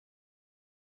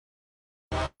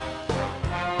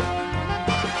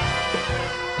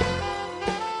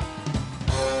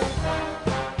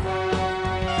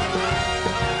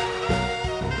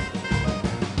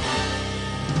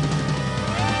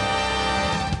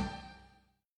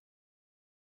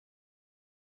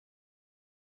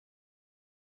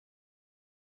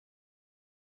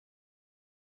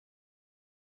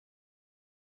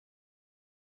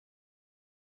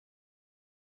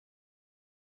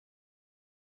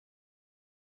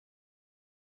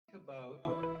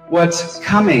About what's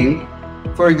coming.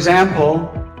 For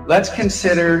example, let's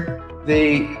consider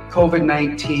the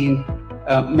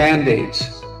COVID-19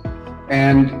 mandates.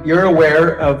 And you're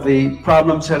aware of the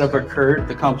problems that have occurred,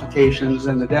 the complications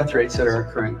and the death rates that are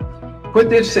occurring. Put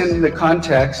this in the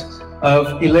context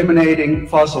of eliminating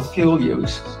fossil fuel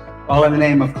use, all in the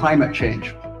name of climate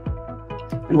change.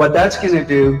 And what that's going to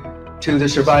do to the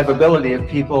survivability of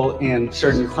people in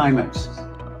certain climates,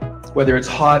 whether it's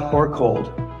hot or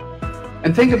cold.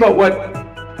 And think about what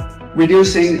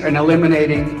reducing and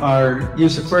eliminating our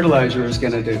use of fertilizer is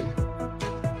going to do.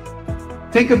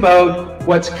 Think about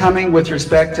what's coming with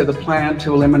respect to the plan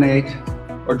to eliminate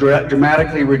or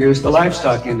dramatically reduce the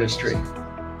livestock industry.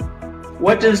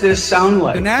 What does this sound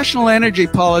like? The National Energy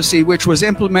Policy, which was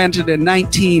implemented in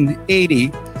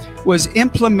 1980, was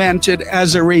implemented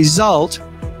as a result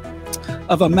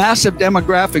of a massive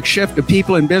demographic shift of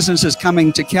people and businesses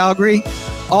coming to Calgary,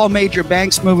 all major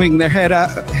banks moving their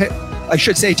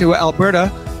to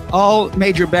Alberta, all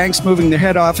major banks moving their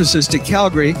head offices to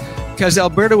Calgary, because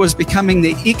Alberta was becoming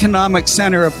the economic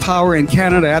center of power in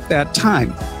Canada at that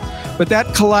time. But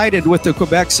that collided with the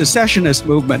Quebec secessionist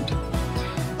movement.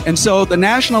 And so the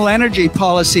National Energy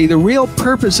Policy, the real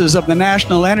purposes of the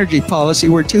National Energy Policy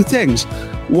were two things.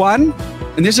 One,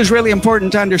 and this is really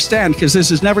important to understand because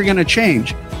this is never going to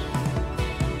change.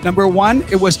 Number one,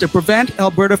 it was to prevent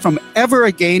Alberta from ever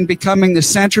again becoming the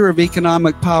center of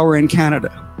economic power in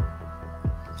Canada.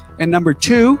 And number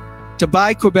two, to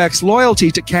buy Quebec's loyalty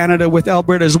to Canada with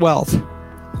Alberta's wealth.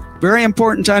 Very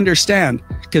important to understand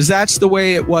because that's the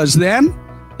way it was then.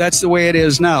 That's the way it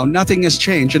is now. Nothing has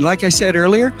changed. And like I said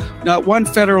earlier, not one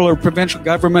federal or provincial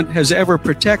government has ever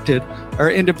protected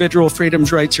our individual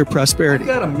freedoms, rights, or prosperity.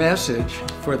 I've got a message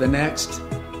for the next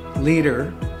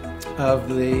leader of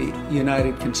the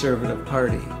United Conservative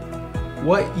Party.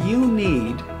 What you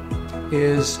need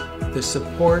is the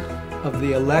support of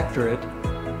the electorate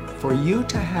for you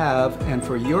to have and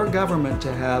for your government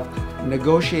to have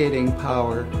negotiating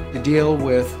power to deal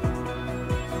with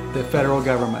the federal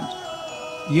government.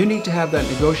 You need to have that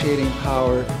negotiating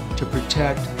power to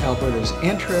protect Alberta's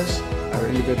interests, our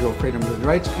individual freedoms and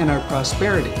rights, and our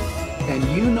prosperity. And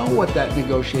you know what that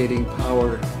negotiating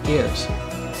power is.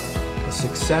 A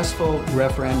successful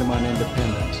referendum on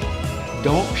independence.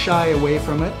 Don't shy away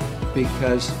from it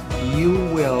because you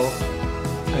will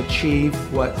achieve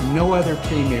what no other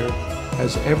premier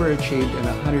has ever achieved in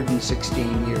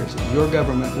 116 years. Your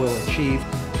government will achieve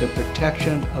the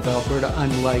protection of Alberta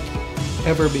unlike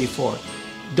ever before.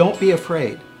 Don't be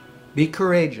afraid. Be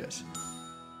courageous.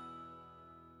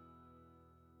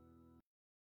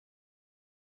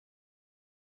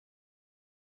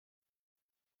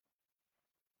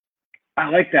 I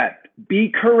like that. Be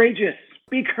courageous.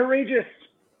 Be courageous.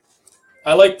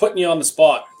 I like putting you on the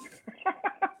spot.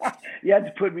 You had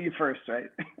to put me first, right?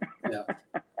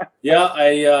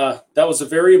 Yeah. That was a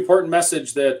very important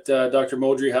message that Dr.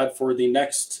 Modry had for the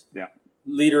next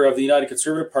leader of the United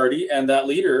Conservative Party, and that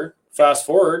leader, fast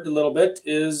forward a little bit,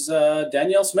 is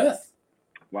Danielle Smith.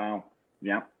 Wow.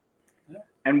 Yeah.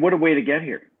 And what a way to get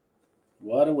here.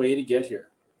 What a way to get here.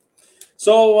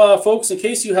 So, folks, in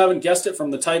case you haven't guessed it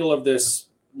from the title of this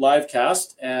live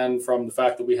cast and from the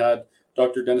fact that we had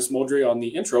Dr. Dennis Modry on the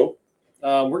intro,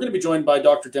 we're going to be joined by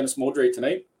Dr. Dennis Modry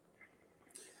tonight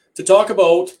to talk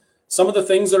about some of the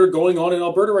things that are going on in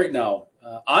Alberta right now.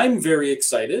 I'm very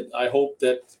excited. I hope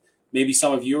that maybe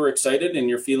some of you are excited and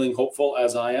you're feeling hopeful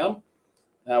as I am,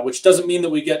 which doesn't mean that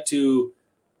we get to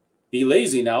be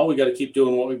lazy now. We got to keep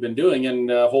doing what we've been doing and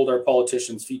hold our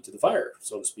politicians' feet to the fire,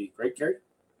 so to speak. Right, Kerry?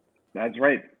 That's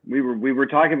right. We were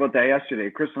talking about that yesterday.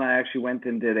 Chris and I actually went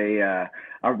and did a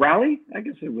rally. I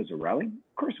guess it was a rally.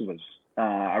 Of course it was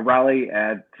a rally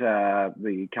at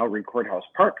the Calgary Courthouse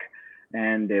Park,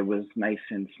 and it was nice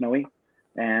and snowy.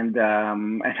 And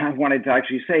I wanted to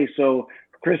actually say, so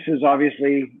Chris is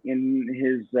obviously in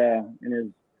his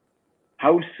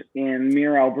house in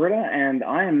Mirror, Alberta, and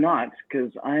I am not,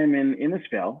 because I am in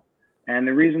Innisfail. And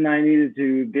the reason I needed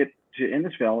to get to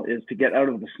Innisfail is to get out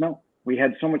of the snow. We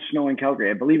had so much snow in Calgary.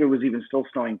 I believe it was even still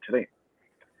snowing today.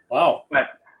 Wow.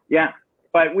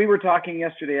 But we were talking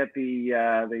yesterday at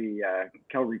the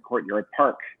Calgary Courtyard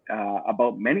Park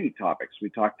about many topics. We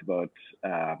talked about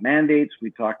mandates. We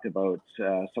talked about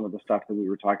some of the stuff that we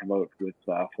were talking about with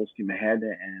Full Steam Ahead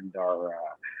and our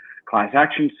class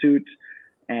action suit,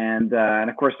 and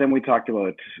of course then we talked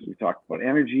about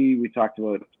energy. We talked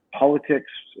about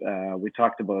politics. We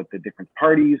talked about the different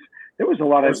parties. There was a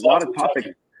lot of topics.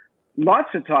 Lots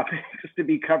of topics to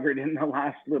be covered in the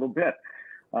last little bit.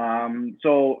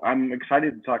 So I'm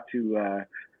excited to talk to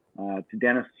to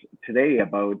Dennis today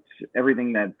about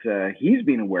everything that he's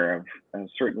been aware of,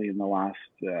 certainly in the last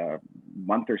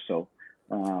month or so.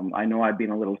 I know I've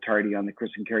been a little tardy on the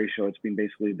Chris and Kerry show. It's been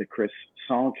basically the Chris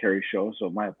Saul Kerry show, so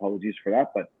my apologies for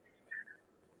that. But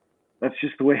that's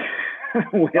just the way,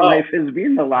 life has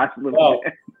been the last little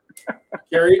bit.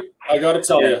 Kerry, I got to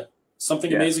tell you,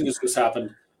 something amazing has just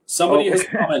happened. Somebody has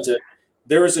commented,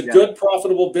 there is a good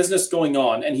profitable business going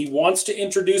on, and he wants to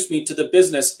introduce me to the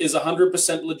business is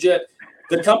 100% legit.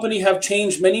 The company have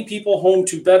changed many people home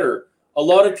to better. A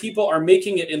lot of people are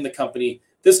making it in the company.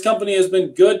 This company has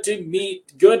been good to me,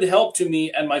 good help to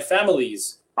me and my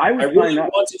families. I really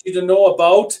wanted you to know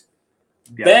about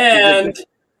band.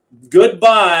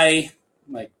 Goodbye.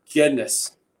 My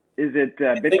goodness. Is it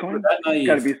Bitcoin? It's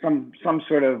got to be some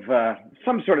sort of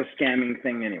scamming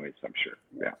thing, anyways. I'm sure.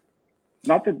 Yeah.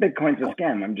 Not that Bitcoin's a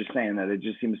scam. I'm just saying that it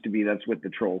just seems to be that's what the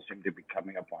trolls seem to be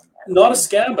coming up on. Not a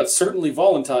scam, but certainly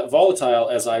volatile,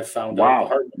 as I've found out.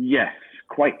 Wow. Yes,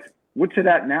 quite. What's it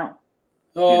at now?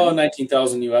 Oh,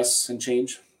 19,000 US and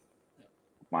change.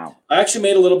 Wow. I actually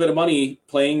made a little bit of money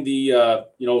playing the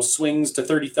swings to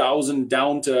 30,000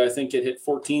 down to, I think it hit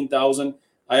 14,000.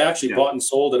 I actually bought and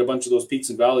sold at a bunch of those peaks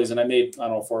and valleys, and I made, I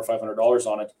don't know, $400 or $500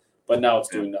 on it. But now it's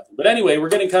doing nothing. But anyway, we're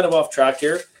getting kind of off track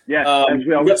here. Yeah, we've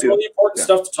got some really important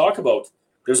stuff to talk about.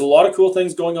 There's a lot of cool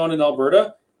things going on in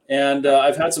Alberta, and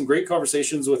I've had some great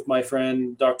conversations with my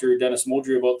friend Dr. Dennis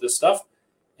Modry about this stuff.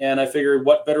 And I figured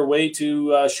what better way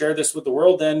to share this with the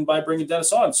world than by bringing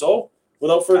Dennis on. So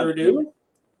without further ado,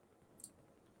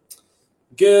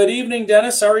 good evening,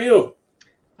 Dennis. How are you?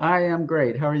 I am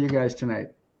great. How are you guys tonight?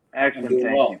 Excellent. Thank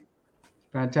you.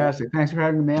 Fantastic. Thanks for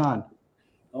having me on.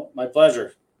 Oh, my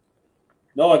pleasure.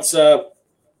 No, it's I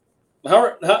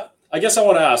guess I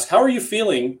want to ask, how are you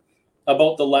feeling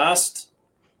about the last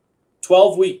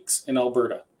 12 weeks in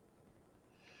Alberta?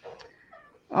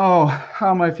 Oh,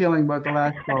 how am I feeling about the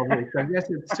last 12 weeks? I guess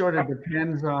it sort of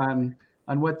depends on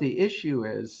what the issue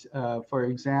is. For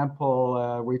example,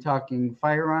 are we talking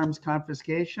firearms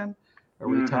confiscation? Are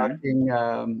we talking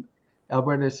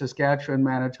Alberta, Saskatchewan,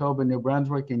 Manitoba, New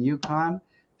Brunswick, and Yukon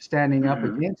standing up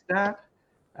against that?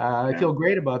 I feel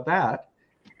great about that.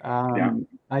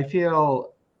 I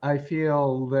feel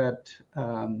that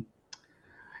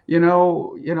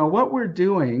what we're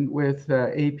doing with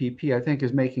APP, I think,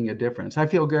 is making a difference. I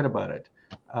feel good about it.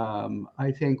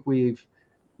 I think we've,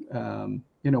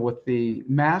 with the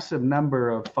massive number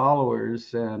of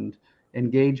followers and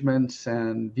engagements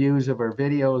and views of our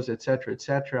videos, et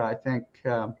cetera, I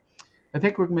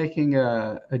think we're making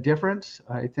a difference.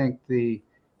 I think the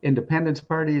independence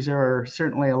parties are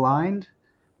certainly aligned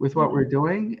with what we're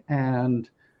doing, and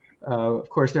of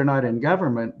course they're not in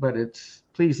government, but it's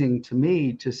pleasing to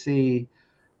me to see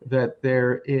that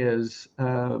there is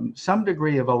some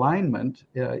degree of alignment,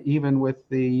 even with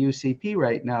the UCP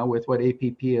right now, with what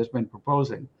APP has been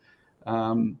proposing.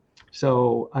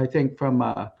 So I think from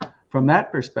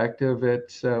that perspective,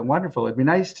 it's wonderful. It'd be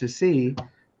nice to see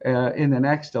in the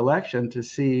next election to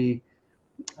see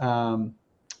some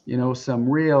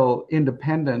real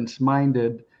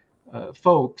independence-minded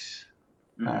folks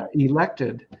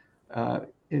elected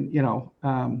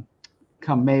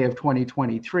come May of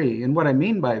 2023. And what I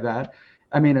mean by that,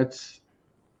 it's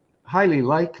highly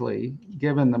likely,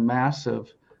 given the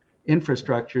massive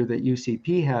infrastructure that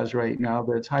UCP has right now,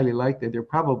 that it's highly likely they're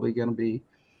probably going to be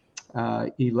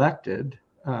elected.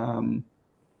 At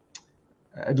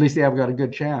least they have got a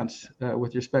good chance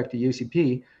with respect to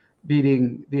UCP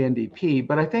beating the NDP.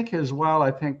 But I think as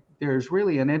well, there's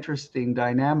really an interesting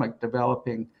dynamic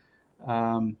developing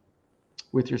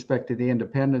with respect to the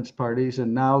independence parties.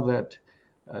 And now that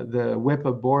the whip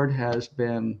of board has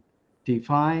been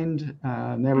defined,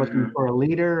 they're looking for a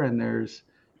leader, and there's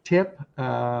Tip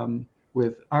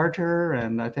with Arter,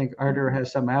 and I think Arter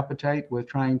has some appetite with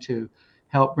trying to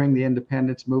help bring the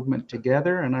independence movement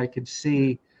together. And I could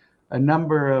see a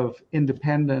number of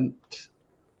independent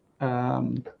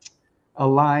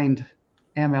aligned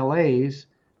MLAs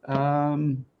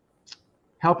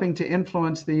helping to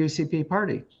influence the UCP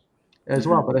party as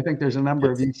well. But I think there's a number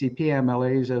of UCP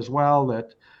MLAs as well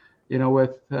that,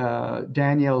 with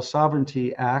Daniel's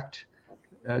Sovereignty Act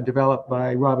developed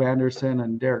by Rob Anderson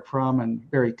and Derek Fromm and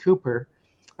Barry Cooper,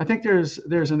 I think there's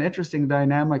an interesting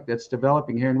dynamic that's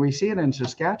developing here. And we see it in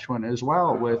Saskatchewan as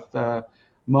well, with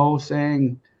Mo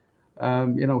saying,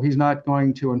 he's not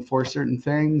going to enforce certain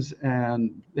things.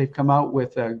 And they've come out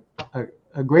with a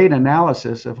great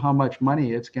analysis of how much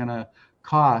money it's going to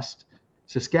cost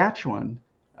Saskatchewan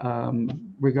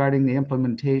regarding the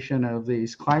implementation of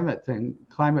these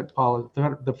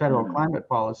the federal climate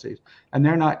policies. And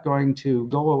they're not going to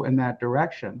go in that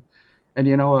direction. And,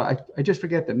 you know, I just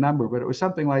forget the number, but it was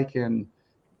something like in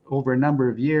over a number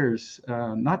of years,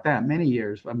 not that many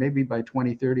years, but maybe by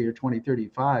 2030 or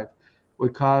 2035,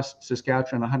 would cost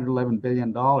Saskatchewan $111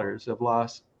 billion of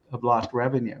lost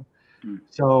revenue.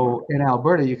 So in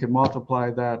Alberta, you can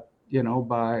multiply that, you know,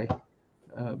 by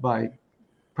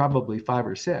probably 5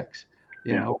 or 6,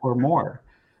 you know, or more.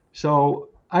 So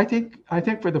I think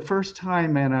for the first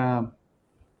time in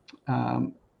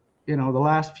you know, the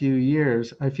last few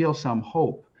years, I feel some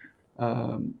hope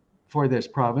for this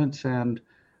province, and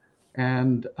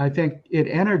I think it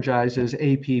energizes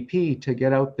APP to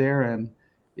get out there and,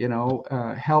 you know,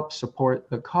 help support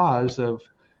the cause of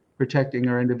protecting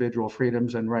our individual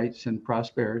freedoms and rights and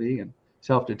prosperity and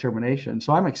self-determination.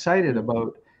 So I'm excited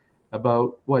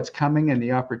about what's coming and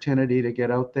the opportunity to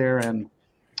get out there and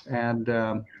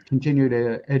continue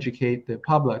to educate the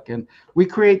public. And we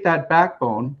create that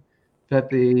backbone that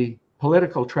the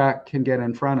political track can get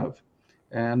in front of.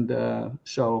 And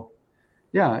so,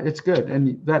 yeah, it's good.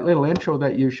 And that little intro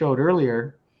that you showed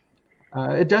earlier,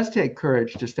 it does take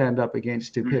courage to stand up against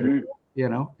stupidity, you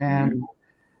know, and,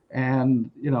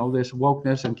 you know, this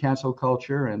wokeness and cancel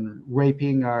culture and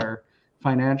raping our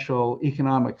financial,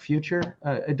 economic future.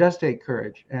 It does take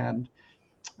courage. And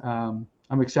I'm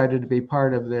excited to be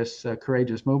part of this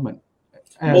courageous movement.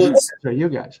 As are you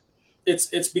guys.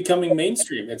 It's becoming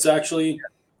mainstream. It's actually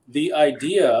the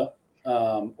idea,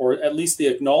 or at least the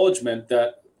acknowledgement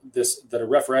that a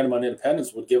referendum on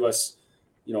independence would give us,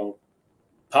 you know,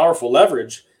 powerful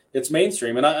leverage. It's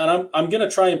mainstream, and I'm going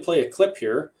to try and play a clip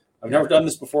here. I've never done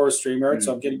this before as StreamYard,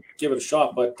 so I'm going to give it a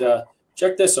shot. But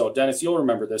check this out, Dennis. You'll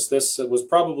remember this. This was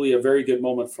probably a very good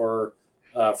moment for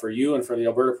you and for the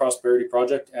Alberta Prosperity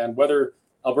Project. And whether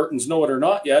Albertans know it or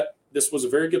not yet, this was a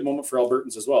very good moment for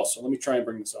Albertans as well. So let me try and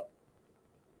bring this up.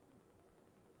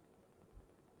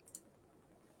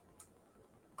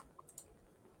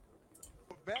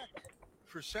 Quebec,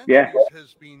 for centuries,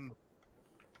 has been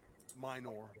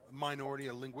minority,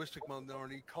 a linguistic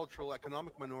minority, cultural,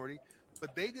 economic minority,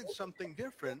 but they did something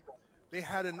different. They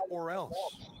had an or else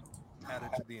added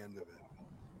to the end of it.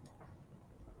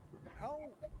 How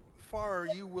far are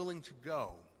you willing to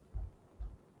go?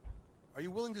 Are you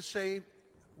willing to say,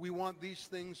 we want these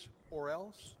things or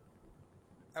else?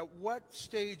 At what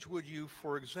stage would you,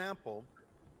 for example,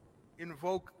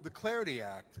 invoke the Clarity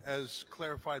Act as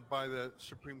clarified by the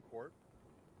Supreme Court?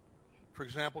 For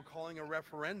example, calling a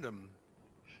referendum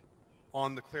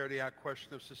on the Clarity Act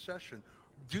question of secession.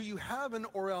 Do you have an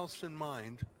or else in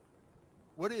mind?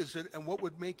 What is it, and what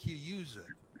would make you use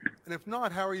it? And if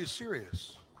not, how are you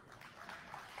serious?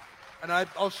 And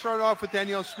I'll start off with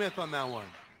Danielle Smith on that one.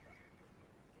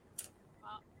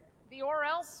 The or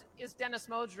else is Dennis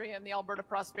Modry and the Alberta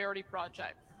Prosperity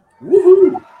Project.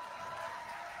 Woohoo!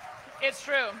 It's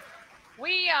true.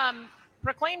 We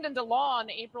proclaimed into law on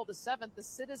April the 7th the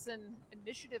Citizen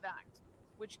Initiative Act,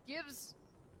 which gives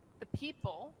the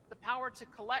people the power to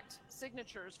collect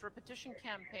signatures for a petition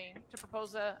campaign to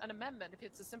propose an amendment. If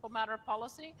it's a simple matter of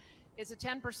policy, it's a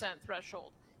 10%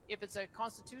 threshold. If it's a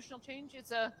constitutional change,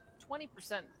 it's a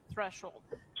 20% threshold.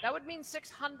 That would mean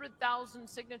 600,000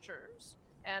 signatures.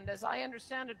 And as I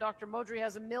understand it, Dr. Modry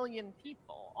has 1 million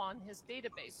people on his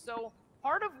database. So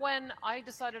part of when I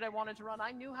decided I wanted to run, I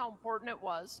knew how important it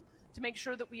was to make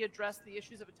sure that we address the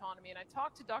issues of autonomy. And I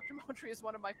talked to Dr. Modry as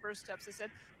one of my first steps. I said,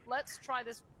 let's try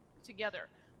this together.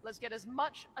 Let's get as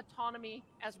much autonomy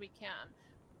as we can,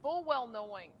 full well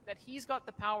knowing that he's got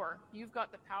the power, you've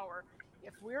got the power.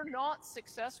 If we're not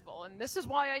successful, and this is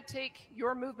why I take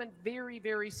your movement very,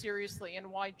 very seriously, and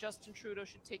why Justin Trudeau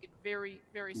should take it very,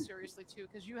 very seriously too,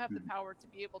 because you have the power to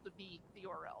be able to be the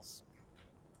or else.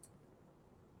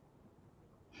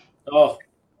 Oh,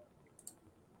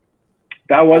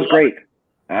 that was great.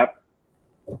 Yep.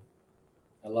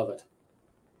 I love it.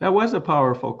 That was a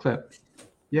powerful clip.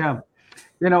 Yeah.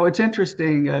 You know, it's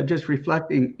interesting, just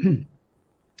reflecting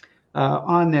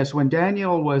on this. When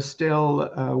Danielle was still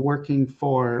working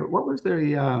for, what was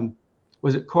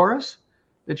was it Chorus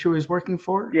that she was working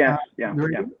for? Yeah.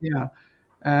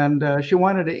 And she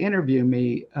wanted to interview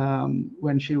me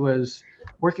when she was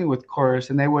working with Chorus,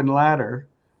 and they wouldn't let her.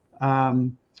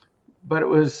 But it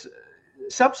was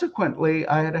subsequently,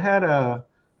 I had a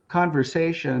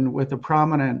conversation with a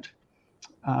prominent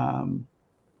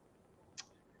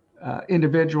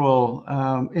individual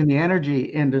in the energy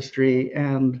industry,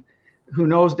 and who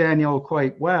knows Danielle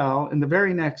quite well. And the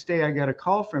very next day I got a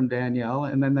call from Danielle,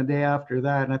 and then the day after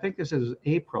that, and I think this is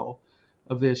April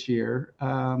of this year,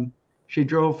 she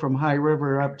drove from High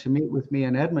River up to meet with me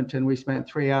in Edmonton. We spent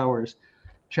 3 hours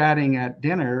chatting at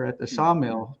dinner at the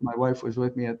sawmill. My wife was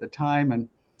with me at the time,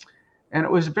 And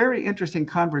it was a very interesting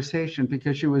conversation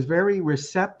because she was very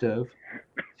receptive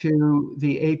to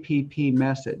the APP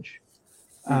message.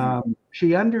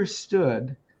 She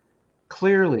understood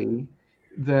clearly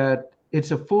that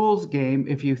it's a fool's game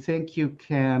if you think you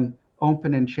can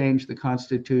open and change the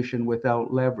Constitution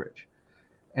without leverage.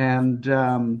 And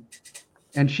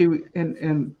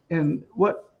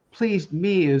what pleased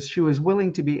me is she was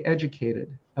willing to be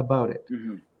educated about it.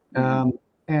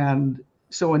 And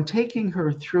so in taking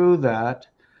her through that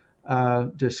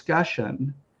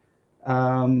discussion,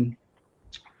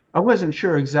 I wasn't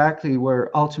sure exactly where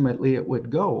ultimately it would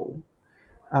go,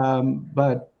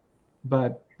 but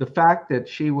the fact that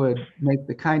she would make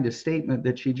the kind of statement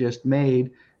that she just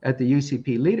made at the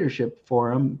UCP Leadership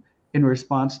Forum in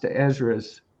response to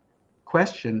Ezra's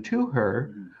question to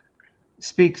her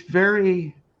speaks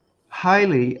very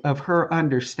highly of her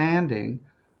understanding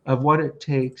of what it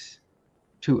takes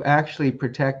to actually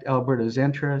protect Alberta's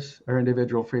interests, our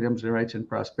individual freedoms and rights and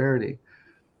prosperity.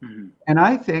 And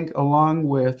I think along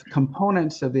with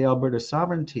components of the Alberta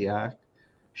Sovereignty Act,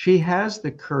 she has the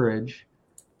courage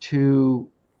to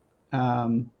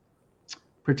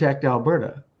protect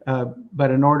Alberta. But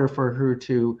in order for her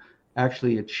to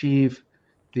actually achieve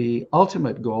the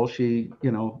ultimate goal,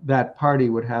 that party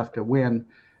would have to win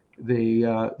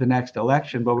the next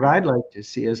election. But what I'd like to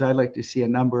see is I'd like to see a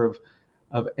number of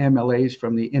MLAs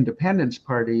from the independence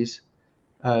parties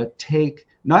take,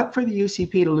 not for the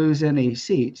UCP to lose any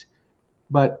seats,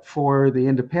 but for the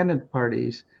independent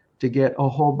parties to get a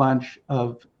whole bunch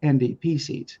of NDP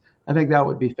seats. I think that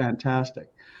would be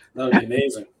fantastic. That would be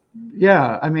amazing.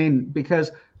 Yeah, I mean,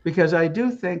 because I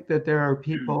do think that there are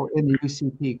people in the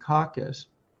UCP caucus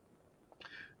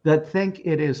that think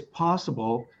it is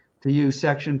possible to use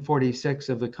Section 46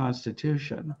 of the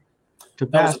Constitution to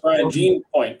That pass. was a Brian Jean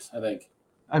point, I think.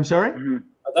 I'm sorry?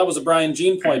 That was a Brian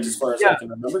Jean point, as far as I can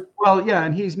remember. Well, yeah,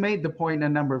 and he's made the point a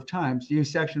number of times,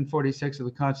 use Section 46 of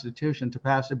the Constitution to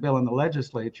pass a bill in the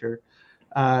legislature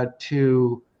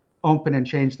to open and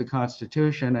change the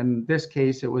Constitution. And in this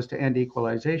case, it was to end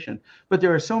equalization. But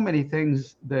there are so many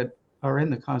things that are in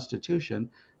the Constitution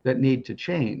that need to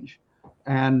change.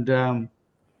 And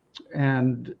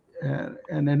in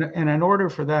order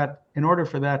for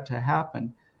that to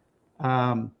happen,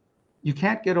 you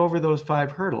can't get over those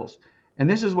 5 hurdles. And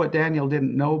this is what Daniel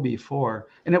didn't know before.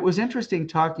 And it was interesting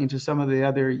talking to some of the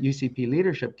other UCP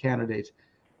leadership candidates.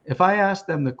 If I asked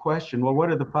them the question, well, what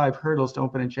are the 5 hurdles to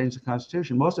open and change the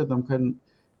Constitution? Most of them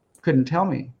couldn't tell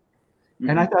me.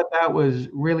 And I thought that was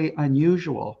really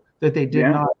unusual that they did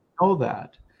not know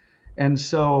that. And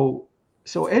so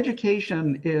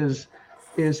education is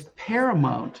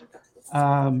paramount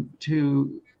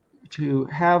to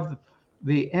have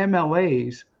the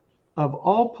MLAs of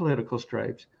all political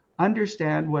stripes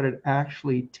understand what it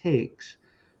actually takes,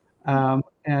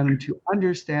 and to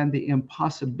understand the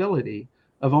impossibility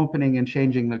of opening and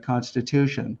changing the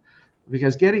Constitution.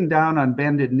 Because getting down on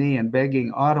bended knee and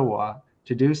begging Ottawa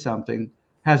to do something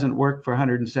hasn't worked for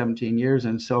 117 years,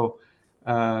 and so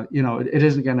it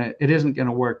isn't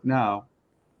gonna work now.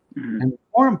 And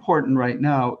more important right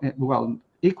now, well,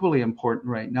 equally important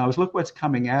right now, is look what's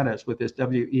coming at us with this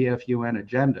WEF-UN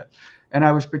agenda. And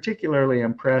I was particularly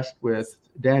impressed with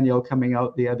Daniel coming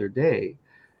out the other day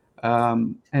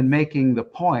and making the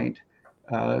point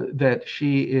that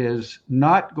she is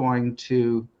not going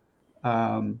to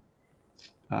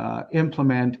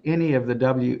implement any of the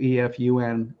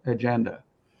WEF-UN agenda.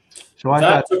 So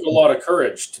that took a lot of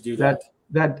courage to do that.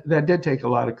 That did take a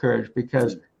lot of courage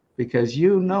because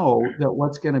you know that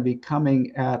what's going to be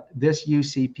coming at this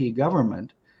UCP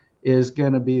government is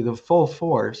going to be the full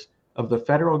force of the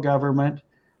federal government,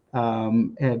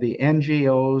 and the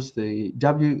NGOs, the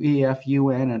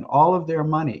WEF-UN, and all of their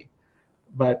money.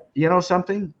 But you know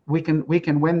something? We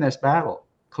can win this battle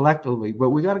collectively,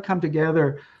 but we got to come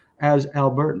together as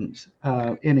Albertans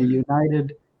in a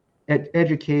united,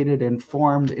 educated,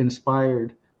 informed,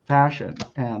 inspired fashion.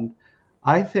 And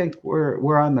I think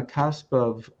we're on the cusp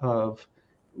of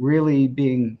really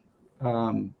being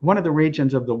one of the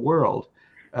regions of the world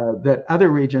that other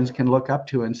regions can look up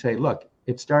to and say, look,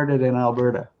 it started in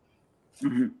Alberta.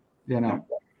 And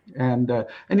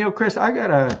Chris, I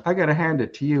gotta hand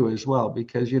it to you as well,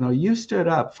 because you stood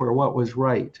up for what was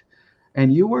right,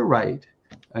 and you were right,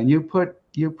 and you put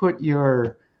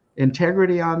your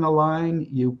integrity on the line,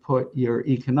 you put your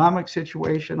economic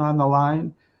situation on the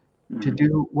line to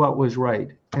do what was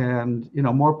right, and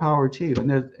more power to you.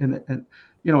 And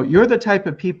you're the type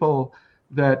of people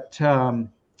that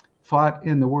fought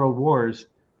in the world wars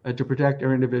to protect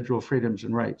our individual freedoms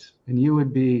and rights. And you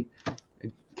would be,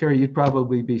 Kerry, you'd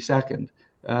probably be second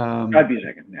I'd be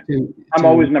second. Yeah. I'm to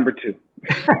always number two.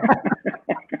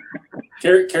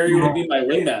 Kerry would be my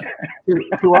wingman.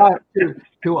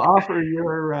 to offer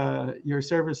your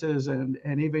services and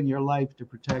even your life to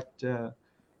protect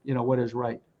what is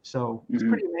right. So it's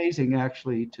pretty amazing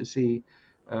actually to see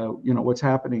what's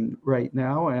happening right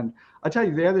now. And I'll tell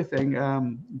you the other thing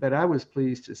that I was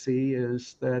pleased to see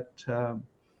is that the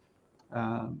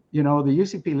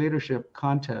UCP leadership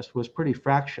contest was pretty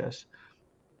fractious.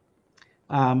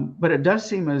 But it does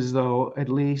seem as though at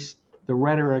least the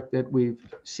rhetoric that we've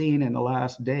seen in the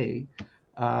last day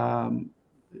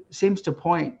seems to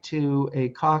point to a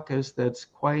caucus that's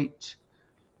quite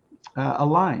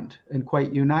aligned and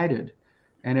quite united.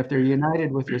 And if they're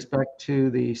united with respect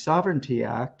to the Sovereignty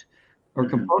Act or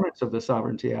components of the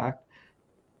Sovereignty Act,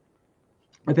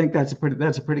 I think that's a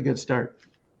pretty good start.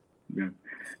 Yeah.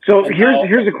 So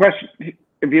here's a question,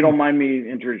 if you don't mind me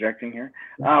interjecting here.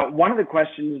 One of the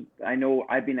questions I know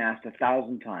I've been asked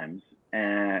 1,000 times,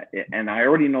 and I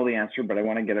already know the answer, but I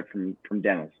want to get it from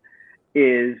Dennis,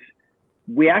 is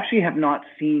we actually have not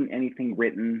seen anything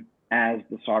written as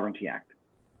the Sovereignty Act.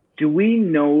 Do we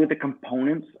know the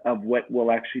components of what will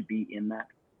actually be in that?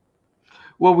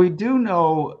 Well, we do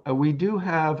know, we do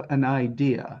have an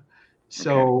idea.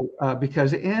 So,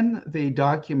 because in the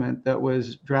document that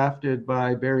was drafted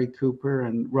by Barry Cooper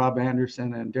and Rob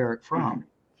Anderson and Derek Fromm,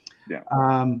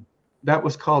 that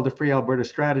was called the Free Alberta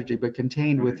Strategy, but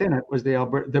contained within it was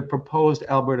the proposed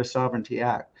Alberta Sovereignty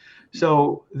Act.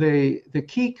 So the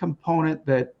key component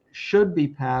that should be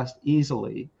passed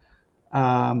easily,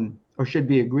 or should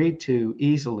be agreed to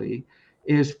easily,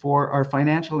 is for our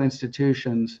financial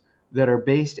institutions that are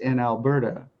based in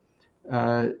Alberta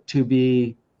to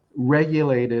be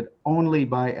regulated only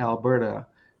by Alberta,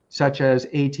 such as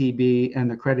ATB and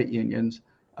the credit unions,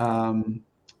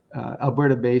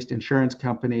 Alberta-based insurance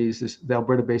companies, the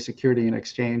Alberta-based Security and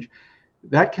Exchange.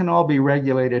 That can all be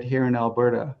regulated here in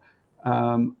Alberta,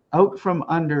 out from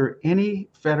under any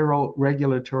federal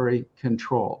regulatory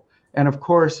control. And of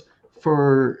course,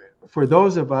 for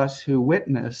those of us who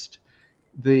witnessed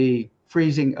the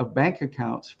freezing of bank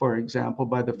accounts, for example,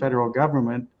 by the federal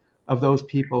government of those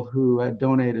people who had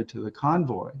donated to the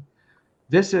convoy,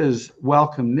 this is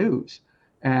welcome news.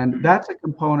 And that's a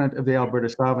component of the Alberta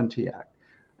Sovereignty Act.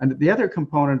 And the other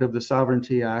component of the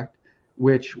Sovereignty Act,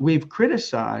 which we've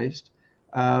criticized,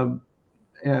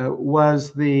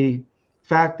 was the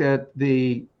fact that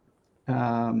the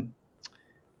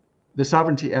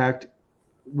Sovereignty Act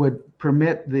would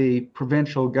permit the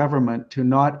provincial government to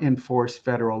not enforce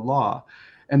federal law.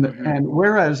 And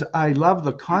whereas I love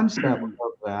the concept of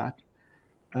that,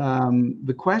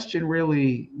 the question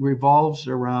really revolves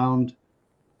around,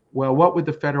 well, what would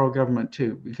the federal government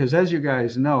do? Because as you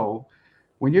guys know,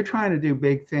 when you're trying to do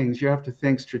big things, you have to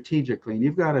think strategically, and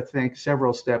you've got to think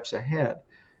several steps ahead.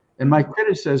 And my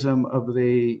criticism of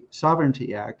the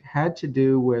Sovereignty Act had to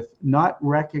do with not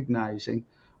recognizing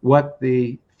what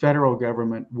the federal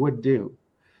government would do.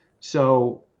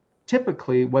 So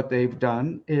typically what they've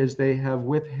done is they have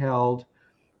withheld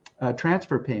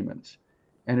transfer payments.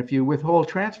 And if you withhold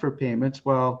transfer payments,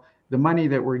 well, the money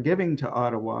that we're giving to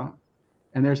Ottawa,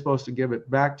 and they're supposed to give it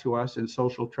back to us in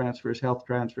social transfers, health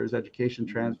transfers, education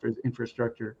transfers,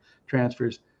 infrastructure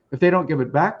transfers. If they don't give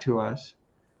it back to us,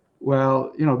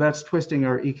 well, that's twisting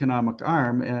our economic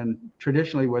arm. And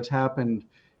traditionally what's happened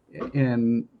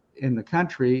in the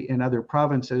country, in other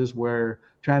provinces where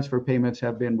transfer payments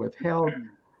have been withheld,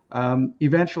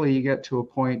 eventually you get to a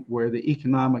point where the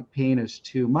economic pain is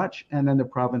too much, and then the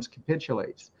province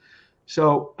capitulates.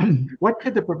 So what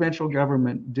could the provincial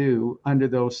government do under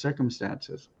those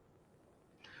circumstances?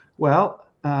 Well,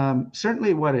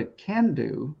 certainly what it can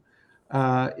do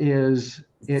is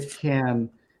it can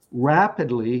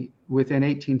rapidly, within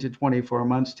 18 to 24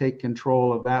 months, take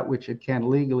control of that which it can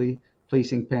legally,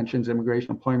 policing, pensions,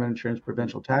 immigration, employment insurance,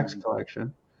 provincial tax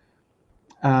collection.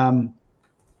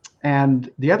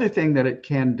 And the other thing that it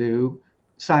can do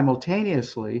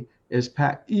simultaneously is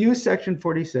use Section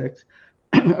 46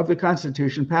 of the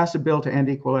Constitution, pass a bill to end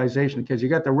equalization, because you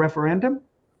got the referendum,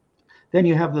 then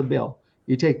you have the bill.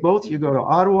 You take both, you go to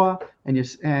Ottawa, and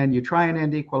you try and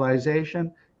end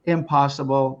equalization.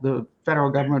 Impossible. The federal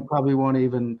government probably won't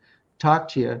even talk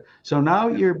to you. So now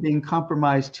you're being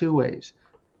compromised two ways.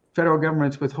 Federal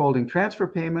government's withholding transfer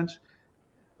payments.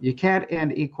 You can't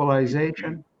end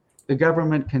equalization. The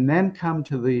government can then come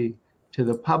to the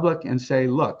public and say,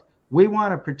 look, we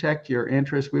want to protect your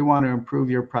interests. We want to improve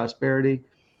your prosperity.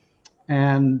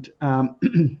 And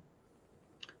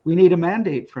we need a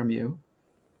mandate from you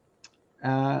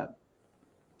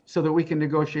so that we can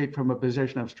negotiate from a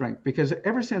position of strength. Because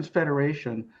ever since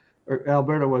Federation, or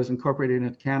Alberta was incorporated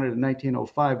into Canada in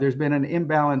 1905, there's been an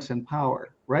imbalance in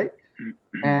power, right?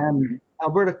 And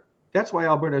Alberta, that's why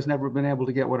Alberta has never been able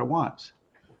to get what it wants.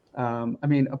 I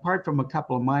mean, apart from a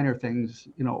couple of minor things,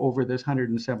 over this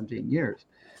 117 years.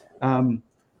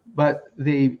 But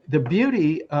the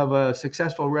beauty of a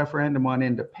successful referendum on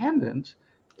independence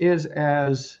is,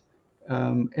 as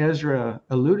Ezra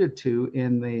alluded to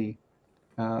in the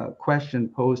question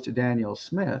posed to Daniel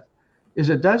Smith, is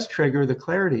it does trigger the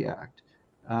Clarity Act.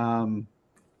 And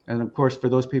of course, for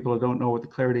those people who don't know what the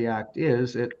Clarity Act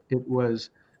is, it was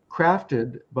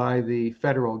crafted by the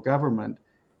federal government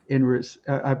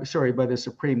by the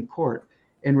Supreme Court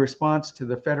in response to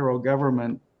the federal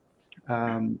government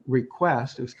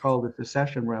request. It was called the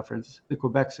secession reference, the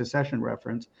Quebec secession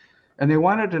reference. And they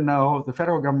wanted to know, the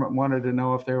federal government wanted to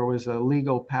know if there was a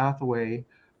legal pathway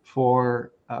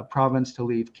for a province to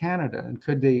leave Canada, and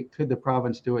could the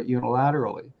province do it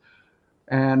unilaterally?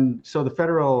 And so the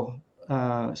federal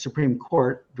Supreme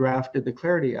Court drafted the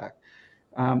Clarity Act.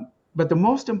 But the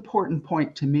most important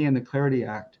point to me in the Clarity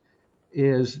Act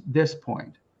is this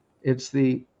point. It's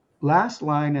the last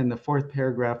line in the fourth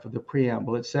paragraph of the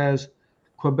preamble. It says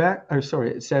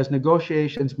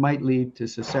negotiations might lead to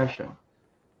secession.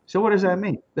 So what does that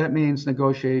mean? That means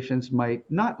negotiations might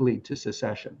not lead to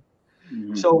secession.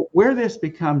 Mm-hmm. So where this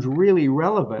becomes really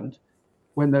relevant,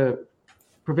 when the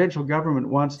provincial government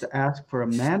wants to ask for a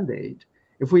mandate,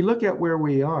 if we look at where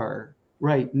we are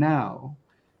right now,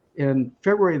 in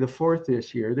February the 4th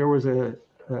this year, there was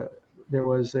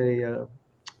a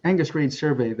Angus Reid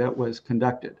survey that was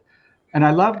conducted. And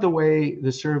I love the way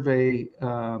the survey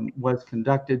was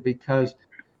conducted, because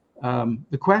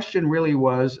the question really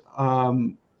was,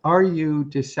 are you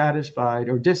dissatisfied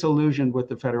or disillusioned with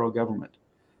the federal government?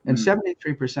 And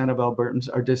 73% of Albertans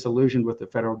are disillusioned with the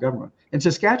federal government. In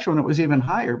Saskatchewan, it was even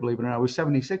higher, believe it or not. It was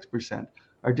 76%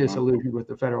 are disillusioned with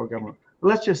the federal government. But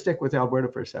let's just stick with Alberta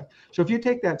for a sec. So if you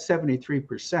take that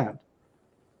 73%,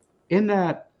 in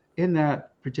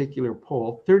that particular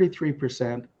poll,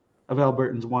 33% of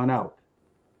Albertans want out.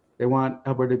 They want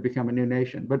Alberta to become a new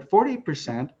nation. But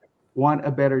 40% want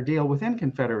a better deal within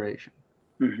Confederation.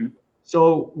 Mm-hmm.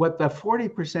 So what the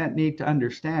 40% need to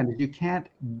understand is you can't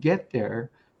get there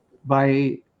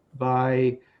by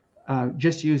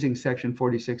just using Section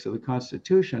 46 of the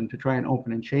Constitution to try and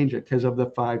open and change it because of the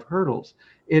 5 hurdles.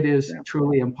 It is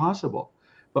truly impossible.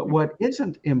 But what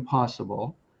isn't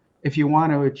impossible, if you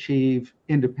want to achieve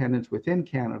independence within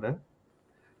Canada,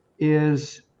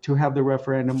 is to have the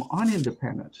referendum on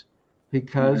independence,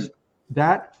 because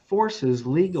that forces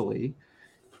legally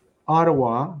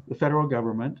Ottawa, the federal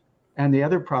government, and the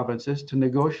other provinces to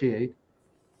negotiate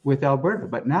with Alberta.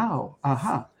 But now,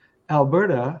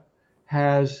 Alberta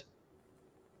has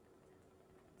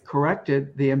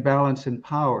corrected the imbalance in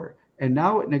power, and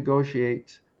now it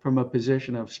negotiates from a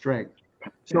position of strength.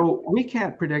 So we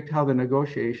can't predict how the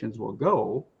negotiations will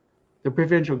go. The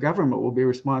provincial government will be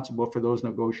responsible for those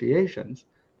negotiations.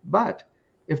 But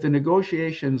if the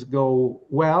negotiations go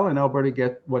well and Alberta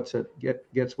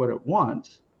gets what it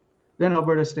wants, then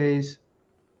Alberta stays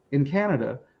in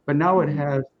Canada. But now it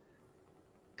has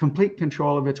complete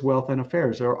control of its wealth and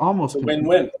affairs, or almost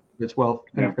win-win. Its wealth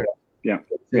and affairs. Yeah.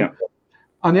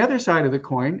 On the other side of the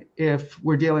coin, if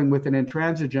we're dealing with an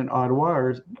intransigent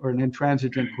Ottawa or an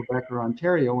intransigent Quebec or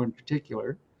Ontario in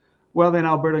particular, well, then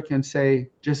Alberta can say,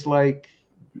 just like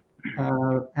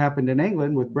happened in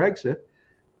England with Brexit,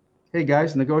 hey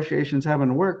guys, negotiations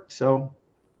haven't worked, so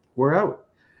we're out.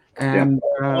 And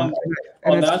on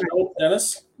that note,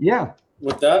 Dennis? Yeah.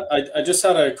 With that, I just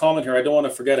had a comment here. I don't want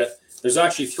to forget it. There's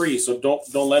actually 3, so don't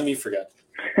let me forget.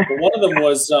 But one of them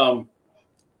was,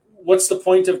 what's the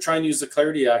point of trying to use the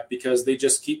Clarity Act, because they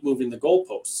just keep moving the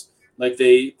goalposts? Like,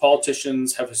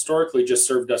 politicians have historically just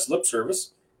served us lip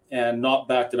service and not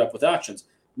backed it up with actions.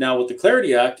 Now with the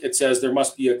Clarity Act, it says there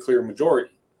must be a clear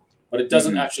majority, but it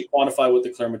doesn't actually quantify what the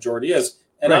clear majority is.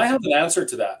 And I have an answer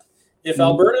to that. If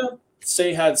Alberta,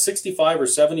 say, had 65 or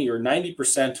 70 or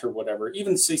 90% or whatever,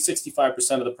 even say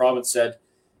 65% of the province said,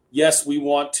 yes, we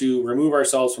want to remove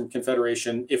ourselves from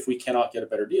Confederation if we cannot get a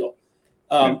better deal.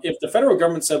 If the federal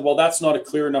government said, well, that's not a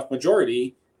clear enough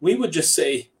majority, we would just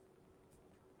say,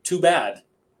 too bad.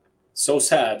 So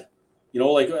sad.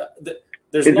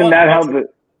 There's Isn't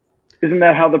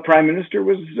that how the Prime Minister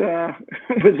was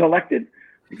elected?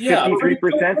 Yeah,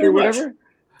 53% or whatever?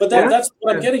 But that's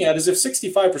what I'm getting at, is if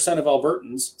 65% of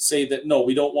Albertans say that, no,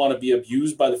 we don't want to be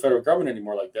abused by the federal government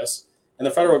anymore like this, and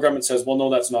the federal government says, well, no,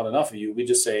 that's not enough of you, we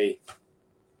just say,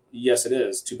 yes, it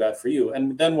is. Too bad for you.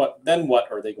 And then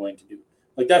what are they going to do?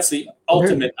 Like that's the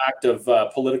ultimate act of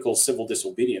political civil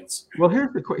disobedience. Well,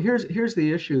 here's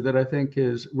the issue that I think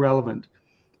is relevant.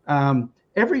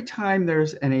 Every time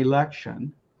there's an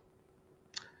election,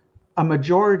 a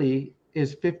majority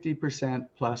is 50%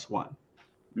 plus one.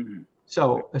 Mm-hmm.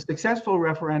 So a successful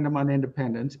referendum on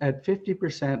independence at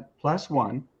 50% plus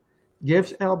one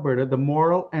gives Alberta the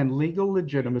moral and legal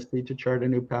legitimacy to chart a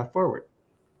new path forward.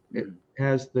 It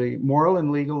has the moral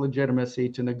and legal legitimacy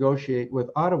to negotiate with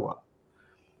Ottawa.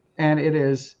 And it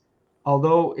is,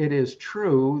 although it is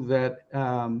true that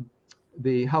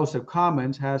the House of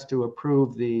Commons has to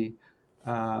approve the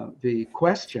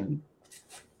question,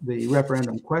 the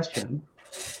referendum question,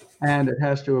 and it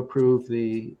has to approve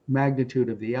the magnitude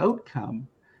of the outcome,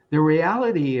 the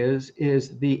reality is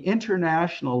the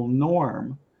international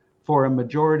norm for a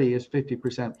majority is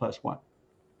 50% plus one.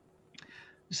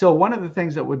 So one of the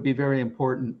things that would be very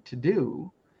important to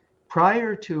do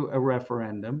prior to a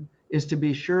referendum is to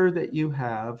be sure that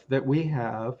we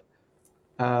have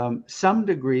some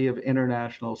degree of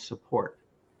international support.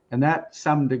 And that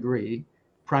some degree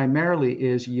primarily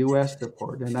is U.S.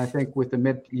 support. And I think with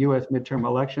the U.S. midterm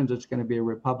elections, it's going to be a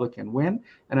Republican win.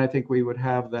 And I think we would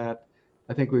have that.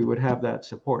 I think we would have that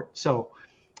support. So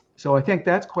I think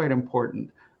that's quite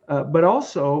important. But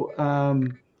also,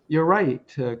 you're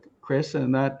right, Chris,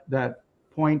 and that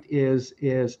point is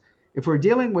if we're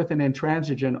dealing with an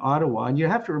intransigent Ottawa, and you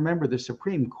have to remember the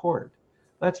Supreme Court,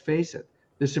 let's face it,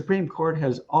 the Supreme Court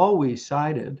has always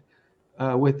sided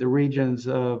with the regions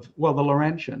of, well, the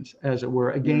Laurentians, as it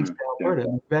were, against Alberta.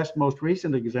 And the most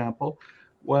recent example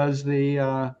was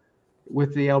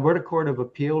with the Alberta Court of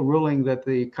Appeal ruling that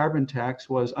the carbon tax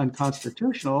was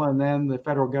unconstitutional, and then the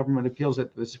federal government appeals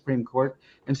it to the Supreme Court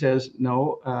and says,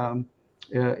 no,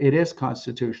 it is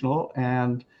constitutional,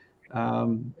 and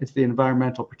it's the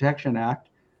Environmental Protection Act,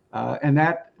 and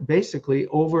that basically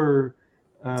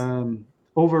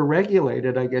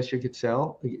over-regulated, I guess you could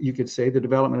say, the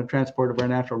development and transport of our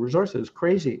natural resources.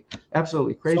 Crazy,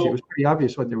 absolutely crazy. So, it was pretty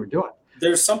obvious what they were doing.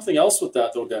 There's something else with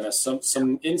that, though, Dennis.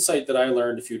 Some insight that I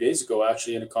learned a few days ago,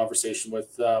 actually, in a conversation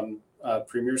with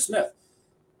Premier Smith.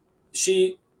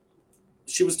 She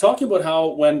was talking about how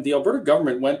when the Alberta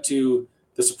government went to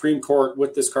the Supreme Court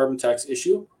with this carbon tax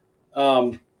issue,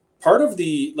 part of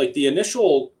the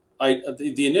initial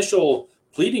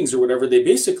pleadings or whatever, they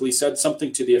basically said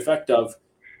something to the effect of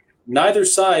neither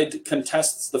side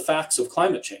contests the facts of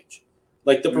climate change.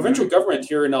 Like the provincial government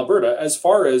here in Alberta, as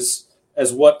far as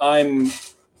what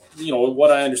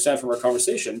what I understand from our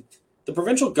conversation, the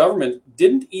provincial government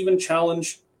didn't even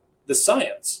challenge the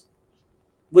science,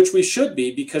 which we should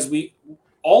be, because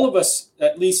all of us,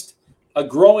 at least a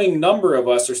growing number of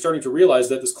us, are starting to realize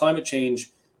that this climate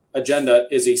change agenda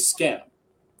is a scam.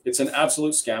 It's an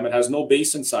absolute scam. It has no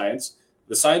base in science.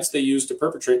 The science they use to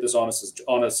perpetrate this on us is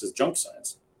junk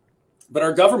science. But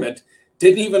our government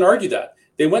didn't even argue that.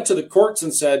 They went to the courts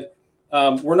and said,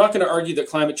 we're not going to argue that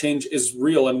climate change is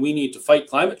real and we need to fight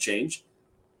climate change.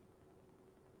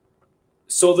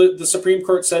 So the Supreme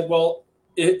Court said, well,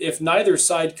 if neither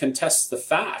side contests the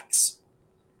facts,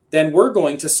 then we're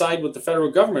going to side with the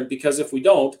federal government, because if we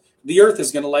don't, the earth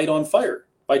is going to light on fire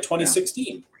by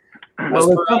 2016.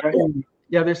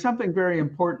 Yeah, there's something very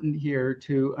important here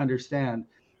to understand.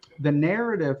 The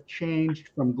narrative changed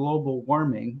from global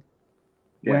warming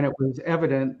when it was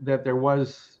evident that there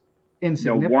was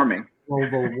insignificant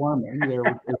global warming.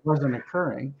 It wasn't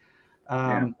occurring.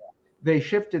 They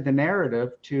shifted the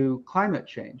narrative to climate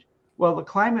change. Well, the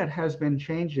climate has been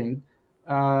changing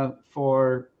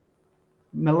for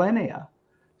millennia.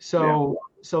 So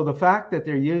the fact that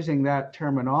they're using that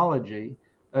terminology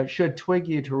should twig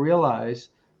you to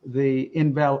realize the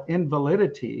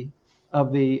invalidity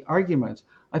of the arguments.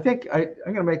 I think I'm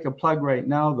going to make a plug right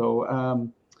now,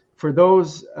 though. For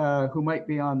those who might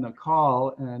be on the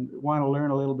call and want to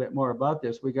learn a little bit more about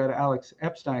this, we got Alex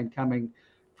Epstein coming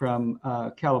from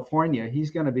California. He's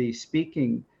going to be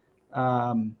speaking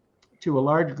to a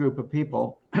large group of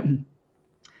people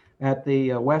at the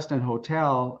Westin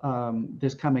Hotel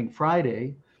this coming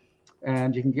Friday,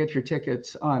 and you can get your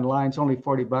tickets online. It's only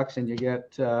 $40, and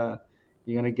you're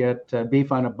going to get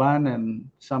beef on a bun and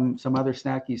some other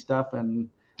snacky stuff, and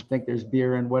I think there's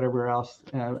beer and whatever else.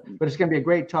 But it's going to be a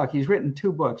great talk. He's written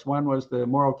 2 books. One was The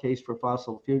Moral Case for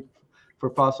Fossil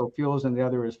Fuels, and the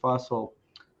other is Fossil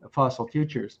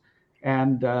Futures.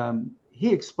 And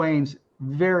he explains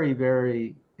in very,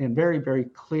 very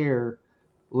clear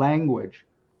language,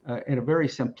 in a very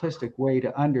simplistic way,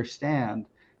 to understand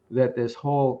that this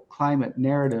whole climate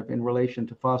narrative in relation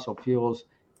to fossil fuels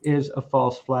is a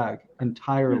false flag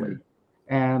entirely,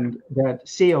 and that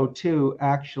CO2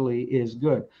 actually is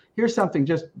good. here's something,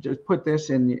 just put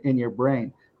this in your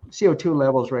brain. CO2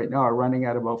 levels right now are running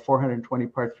at about 420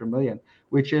 parts per million,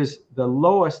 which is the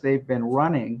lowest they've been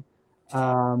running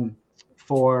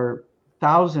for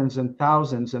thousands and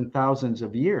thousands and thousands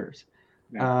of years.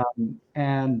 Yeah.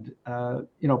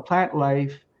 Plant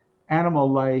life,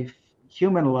 animal life,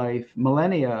 human life,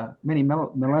 many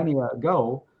millennia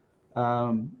ago,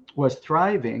 was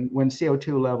thriving when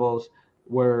CO2 levels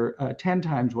were 10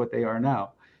 times what they are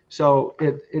now. So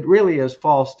it really is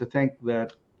false to think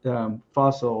that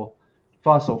fossil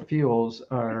fuels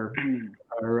are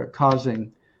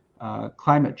causing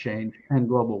climate change and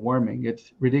global warming.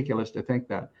 It's ridiculous to think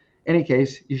that. In any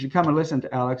case, you should come and listen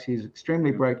to Alex. He's an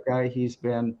extremely bright guy. He's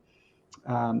been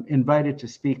invited to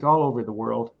speak all over the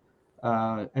world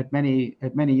at many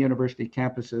university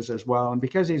campuses as well. And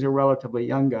because he's a relatively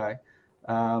young guy,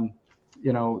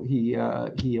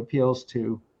 he appeals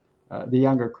to the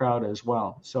younger crowd as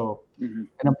well. So an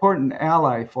important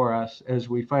ally for us as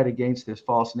we fight against this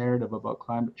false narrative about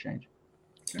climate change.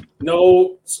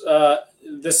 No,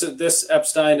 this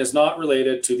Epstein is not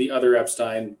related to the other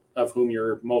Epstein of whom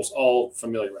you're most all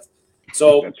familiar with.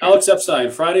 So right. Alex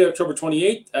Epstein, Friday, October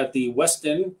 28th at the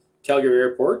Westin Calgary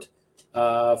Airport,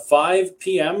 5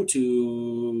 p.m.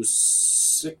 to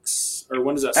 6, or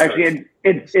when does that start? Actually,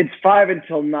 it's 5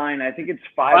 until 9. I think it's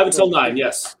 5 until 9,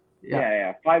 yes.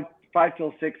 Yeah. 5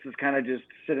 till 6 is kind of just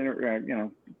sitting,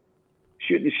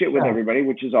 shooting the shit with everybody,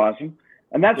 which is awesome.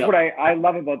 And that's what I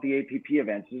love about the APP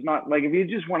events. It's not like, if you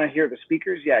just want to hear the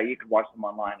speakers, you could watch them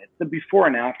online. It's the before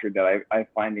and after that I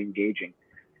find engaging.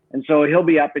 And so he'll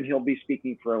be up and he'll be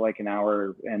speaking for like an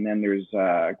hour, and then there's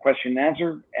question and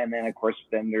answer, and then of course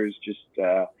there's just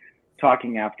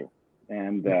talking after.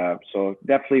 And so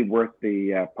definitely worth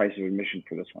the price of admission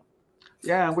for this one.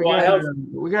 Yeah,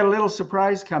 we got a little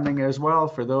surprise coming as well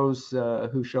for those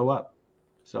who show up.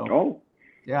 So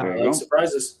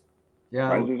surprises. Yeah,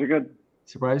 surprises are good.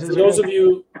 Surprises. For those of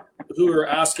you who are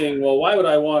asking, well, why would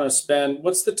I want to spend?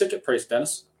 What's the ticket price,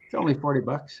 Dennis? It's only $40.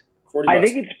 $40. I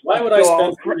think it's. Why would I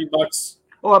spend $40?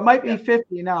 Oh, it might be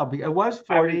 50 now. It was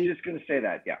 40. I was just going to say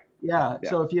that. Yeah.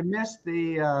 So if you missed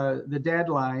the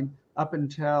deadline up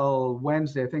until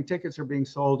Wednesday, I think tickets are being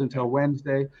sold until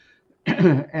Wednesday,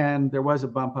 and there was a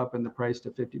bump up in the price to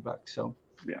 $50. So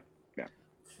yeah.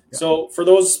 So for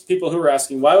those people who are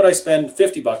asking, why would I spend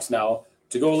 $50 now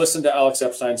to go listen to Alex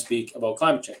Epstein speak about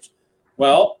climate change?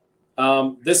 Well,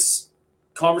 this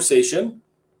conversation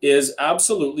is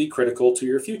absolutely critical to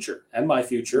your future and my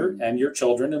future and your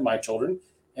children and my children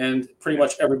and pretty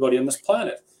much everybody on this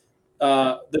planet.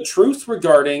 The truth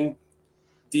regarding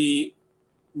the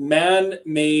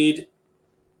man-made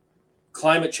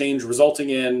climate change resulting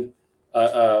in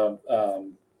the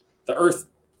Earth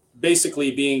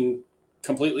basically being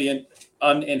completely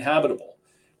uninhabitable.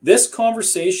 This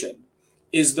conversation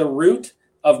is the root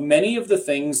of many of the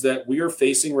things that we are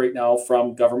facing right now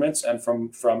from governments and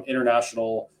from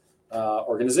international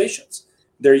organizations.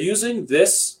 They're using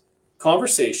this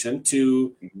conversation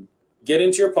to get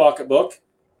into your pocketbook,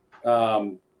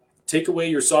 take away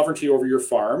your sovereignty over your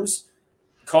farms,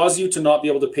 cause you to not be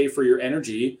able to pay for your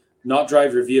energy, not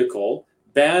drive your vehicle,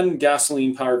 ban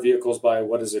gasoline-powered vehicles by,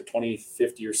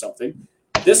 2050 or something.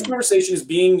 This conversation is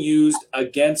being used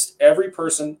against every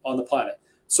person on the planet.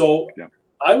 So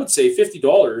I would say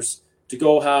 $50 to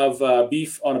go have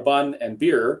beef on a bun and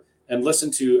beer and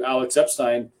listen to Alex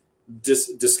Epstein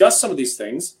discuss some of these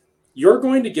things. You're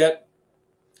going to get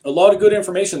a lot of good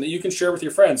information that you can share with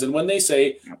your friends. And when they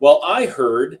say, well, I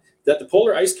heard that the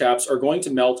polar ice caps are going to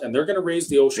melt and they're going to raise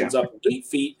the oceans up 8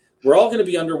 feet, we're all going to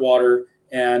be underwater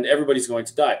and everybody's going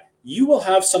to die. You will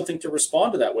have something to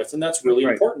respond to that with. And that's really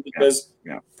important because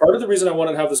part of the reason I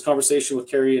wanted to have this conversation with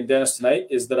Kerry and Dennis tonight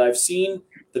is that I've seen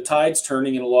the tides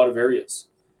turning in a lot of areas.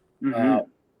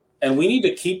 And we need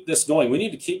to keep this going. We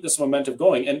need to keep this momentum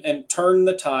going and turn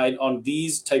the tide on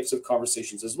these types of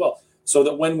conversations as well. So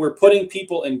that when we're putting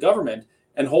people in government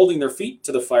and holding their feet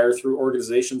to the fire through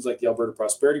organizations like the Alberta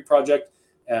Prosperity Project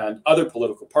and other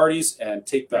political parties and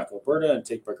Take Back Alberta and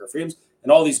Take Back Our Freedoms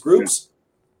and all these groups,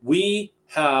 we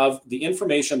have the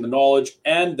information, the knowledge,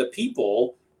 and the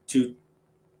people to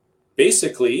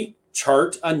basically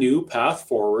chart a new path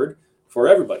forward for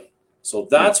everybody. So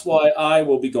that's why I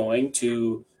will be going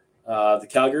to the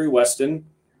Calgary Westin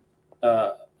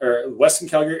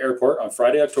Calgary Airport on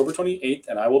Friday, October 28th,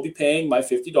 and I will be paying my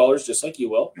 $50 just like you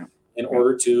will in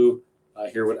order to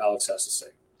hear what Alex has to say.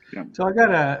 So I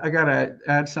gotta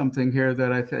add something here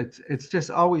that it's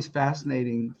just always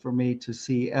fascinating for me to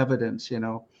see evidence,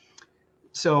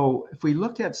 So if we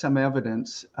look at some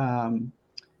evidence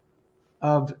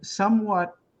of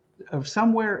somewhere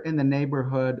in the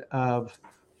neighborhood of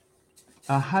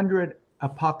 100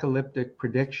 apocalyptic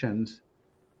predictions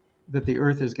that the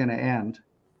Earth is going to end.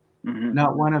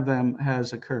 Not one of them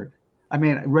has occurred. I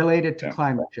mean, related to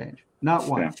climate change, not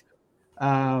one.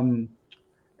 And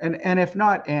if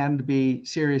not, and be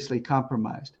seriously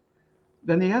compromised.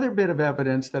 Then the other bit of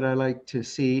evidence that I like to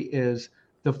see is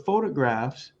the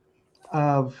photographs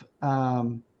of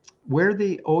where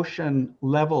the ocean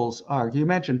levels are. You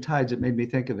mentioned tides, it made me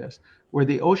think of this, where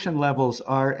the ocean levels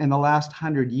are in the last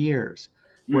 100 years,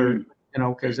 where, you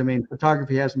know, because I mean,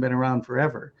 photography hasn't been around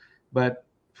forever, but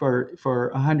for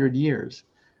 100 years.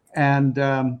 And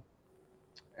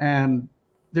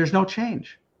there's no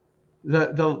change.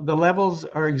 The levels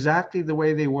are exactly the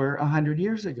way they were 100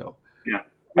 years ago. Yeah.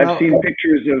 I've seen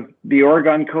pictures of the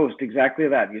Oregon coast, exactly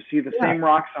that. You see the same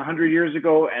rocks 100 years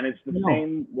ago, and it's the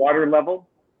same water level.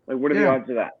 Like, what are the odds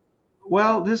of that?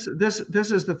 Well, this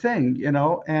is the thing, you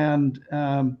know, and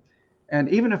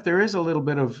even if there is a little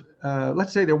bit of,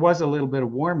 let's say there was a little bit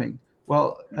of warming,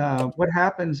 well, what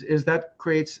happens is that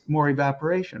creates more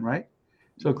evaporation, right?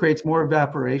 So it creates more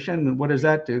evaporation, and what does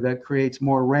that do? That creates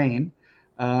more rain,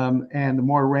 and the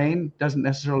more rain doesn't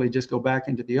necessarily just go back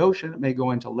into the ocean. It may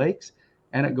go into lakes,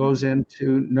 and it goes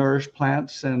into nourish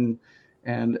plants and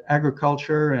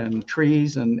agriculture and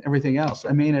trees and everything else.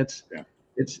 I mean, it's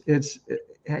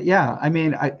I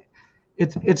mean,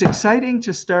 it's exciting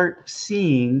to start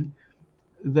seeing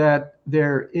that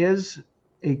there is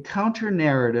a counter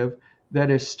narrative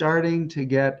that is starting to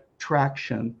get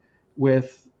traction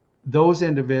with those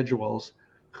individuals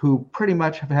who pretty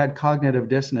much have had cognitive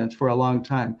dissonance for a long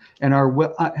time and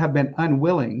have been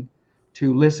unwilling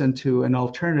to listen to an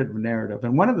alternative narrative.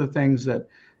 And one of the things that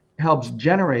helps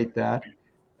generate that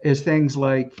is things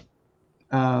like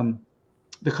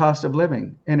the cost of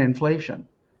living and inflation.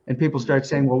 And people start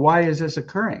saying, well, why is this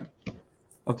occurring?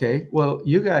 Okay, well,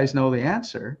 you guys know the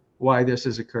answer why this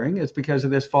is occurring. It's because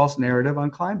of this false narrative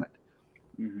on climate.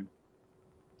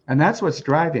 And that's what's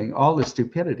driving all the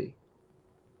stupidity.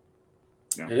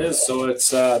 It is. So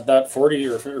it's that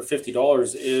 $40 or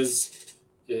 $50 is,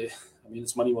 I mean,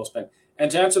 it's money well spent. And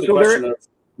to answer the question of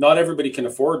not everybody can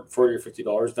afford $40 or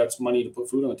 $50, that's money to put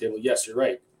food on the table. Yes, you're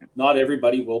right. Not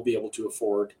everybody will be able to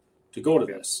afford to go to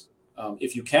this.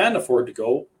 If you can afford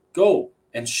to go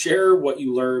and share what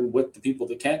you learn with the people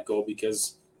that can't go,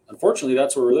 because unfortunately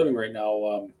that's where we're living right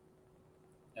now.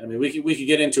 And I mean, we could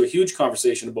get into a huge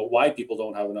conversation about why people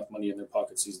don't have enough money in their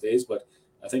pockets these days, but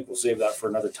I think we'll save that for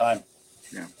another time.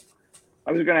 Yeah.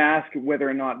 I was going to ask whether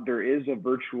or not there is a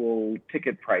virtual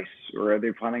ticket price, or are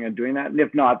they planning on doing that? And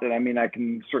if not, then I mean, I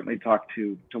can certainly talk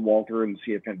to Walter and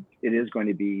see if it is going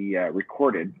to be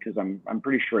recorded, because I'm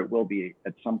pretty sure it will be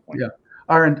at some point. Yeah,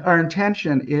 our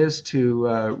intention is to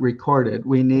record it.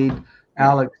 We need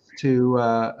Alex to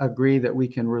agree that we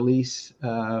can release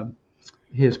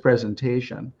his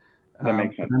presentation. That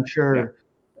makes sense. I'm sure.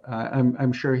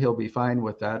 I'm sure he'll be fine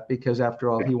with that, because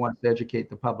after all, he wants to educate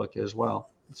the public as well.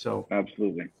 So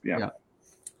absolutely, yeah.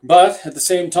 But at the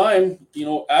same time, you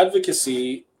know,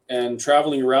 advocacy and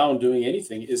traveling around doing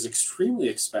anything is extremely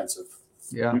expensive.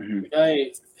 Yeah.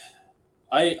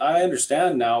 I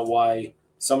understand now why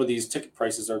some of these ticket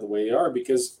prices are the way they are,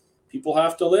 because people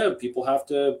have to live. People have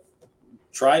to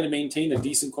try to maintain a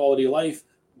decent quality of life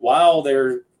while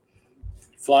they're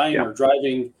flying or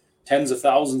driving tens of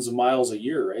thousands of miles a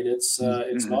year, right? It's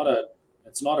not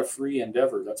a free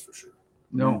endeavor, that's for sure.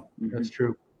 No, that's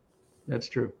true. That's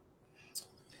true.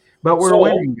 But we're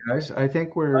winning, guys. I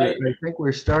think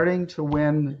we're starting to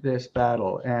win this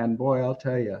battle. And boy, I'll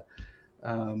tell you,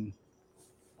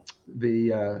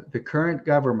 the current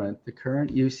government, the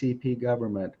current UCP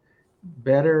government,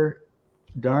 better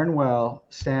darn well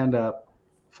stand up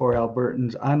for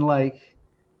Albertans, unlike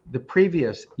the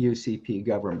previous UCP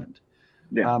government.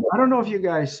 Yeah. I don't know if you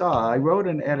guys saw, I wrote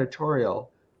an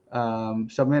editorial,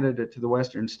 submitted it to the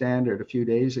Western Standard a few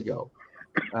days ago.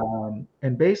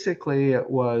 And basically it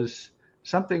was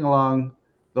something along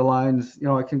the lines, you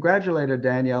know, I congratulated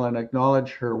Danielle and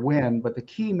acknowledged her win, but the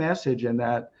key message in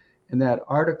that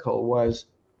article was,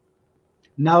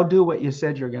 now do what you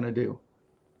said you're going to do.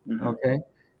 Okay.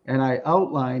 And I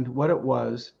outlined what it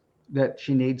was that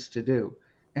she needs to do.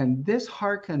 And this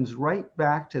harkens right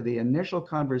back to the initial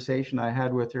conversation I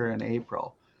had with her in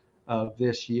April of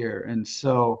this year. And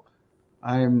so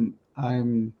I'm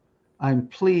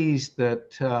pleased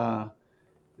that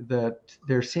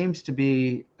there seems to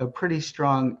be a pretty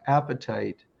strong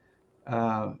appetite,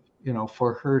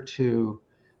 for her to,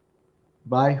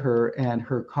 by her and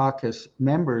her caucus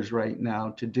members right now,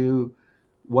 to do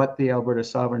what the Alberta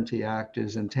Sovereignty Act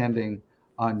is intending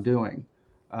on doing.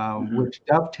 Which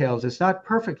dovetails, it's not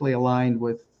perfectly aligned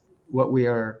with what we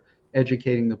are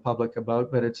educating the public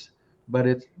about, but it's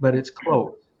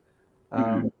close.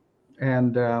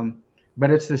 But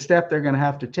it's the step they're going to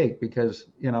have to take, because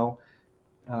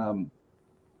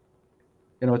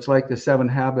it's like the 7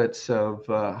 Habits of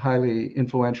Highly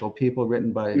Influential People,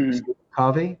 written by Stephen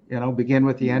Covey. Begin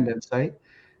with the end in sight.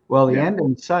 Well, the end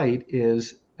in sight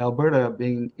is Alberta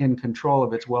being in control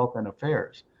of its wealth and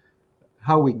affairs.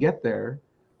 How we get there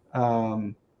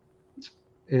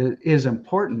is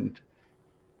important,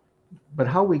 but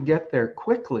how we get there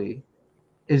quickly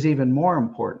is even more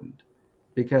important,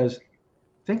 because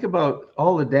think about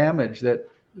all the damage that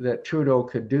Trudeau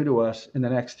could do to us in the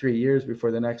next 3 years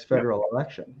before the next federal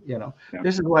election.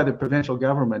 This is why the provincial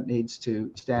government needs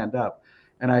to stand up.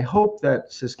 And I hope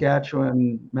that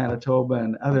Saskatchewan, Manitoba,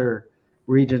 and other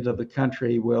regions of the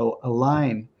country will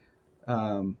align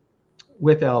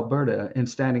with Alberta in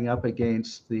standing up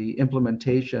against the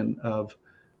implementation of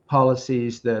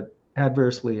policies that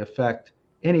adversely affect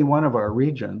any one of our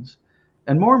regions.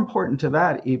 And more important to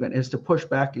that even is to push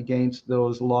back against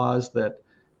those laws that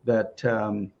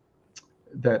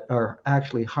are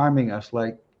actually harming us,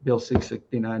 like Bill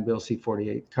C-69, Bill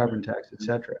C-48, carbon tax,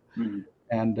 etc.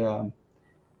 And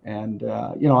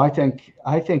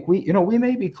I think we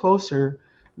may be closer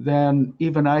than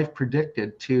even I've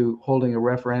predicted to holding a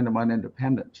referendum on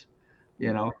independence.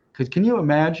 Because can you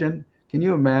imagine,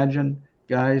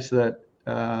 guys, that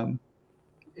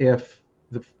if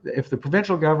the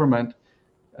provincial government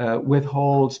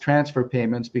withholds transfer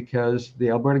payments because the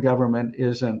Alberta government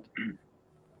isn't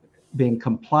being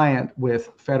compliant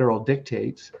with federal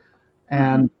dictates,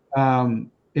 and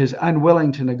is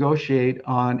unwilling to negotiate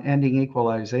on ending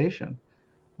equalization,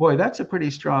 boy, that's a pretty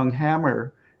strong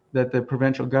hammer that the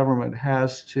provincial government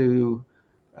has to.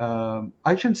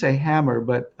 I shouldn't say hammer,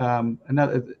 but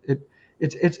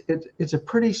it's a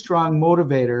pretty strong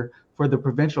motivator for the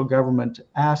provincial government to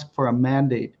ask for a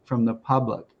mandate from the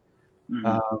public.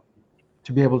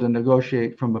 To be able to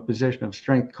negotiate from a position of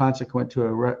strength consequent to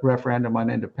a referendum on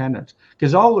independence.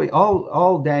 Because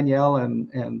all Danielle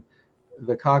and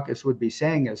the caucus would be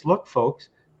saying is, look, folks,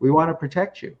 we want to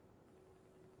protect you.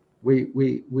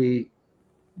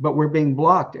 But we're being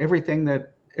blocked. Everything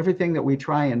that we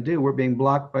try and do, we're being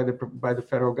blocked by the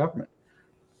federal government.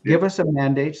 Give us a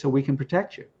mandate so we can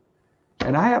protect you.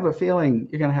 And I have a feeling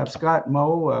you're going to have Scott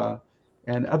Moe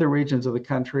and other regions of the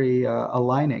country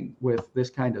aligning with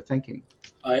this kind of thinking.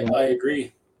 I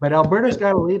agree. But Alberta's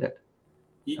got to lead it.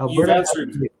 You've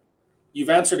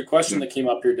answered a question that came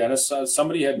up here, Dennis.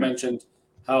 Somebody had mentioned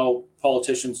how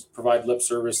politicians provide lip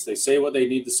service. They say what they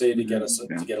need to say to get us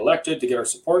to get elected, to get our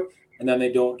support, and then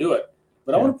they don't do it.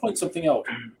 But I want to point something out.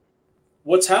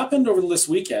 What's happened over this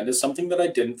weekend is something that I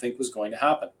didn't think was going to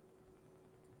happen.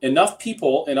 Enough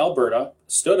people in Alberta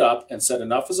stood up and said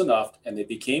enough is enough, and they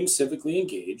became civically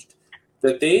engaged,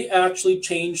 that they actually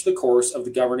changed the course of the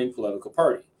governing political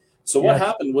party. So what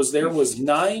happened was there was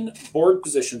 9 board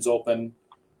positions open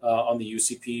on the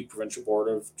UCP Provincial Board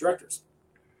of Directors.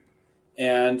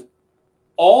 And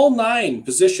all 9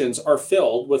 positions are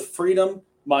filled with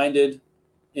freedom-minded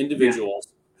individuals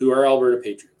who are Alberta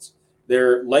patriots.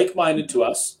 They're like-minded to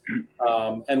us.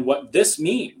 And what this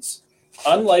means,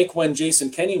 unlike when Jason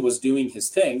Kenney was doing his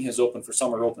thing, his Open for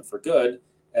Summer, Open for Good,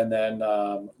 and then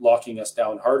locking us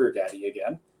down harder, Daddy,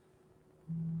 again.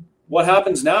 What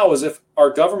happens now is if our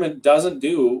government doesn't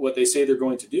do what they say they're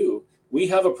going to do, we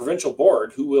have a provincial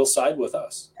board who will side with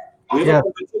us. We have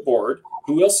a provincial board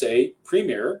who will say,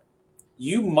 Premier,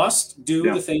 you must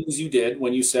do the things you did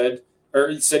when you said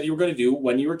you were going to do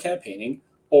when you were campaigning,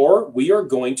 or we are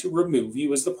going to remove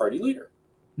you as the party leader.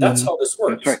 That's how this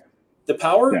works. That's right. The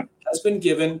power has been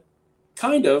given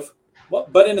kind of,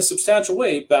 but in a substantial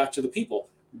way, back to the people.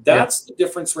 That's the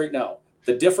difference right now.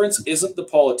 The difference isn't the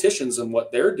politicians and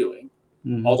what they're doing,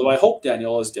 although I hope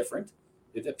Danielle is different.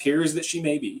 It appears that she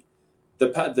may be.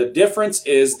 The difference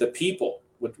is the people,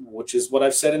 which is what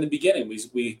I've said in the beginning.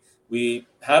 We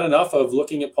had enough of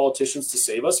looking at politicians to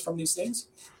save us from these things,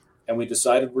 and we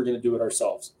decided we're going to do it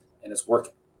ourselves, and it's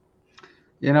working.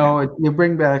 You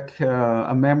bring back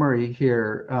a memory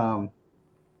here.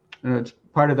 And it's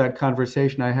part of that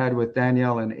conversation I had with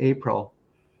Danielle in April.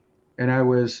 And I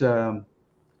was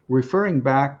referring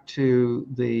back to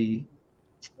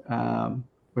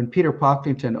when Peter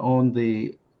Pocklington owned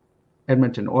the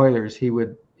Edmonton Oilers, he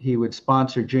would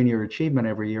sponsor Junior Achievement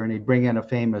every year, and he'd bring in a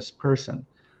famous person.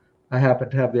 I happened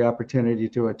to have the opportunity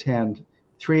to attend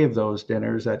 3 of those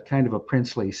dinners at kind of a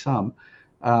princely sum.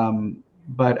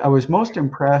 But I was most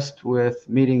impressed with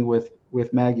meeting with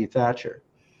Maggie Thatcher.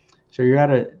 So you're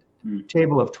at a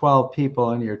table of 12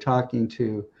 people and you're talking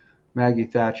to Maggie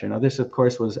Thatcher. Now, this, of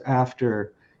course, was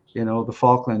after the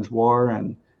Falklands War,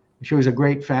 and she was a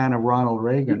great fan of Ronald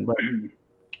Reagan.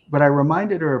 But I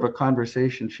reminded her of a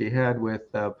conversation she had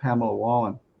with Pamela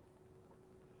Wallin,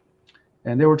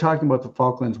 and they were talking about the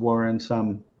Falklands War and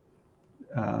some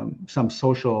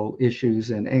social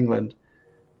issues in England.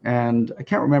 And I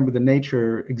can't remember the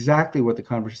nature, exactly what the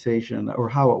conversation or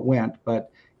how it went,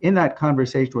 but in that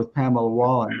conversation with Pamela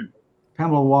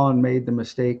Wallin made the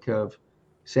mistake of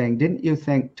saying, "Didn't you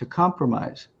think to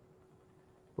compromise?"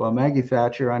 Well, Maggie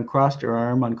Thatcher uncrossed her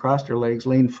arm, uncrossed her legs,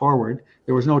 leaned forward.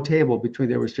 There was no table between,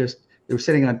 they were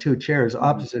sitting on two chairs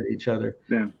opposite each other.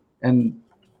 Yeah. And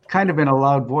kind of in a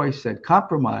loud voice said,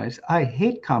 "Compromise? I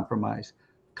hate compromise.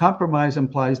 Compromise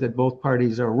implies that both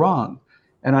parties are wrong.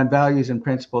 And on values and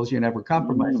principles, you never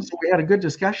compromise." So we had a good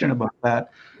discussion about that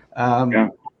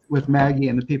with Maggie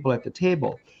and the people at the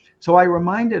table. So I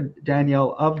reminded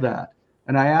Danielle of that.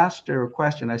 And I asked her a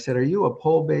question. I said, "Are you a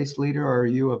poll-based leader, or are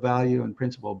you a value and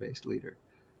principle-based leader,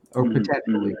 or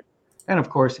potentially?" And of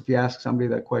course, if you ask somebody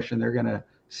that question, they're going to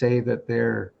say that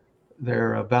they're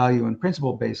a value and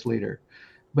principle-based leader.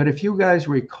 But if you guys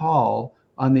recall,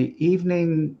 on the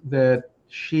evening that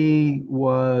she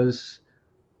was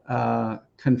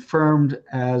confirmed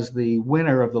as the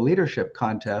winner of the leadership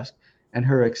contest and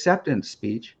her acceptance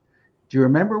speech, do you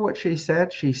remember what she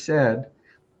said? She said,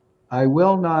 "I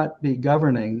will not be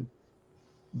governing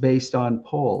based on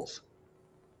polls."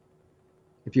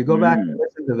 If you go back and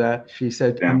listen to that, she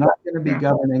said, "I'm not going to be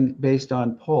governing based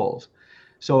on polls."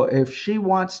 So if she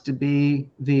wants to be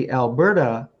the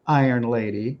Alberta Iron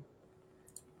Lady,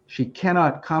 she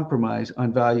cannot compromise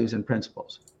on values and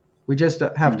principles. We just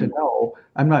have to know.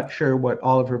 I'm not sure what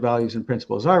all of her values and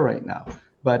principles are right now,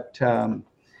 but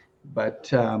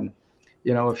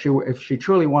if she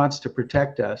truly wants to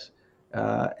protect us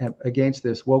against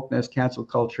this wokeness, cancel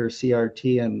culture,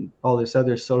 CRT, and all this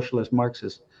other socialist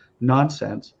Marxist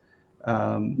nonsense,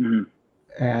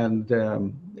 and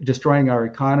destroying our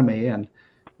economy and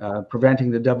preventing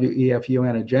the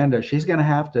WEF-UN agenda, she's going to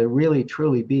have to really,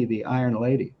 truly be the Iron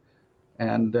Lady.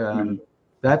 And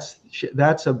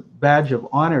that's a badge of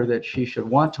honor that she should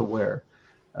want to wear,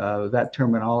 that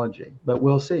terminology. But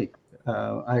we'll see.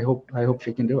 I hope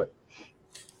she can do it.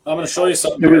 I'm going to show you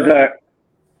something here.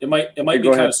 It might be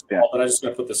kind of small, but I'm just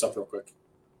going to put this up real quick.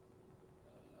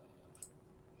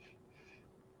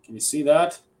 Can you see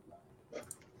that?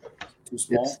 Too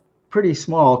small? It's pretty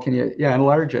small. Can you,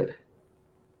 enlarge it?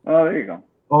 Oh, there you go.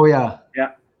 Oh, yeah.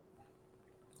 Yeah.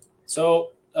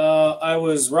 So I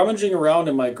was rummaging around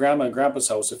in my grandma and grandpa's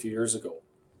house a few years ago,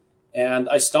 and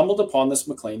I stumbled upon this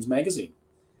Maclean's magazine.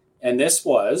 And this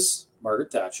was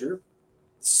Margaret Thatcher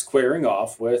squaring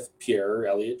off with Pierre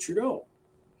Elliott Trudeau,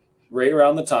 right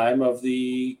around the time of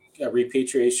the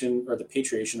repatriation or the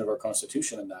patriation of our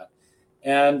Constitution and that.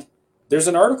 And there's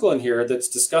an article in here that's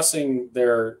discussing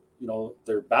their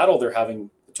battle they're having,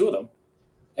 the two of them.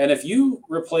 And if you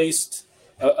replaced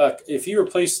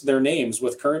their names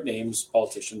with current names,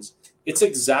 politicians, it's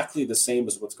exactly the same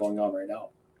as what's going on right now.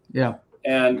 Yeah.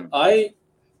 And I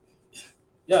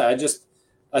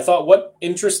thought, what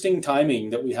interesting timing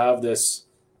that we have this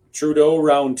Trudeau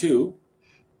round two,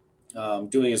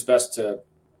 doing his best to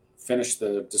finish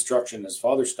the destruction his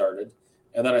father started.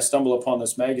 And then I stumble upon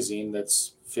this magazine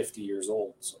that's 50 years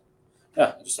old. So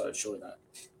yeah, I just thought I'd show you that.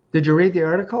 Did you read the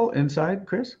article inside,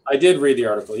 Chris? I did read the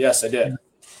article. Yes, I did.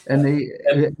 And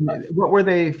what were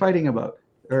they fighting about?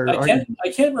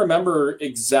 I can't remember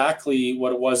exactly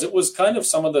what it was. It was kind of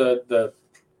some of the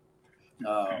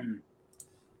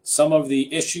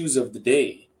issues of the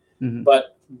day,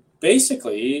 but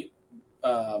basically,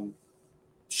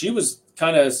 she was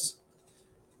kind of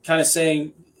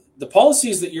saying the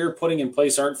policies that you're putting in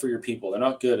place aren't for your people. They're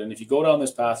not good, and if you go down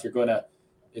this path,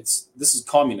 this is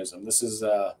communism. This is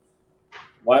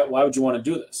why would you want to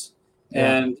do this?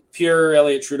 Yeah. And Pierre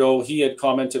Elliott Trudeau, he had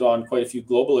commented on quite a few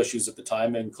global issues at the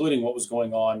time, including what was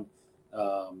going on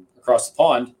across the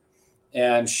pond,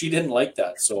 and she didn't like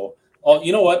that. So,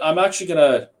 you know what? I'm actually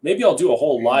maybe I'll do a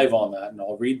whole live on that, and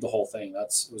I'll read the whole thing.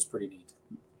 It was pretty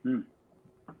neat.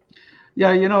 Yeah,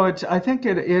 I think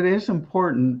it is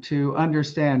important to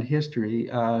understand history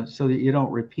so that you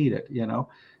don't repeat it.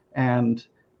 And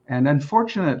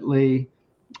unfortunately,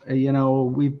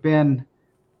 we've been,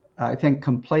 I think,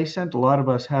 complacent. A lot of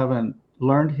us haven't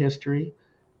learned history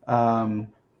and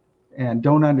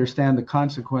don't understand the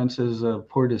consequences of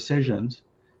poor decisions.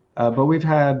 But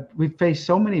we've faced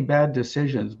so many bad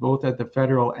decisions, both at the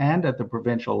federal and at the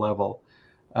provincial level,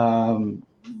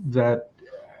 that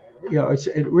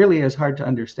it really is hard to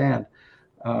understand,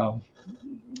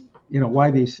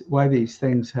 why these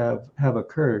things have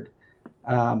occurred.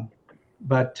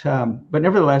 but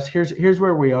nevertheless, here's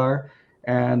where we are,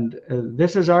 and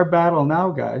this is our battle now,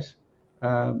 guys.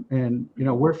 And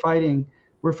we're fighting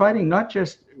not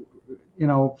just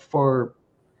for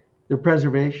the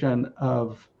preservation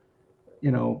of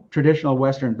traditional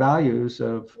Western values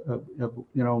of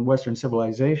Western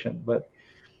civilization, but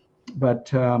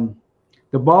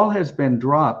the ball has been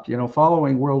dropped.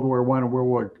 Following World War I and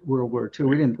World War II,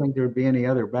 we didn't think there would be any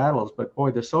other battles, but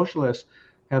boy, the socialists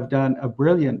have done a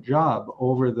brilliant job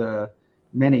over the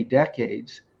many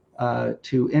decades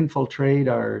to infiltrate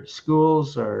our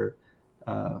schools, our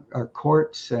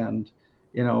courts, and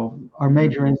our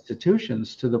major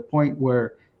institutions, to the point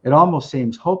where it almost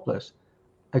seems hopeless,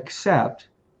 except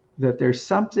that there's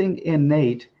something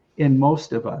innate in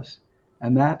most of us,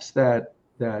 and that's that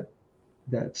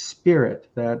spirit,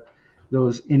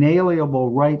 those inalienable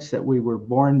rights that we were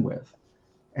born with,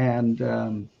 and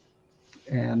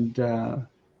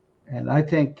I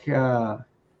think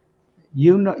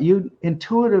you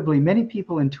intuitively, many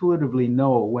people intuitively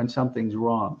know when something's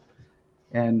wrong,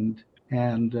 and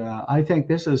I think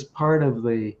this is part of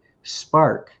the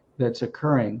spark that's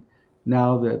occurring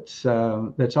now. That's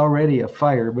already a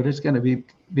fire, but it's going to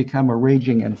become a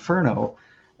raging inferno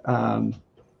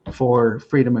for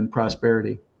freedom and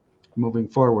prosperity moving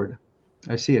forward.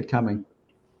 I see it coming.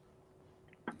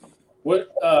 What,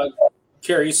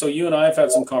 Kerry? So you and I have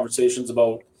had some conversations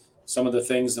about some of the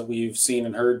things that we've seen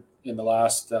and heard in the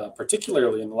last,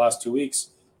 particularly in the last 2 weeks.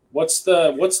 What's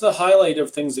the highlight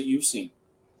of things that you've seen?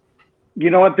 You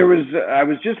know what? I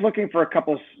was just looking for a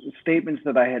couple of statements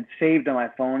that I had saved on my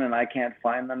phone, and I can't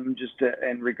find them. Just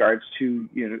in regards to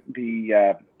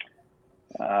the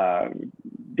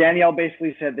Danielle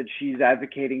basically said that she's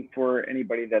advocating for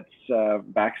anybody that's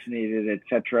vaccinated,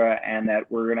 etc., and that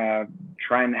we're gonna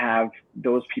try and have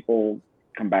those people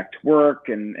come back to work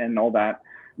and all that.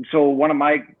 And so one of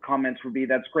my comments would be,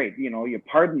 that's great. You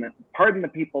pardon the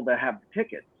people that have the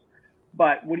tickets.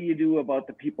 But what do you do about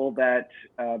the people that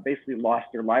basically lost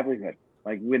their livelihood?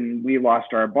 Like when we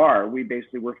lost our bar, we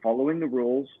basically were following the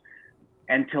rules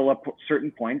until a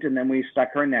certain point, and then we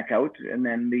stuck our neck out, and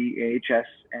then the AHS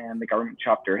and the government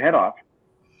chopped our head off.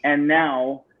 And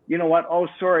now, you know what? Oh,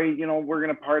 sorry, we're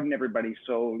going to pardon everybody.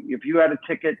 So if you had a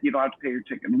ticket, you don't have to pay your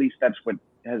ticket. At least that's what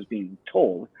has been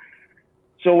told.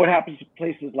 So what happens to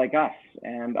places like us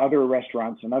and other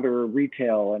restaurants and other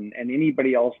retail and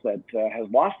anybody else that has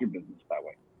lost their business that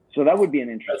way? So that would be an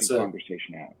interesting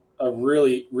conversation to have. A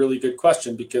really, really good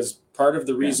question, because part of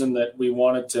the reason that we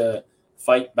wanted to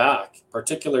fight back,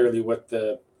 particularly with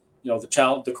the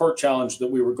court challenge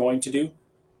that we were going to do,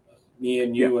 me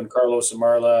and you and Carlos and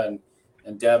Marla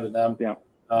and Deb and them,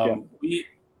 we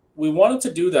wanted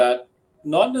to do that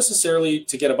not necessarily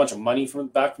to get a bunch of money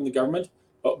back from the government,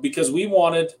 but because we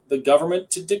wanted the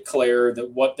government to declare that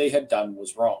what they had done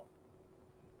was wrong.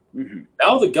 Mm-hmm.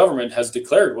 Now the government has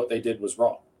declared what they did was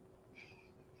wrong.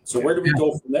 So where do we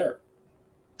go from there?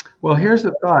 Well, here's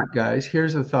the thought, guys.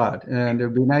 Here's the thought. And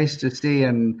it'd be nice to see,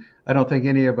 and I don't think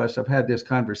any of us have had this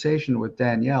conversation with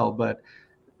Danielle, but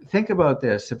think about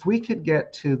this. If we could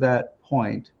get to that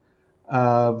point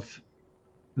of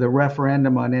the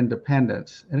referendum on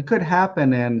independence, and it could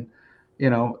happen in,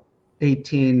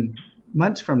 18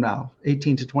 months from now,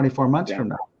 18 to 24 months from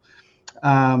now.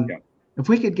 If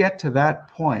we could get to that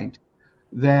point,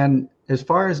 then as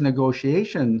far as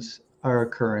negotiations are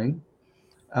occurring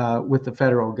with the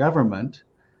federal government,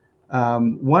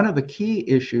 one of the key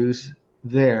issues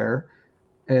there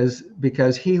is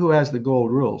because he who has the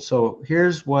gold rules. So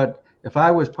here's what, if I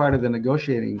was part of the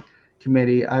negotiating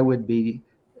committee, I would be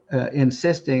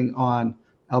insisting on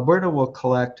Alberta will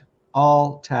collect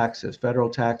all taxes, federal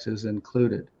taxes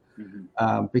included.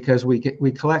 Because we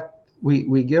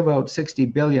give out 60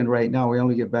 billion right now, we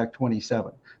only get back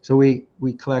 27. So we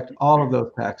collect all of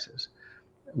those taxes.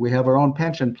 We have our own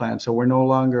pension plan, so we're no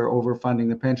longer overfunding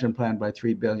the pension plan by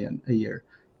 3 billion a year.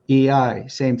 EI,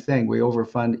 same thing. We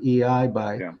overfund EI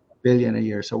by $1 billion a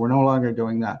year, so we're no longer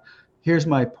doing that. Here's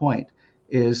my point: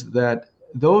 is that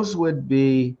those would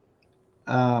be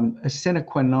a sine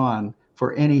qua non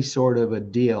for any sort of a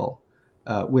deal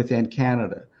within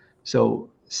Canada. So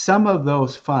some of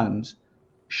those funds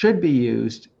should be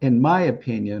used, in my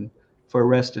opinion, for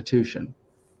restitution.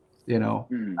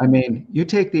 I mean, you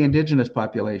take the Indigenous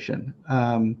population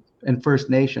and First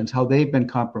Nations, how they've been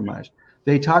compromised.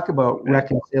 They talk about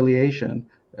reconciliation,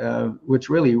 which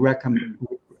really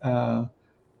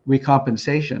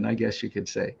recompensation, I guess you could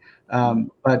say.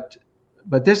 But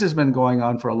this has been going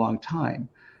on for a long time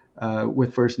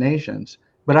with First Nations.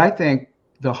 But I think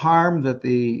the harm that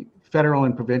the federal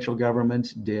and provincial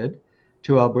governments did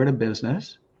to Alberta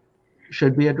business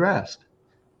should be addressed.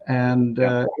 And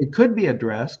it could be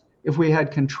addressed if we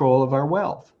had control of our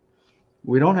wealth.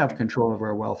 We don't have control of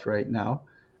our wealth right now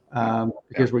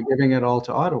because we're giving it all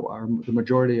to Ottawa, or the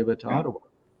majority of it to Ottawa.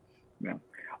 Yeah.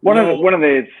 One of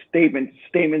the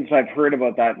statements I've heard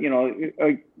about that,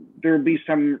 there will be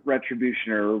some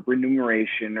retribution or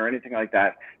remuneration or anything like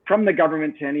that from the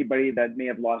government to anybody that may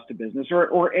have lost a business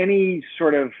or any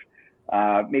sort of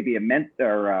maybe a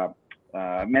mental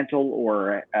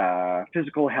or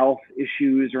physical health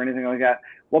issues or anything like that.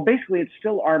 Well, basically, it's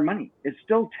still our money. It's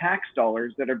still tax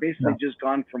dollars that are basically just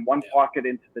gone from one pocket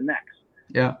into the next.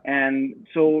 Yeah. And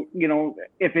so,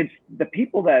 if it's the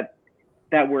people that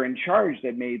were in charge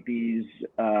that made these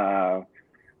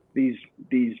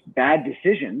bad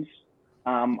decisions,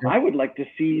 I would like to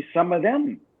see some of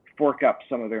them fork up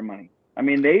some of their money. I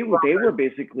mean, they were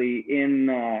basically in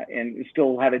and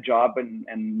still had a job,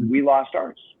 and we lost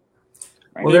ours.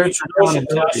 Right? Well, maybe should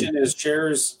cash in his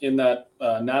shares in that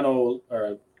nano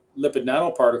or lipid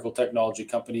nanoparticle technology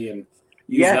company and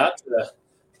use that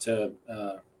to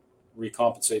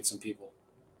recompensate some people.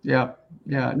 Yeah.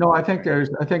 No, I think there's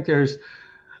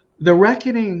the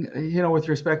reckoning, with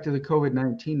respect to the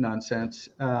COVID-19 nonsense.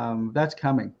 That's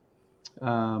coming.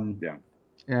 And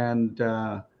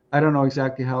I don't know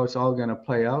exactly how it's all going to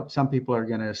play out. Some people are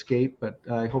going to escape, but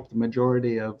I hope the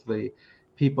majority of the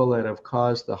people that have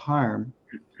caused the harm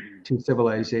to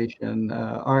civilization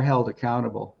are held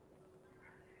accountable.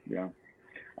 Yeah,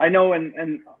 I know,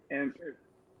 and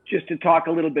just to talk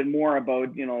a little bit more about,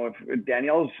 if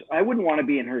Danielle's, I wouldn't want to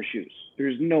be in her shoes.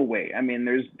 There's no way. I mean,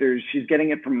 she's getting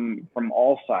it from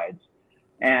all sides.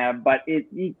 But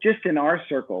just in our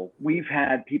circle, we've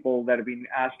had people that have been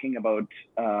asking about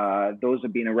those that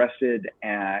have been arrested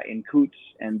in Coots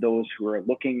and those who are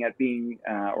looking at being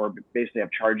or basically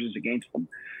have charges against them.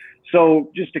 So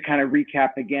just to kind of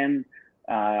recap again,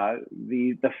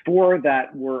 the 4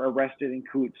 that were arrested in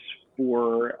Coots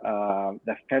for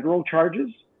the federal charges,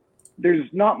 there's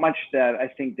not much that I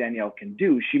think Danielle can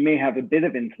do. She may have a bit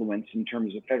of influence in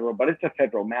terms of federal, but it's a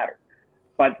federal matter.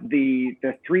 But the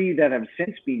 3 that have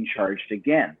since been charged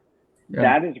again,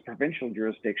 that is a provincial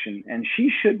jurisdiction, and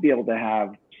she should be able to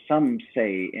have some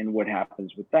say in what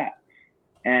happens with that.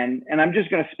 And I'm just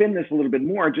going to spin this a little bit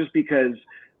more, just because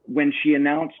when she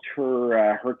announced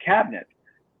her cabinet,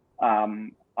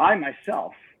 I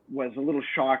myself was a little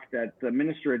shocked that the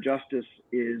Minister of Justice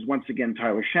is once again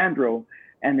Tyler Shandro,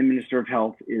 and the Minister of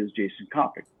Health is Jason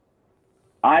Kopic.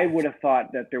 I would have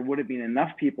thought that there would have been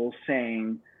enough people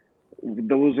saying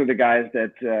those are the guys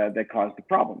that caused the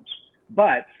problems.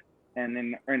 But,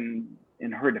 and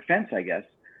in her defense, I guess,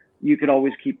 you could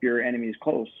always keep your enemies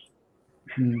close.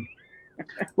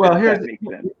 Well, here's the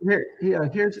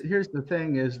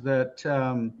thing is that,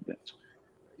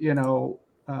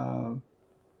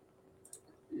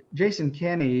 Jason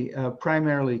Kenney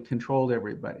primarily controlled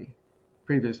everybody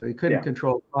previously. He couldn't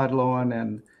control Todd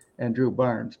Loewen and Drew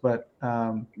Barnes, but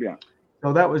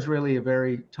so that was really a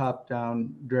very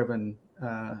top-down driven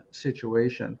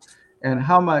situation. And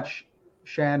how much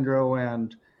Shandro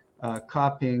and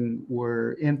Copping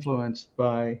were influenced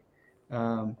by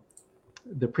the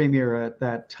premier at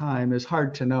that time is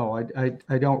hard to know.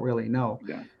 I don't really know.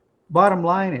 Bottom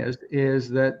line is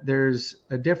that there's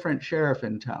a different sheriff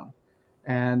in town,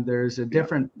 and there's a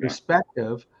different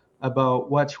perspective about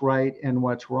what's right and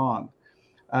what's wrong.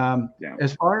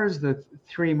 As far as the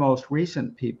 3 most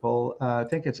recent people, I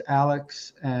think it's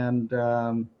Alex and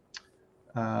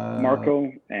Marco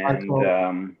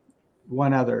and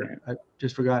one other. I've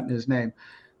just forgotten his name.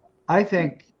 I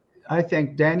think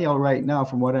Danielle right now,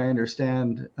 from what I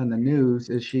understand on the news,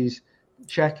 is she's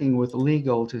checking with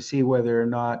legal to see whether or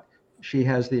not she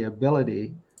has the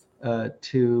ability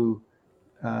to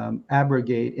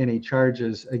abrogate any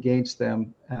charges against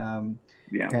them. And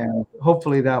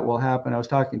hopefully that will happen. I was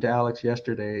talking to Alex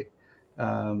yesterday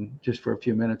just for a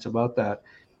few minutes about that.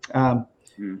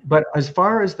 But as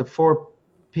far as the 4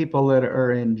 people that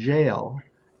are in jail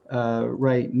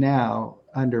right now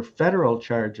under federal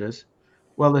charges,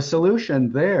 well, the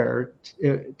solution there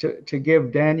to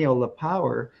give Daniel the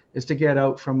power is to get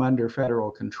out from under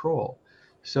federal control.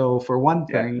 So for one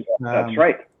thing, that's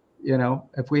right.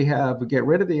 If we get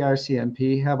rid of the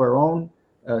RCMP, have our own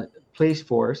police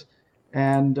force,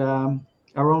 and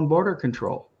our own border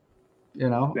control,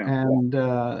 and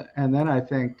then I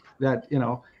think that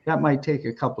that might take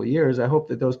a couple of years. I hope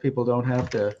that those people don't have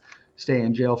to stay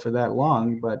in jail for that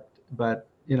long, but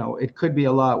it could be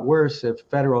a lot worse if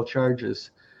federal charges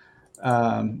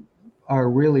are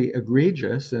really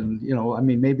egregious, and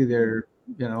maybe they're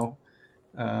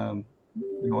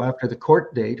after the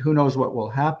court date, who knows what will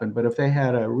happen. But if they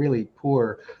had a really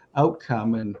poor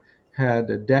outcome had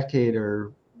a decade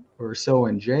or so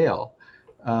in jail.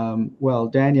 Well,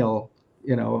 Daniel,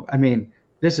 I mean,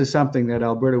 this is something that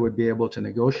Alberta would be able to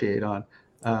negotiate on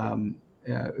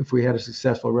if we had a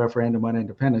successful referendum on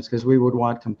independence, because we would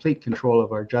want complete control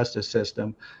of our justice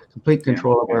system, complete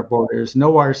control of our borders,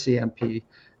 no RCMP,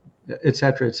 et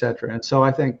cetera, et cetera. And so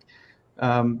I think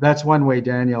that's one way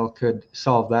Daniel could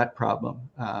solve that problem.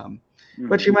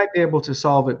 But you might be able to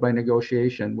solve it by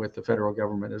negotiation with the federal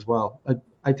government as well.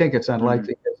 I think it's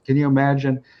unlikely. Can you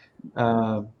imagine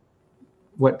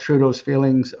what Trudeau's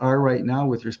feelings are right now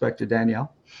with respect to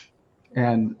Danielle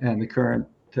and the current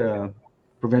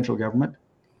provincial government?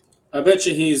 I bet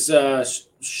you he's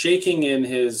shaking in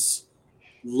his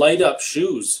light up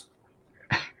shoes.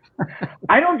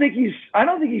 I don't think he's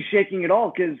shaking at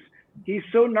all, because he's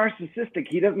so narcissistic.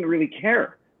 He doesn't really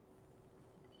care.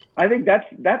 I think that's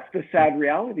the sad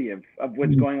reality of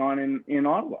what's going on in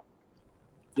Ottawa.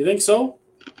 You think so?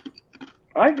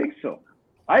 I think so.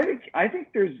 I think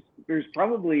there's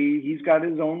probably, he's got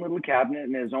his own little cabinet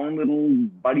and his own little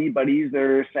buddies that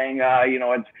are saying,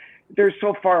 they're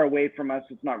so far away from us,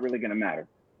 it's not really going to matter,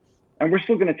 and we're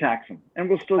still going to tax them, and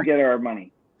we'll still get our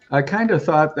money. I kind of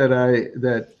thought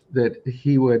that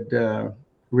he would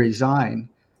resign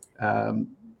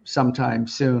sometime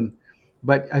soon,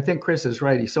 but I think Chris is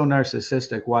right. He's so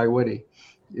narcissistic. Why would he?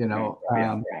 He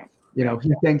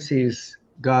thinks he's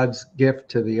God's gift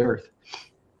to the earth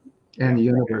and the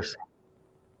universe,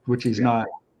 which he's not.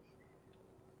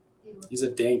 He's a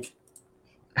dink.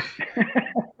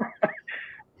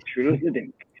 Trudeau's a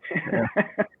dink.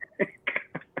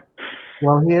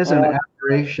 Well, he is an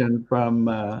aberration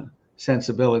from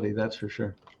sensibility, that's for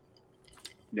sure.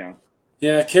 Yeah.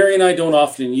 Yeah, Kerry and I don't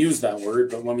often use that word,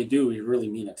 but when we do, we really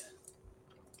mean it.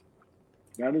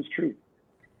 That is true.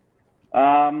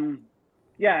 And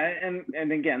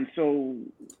again, so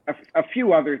a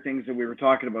few other things that we were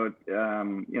talking about.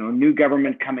 New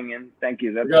government coming in. Thank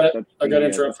you. I got to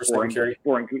interrupt for a second, Kerry.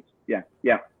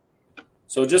 Yeah.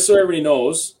 So just so everybody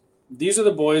knows, these are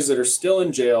the boys that are still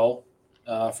in jail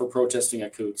for protesting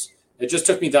at Coots. It just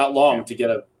took me that long to get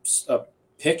a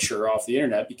picture off the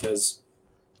internet because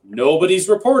nobody's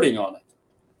reporting on it.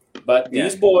 But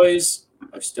these boys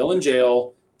are still in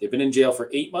jail. They've been in jail for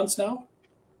 8 months now.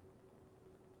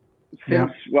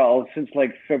 Since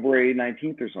like February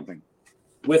 19th or something.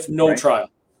 With no trial.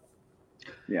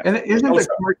 Yeah. And isn't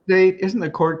the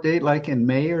court date like in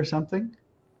May or something?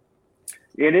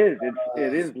 It is.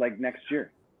 It is like next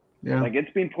year. Yeah. Like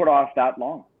it's been put off that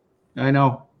long. I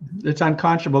know. It's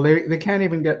unconscionable. They can't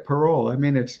even get parole. I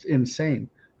mean, it's insane.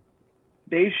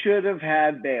 They should have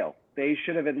had bail. They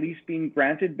should have at least been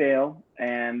granted bail.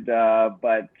 And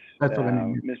but that's what I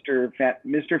mean.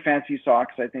 Mr. Fancy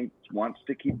Socks, I think, wants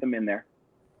to keep them in there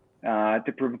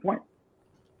to prove a point.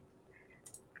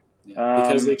 Yeah,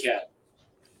 because they can.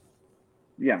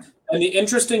 Yeah. And the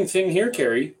interesting thing here,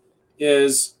 Kerry,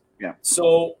 is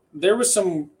so there was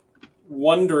some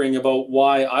wondering about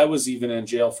why I was even in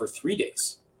jail for 3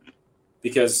 days,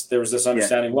 because there was this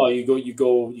understanding. Well, you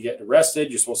get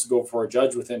arrested. You're supposed to go before a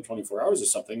judge within 24 hours or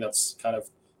something. That's kind of,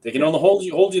 they can only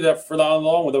hold you that for that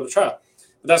long without a trial.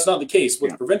 But that's not the case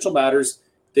with provincial matters.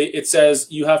 It says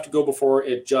you have to go before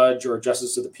a judge or a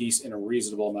justice of the peace in a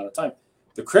reasonable amount of time.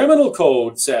 The criminal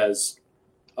code says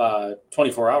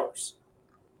 24 hours.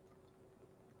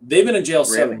 They've been in jail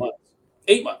 7 months,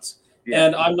 8 months. Yeah.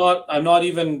 And I'm not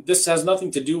even, this has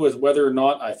nothing to do with whether or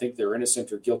not I think they're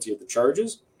innocent or guilty of the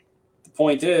charges. The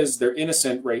point is they're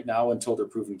innocent right now until they're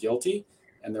proven guilty.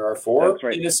 And there are 4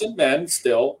 innocent men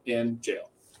still in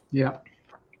jail. Yeah.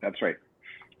 That's right.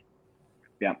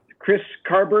 Yeah. Chris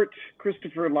Carbert,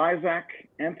 Christopher Lysak,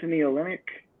 Anthony Olenek,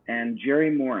 and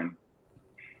Jerry Morin.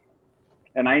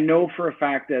 And I know for a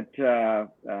fact that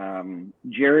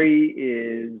Jerry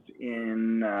is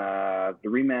in the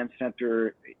remand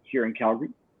center here in Calgary,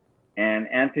 and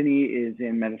Anthony is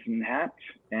in Medicine Hat,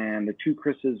 and the 2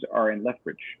 Chris's are in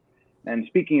Lethbridge. And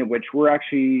speaking of which, we're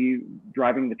actually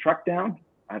driving the truck down.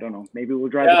 I don't know. Maybe we'll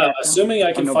drive. Yeah, assuming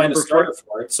I can find a starter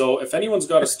for it. So if anyone's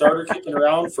got a starter kicking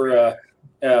around for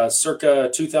a circa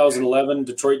 2011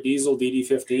 Detroit Diesel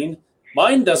DD15,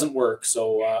 mine doesn't work.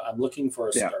 So I'm looking for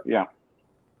a starter.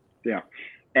 Yeah.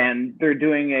 And they're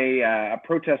doing a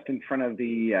protest in front of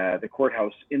the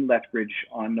courthouse in Lethbridge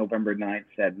on November 9th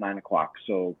at 9:00.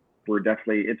 So we're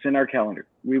definitely, it's in our calendar.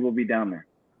 We will be down there.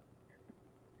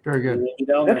 Very good.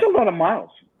 That's a lot of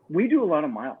miles. We do a lot of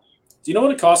miles. Do you know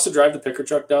what it costs to drive the picker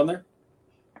truck down there?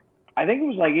 I think it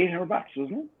was like $800,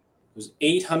 wasn't it? It was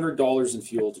 $800 in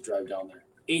fuel to drive down there.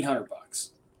 $800.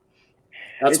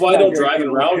 That's why I don't drive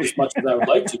around as much as I would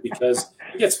like to, because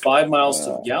it gets 5 miles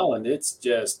to the gallon. It's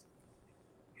just,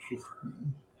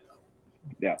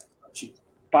 Yeah. Cheap.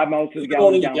 5 miles to the Even gallon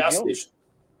owning a gas downhill. station.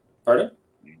 Pardon?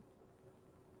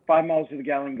 5 miles to the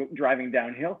gallon driving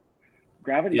downhill.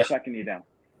 Gravity's Yeah. sucking you down.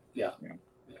 Yeah.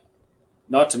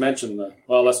 Not to mention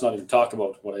well, let's not even talk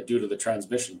about what I do to the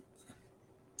transmission.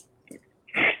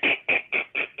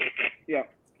 Yeah.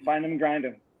 Find them, grind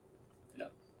them. Yeah.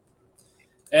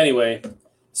 Anyway,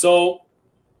 so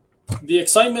the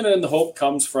excitement and the hope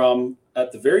comes from,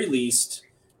 at the very least,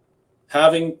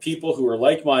 having people who are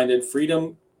like-minded,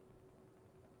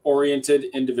 freedom-oriented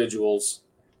individuals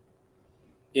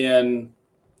in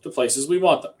the places we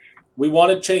want them. We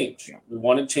wanted change. Yeah. We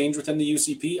wanted change within the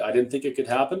UCP. I didn't think it could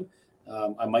happen.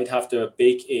 I might have to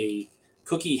bake a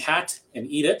cookie hat and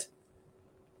eat it.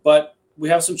 But we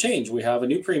have some change. We have a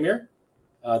new premier.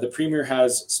 The premier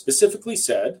has specifically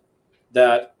said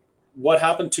that what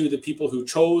happened to the people who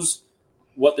chose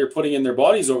what they're putting in their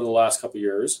bodies over the last couple of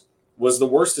years was the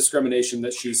worst discrimination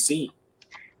that she's seen.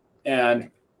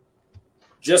 And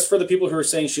just for the people who are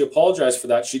saying she apologized for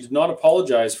that, she did not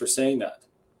apologize for saying that.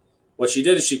 What she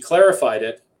did is she clarified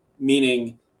it,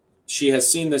 meaning she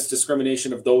has seen this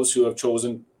discrimination of those who have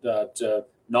chosen to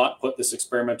not put this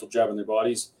experimental jab in their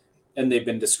bodies, and they've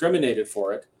been discriminated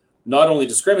for it. Not only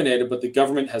discriminated, but the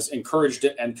government has encouraged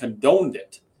it and condoned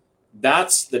it.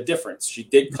 That's the difference. She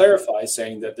did clarify,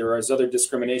 saying that there is other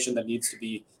discrimination that needs to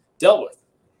be dealt with.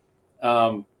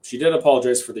 She did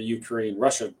apologize for the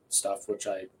Ukraine-Russia stuff, which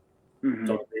I don't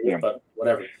agree with, but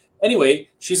whatever. Anyway,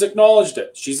 she's acknowledged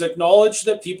it. She's acknowledged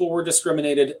that people were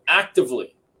discriminated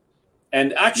actively.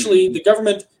 And actually, the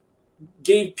government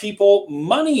gave people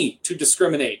money to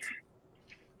discriminate.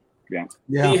 Yeah.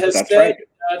 He has said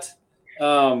that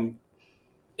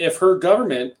if her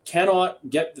government cannot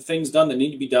get the things done that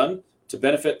need to be done to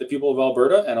benefit the people of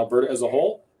Alberta and Alberta as a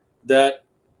whole, that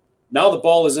now the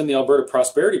ball is in the Alberta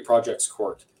Prosperity Project's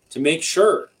court to make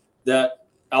sure that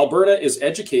Alberta is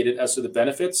educated as to the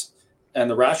benefits and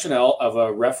the rationale of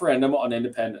a referendum on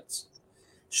independence.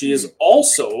 She is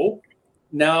also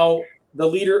now the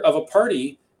leader of a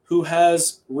party who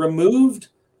has removed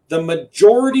the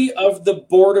majority of the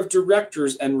board of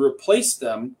directors and replaced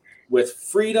them with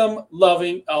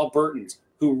freedom-loving Albertans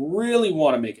who really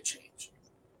want to make a change.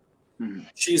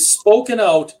 She's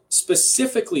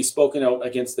specifically spoken out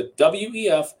against the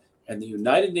WEF and the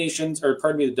United Nations,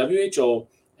 the WHO,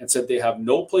 and said they have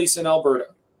no place in Alberta.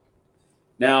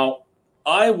 Now,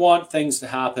 I want things to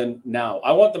happen now.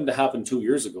 I want them to happen 2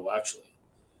 years ago, actually.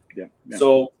 Yeah.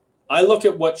 So I look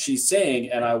at what she's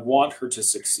saying and I want her to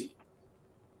succeed.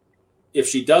 If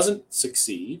she doesn't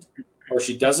succeed, or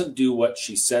she doesn't do what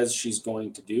she says she's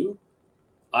going to do,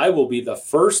 I will be the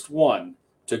first one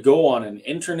to go on an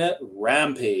internet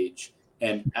rampage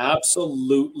and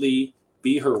absolutely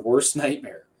be her worst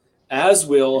nightmare, as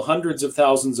will hundreds of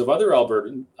thousands of other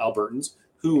Albertans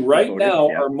who right now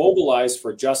are mobilized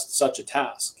for just such a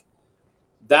task.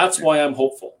 That's why I'm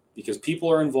hopeful, because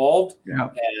people are involved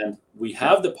and we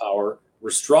have the power.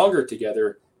 We're stronger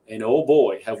together. And oh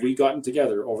boy, have we gotten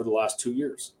together over the last 2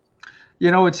 years.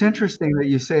 You know, it's interesting that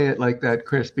you say it like that,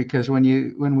 Chris, because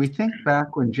when we think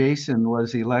back when Jason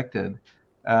was elected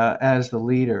as the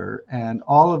leader and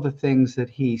all of the things that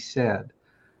he said,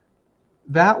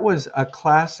 that was a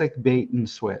classic bait and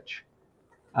switch.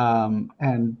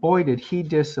 And boy, did he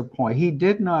disappoint. He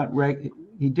did not read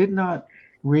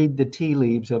the tea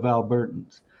leaves of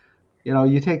Albertans. You know,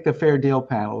 you take the Fair Deal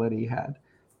panel that he had.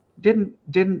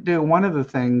 Didn't do one of the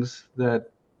things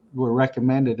that were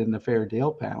recommended in the Fair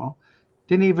Deal panel.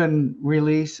 Didn't even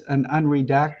release an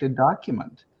unredacted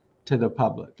document to the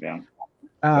public. Yeah,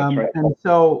 that's right.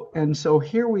 And so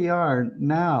here we are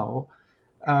now,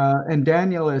 and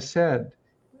Daniel has said,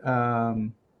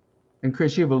 and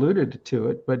Chris, you've alluded to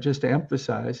it, but just to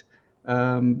emphasize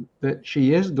that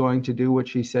she is going to do what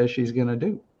she says she's going to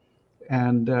do,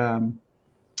 and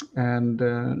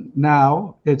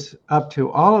now it's up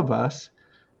to all of us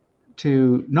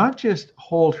to not just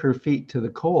hold her feet to the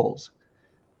coals,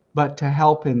 but to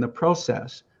help in the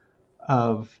process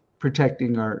of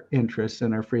protecting our interests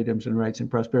and our freedoms and rights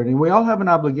and prosperity. And we all have an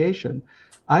obligation,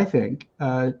 I think,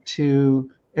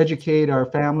 to educate our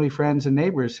family, friends, and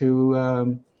neighbors who,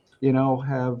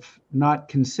 have not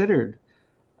considered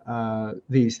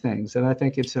these things. And I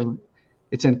think it's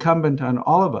incumbent on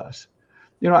all of us.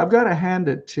 You know, I've got to hand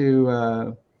it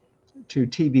to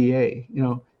TBA. You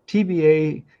know,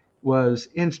 TBA was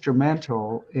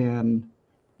instrumental in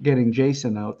getting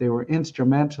Jason out. They were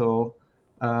instrumental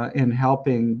in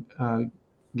helping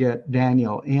get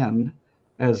Daniel in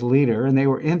as leader, and they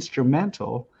were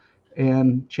instrumental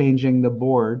in changing the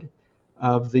board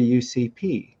of the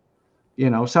UCP.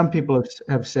 some people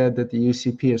have said that the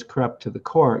UCP is corrupt to the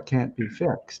core. It can't be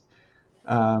fixed.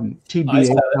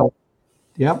 TBA felt,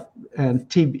 yep, and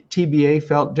TBA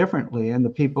felt differently, and the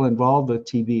people involved with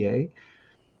TBA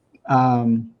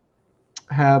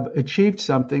have achieved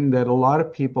something that a lot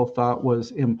of people thought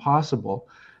was impossible.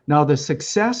 Now, the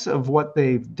success of what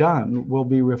they've done will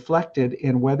be reflected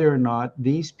in whether or not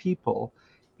these people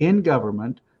in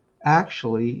government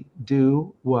actually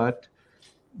do what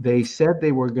they said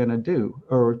they were going to do,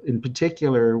 or in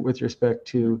particular with respect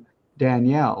to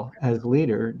Danielle as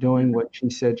leader doing what she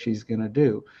said she's going to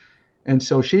do. And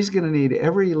so she's going to need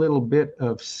every little bit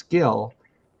of skill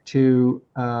to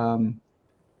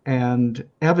and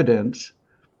evidence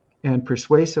and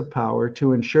persuasive power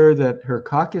to ensure that her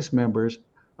caucus members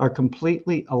are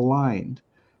completely aligned,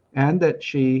 and that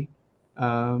she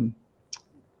can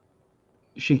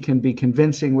be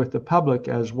convincing with the public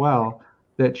as well,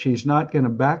 that she's not going to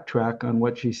backtrack on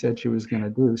what she said she was going to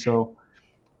do. So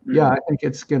yeah, I think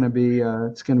it's going to be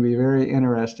a very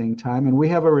interesting time, and we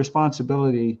have a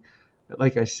responsibility,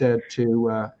 like I said,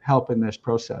 to help in this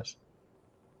process.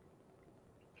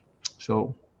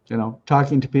 So,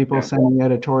 talking to people, sending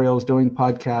editorials, doing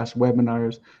podcasts,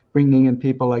 webinars, bringing in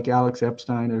people like Alex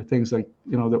Epstein, or things like,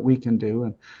 that we can do.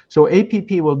 And so APP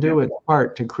will do its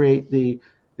part to create the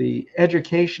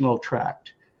educational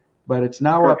tract, but it's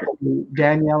now up to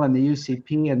Danielle and the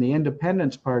UCP and the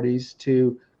independence parties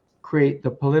to create the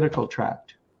political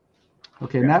tract.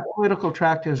 Okay, and that political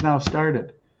tract has now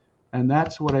started, and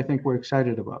that's what I think we're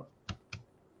excited about.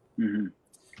 Mm-hmm.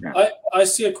 Yeah. I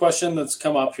see a question that's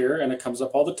come up here, and it comes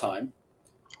up all the time,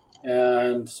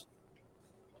 and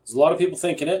there's a lot of people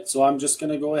thinking it, so I'm just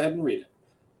going to go ahead and read it.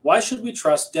 Why should we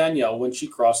trust Danielle when she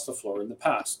crossed the floor in the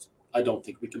past? I don't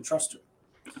think we can trust her.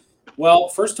 Well,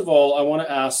 first of all, I want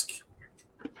to ask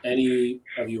any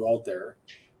of you out there,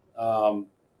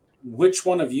 which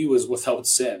one of you is without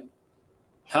sin?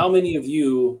 How many of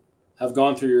you have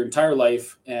gone through your entire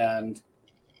life and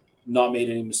not made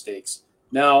any mistakes?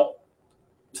 Now,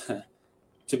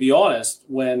 to be honest,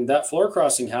 when that floor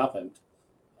crossing happened,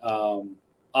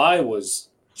 I was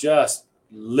just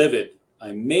livid.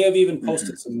 I may have even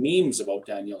posted some memes about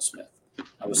Danielle Smith.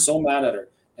 I was so mad at her.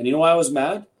 And you know why I was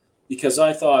mad? Because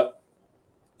I thought,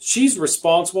 she's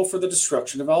responsible for the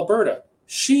destruction of Alberta.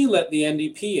 She let the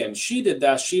NDP in. She did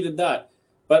that. She did that.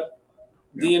 But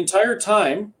the entire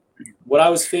time, what I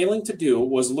was failing to do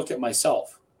was look at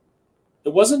myself.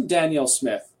 It wasn't Danielle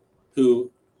Smith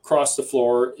who crossed the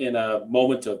floor in a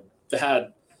moment of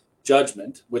bad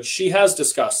judgment, which she has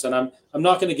discussed. And I'm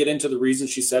not going to get into the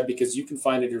reasons she said, because you can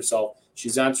find it yourself.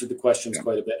 She's answered the questions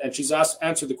quite a bit. And she's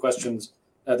answered the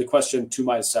question to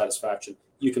my satisfaction.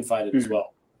 You can find it as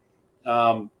well.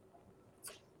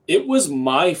 It was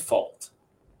my fault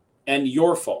and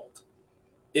your fault.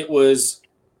 It was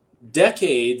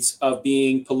decades of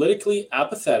being politically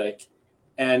apathetic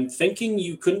and thinking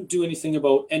you couldn't do anything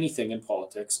about anything in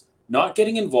politics, not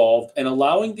getting involved, and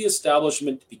allowing the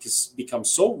establishment to become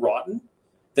so rotten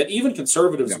that even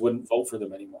conservatives wouldn't vote for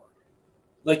them anymore.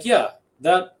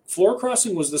 That floor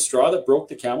crossing was the straw that broke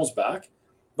the camel's back.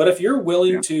 But if you're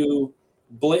willing to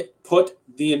put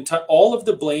all of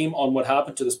the blame on what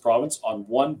happened to this province on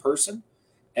one person,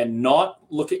 and not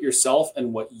look at yourself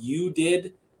and what you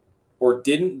did or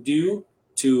didn't do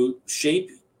to shape,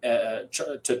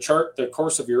 to chart the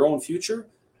course of your own future,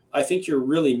 I think you're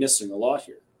really missing a lot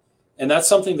here. And that's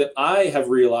something that I have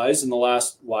realized in the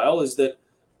last while, is that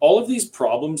all of these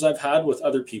problems I've had with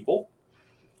other people,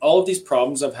 all of these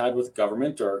problems I've had with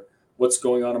government or what's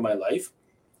going on in my life,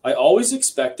 I always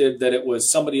expected that it was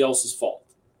somebody else's fault.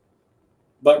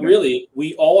 But really,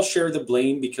 we all share the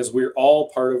blame because we're all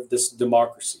part of this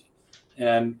democracy.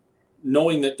 And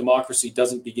knowing that democracy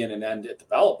doesn't begin and end at the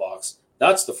ballot box,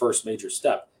 that's the first major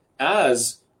step,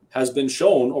 as has been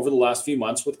shown over the last few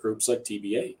months with groups like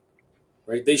TBA.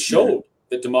 Right? They showed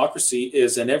that democracy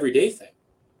is an everyday thing.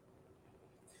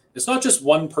 It's not just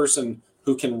one person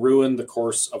who can ruin the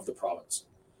course of the province.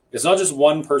 It's not just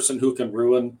one person who can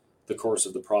ruin the course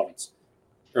of the province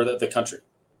or the country.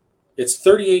 It's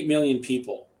 38 million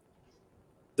people,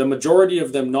 the majority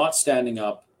of them not standing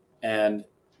up and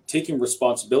taking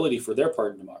responsibility for their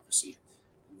part in democracy.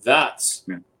 That's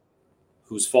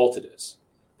whose fault it is.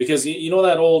 Because you know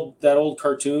that old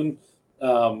cartoon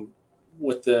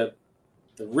with the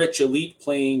rich elite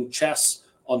playing chess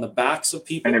on the backs of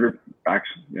people.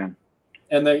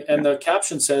 And the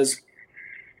caption says,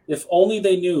 if only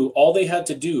they knew all they had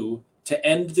to do to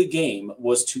end the game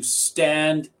was to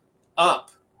stand up.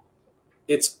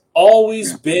 It's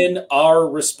always been our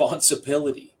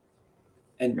responsibility.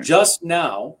 And just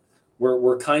now,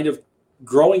 we're kind of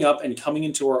growing up and coming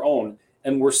into our own.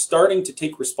 and we're starting to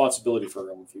take responsibility for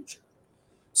our own future.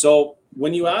 So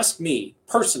when you ask me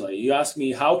personally, you ask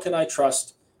me, how can I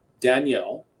trust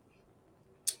Danielle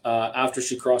after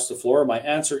she crossed the floor? My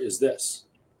answer is this.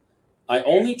 I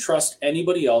only trust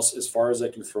anybody else as far as I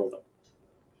can throw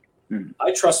them.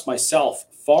 I trust myself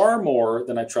far more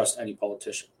than I trust any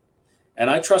politician. And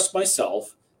I trust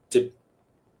myself to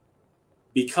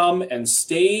become and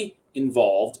stay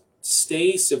involved,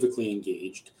 stay civically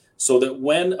engaged, so that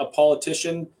when a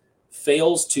politician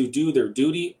fails to do their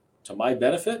duty to my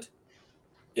benefit,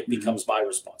 it becomes my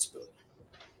responsibility.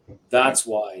 That's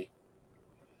why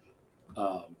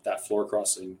that floor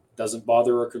crossing doesn't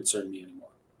bother or concern me anymore.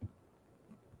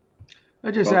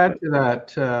 I just add to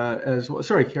that as well.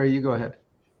 Sorry, Kerry, you go ahead.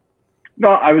 No,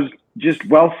 I was just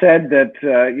well said that,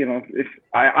 if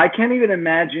I can't even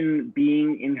imagine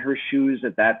being in her shoes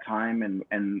at that time.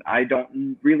 And I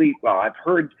don't really, well, I've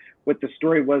heard what the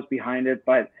story was behind it,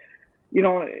 but,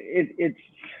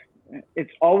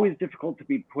 it's always difficult to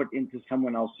be put into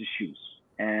someone else's shoes.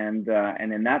 And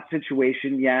in that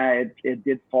situation, it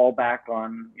did fall back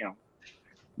on,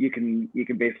 you can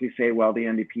basically say, well, the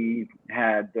NDP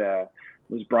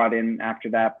was brought in after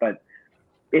that, but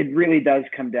it really does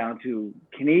come down to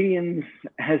Canadians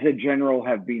as a general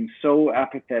have been so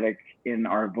apathetic in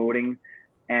our voting.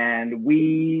 And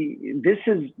this,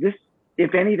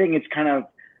 if anything, it's kind of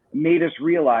made us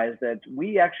realize that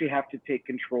we actually have to take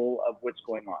control of what's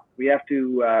going on. We have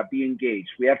to be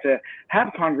engaged. We have to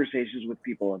have conversations with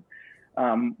people.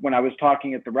 When I was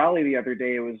talking at the rally the other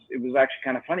day, it was actually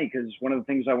kind of funny, because one of the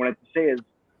things I wanted to say is,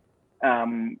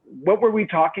 what were we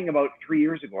talking about 3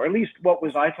 years ago? Or at least what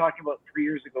was I talking about 3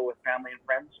 years ago with family and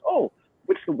friends? Oh,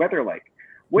 what's the weather like?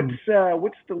 What's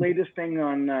the latest thing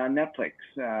on Netflix?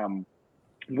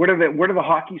 What are the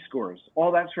hockey scores?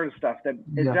 All that sort of stuff. That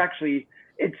is actually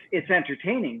it's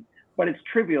entertaining, but it's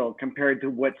trivial compared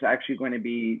to what's actually going to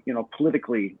be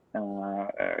politically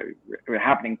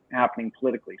happening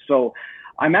politically. So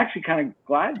I'm actually kind of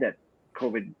glad that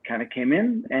COVID kind of came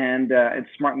in and it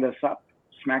smartened us up.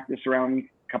 Smacked Chris around a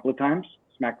couple of times,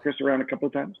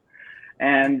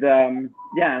 and I'm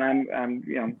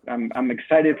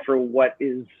excited for what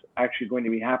is actually going to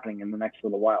be happening in the next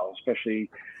little while, especially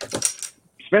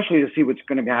to see what's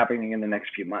going to be happening in the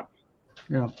next few months.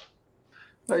 Yeah.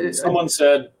 Someone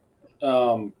said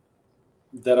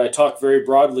that I talk very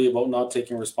broadly about not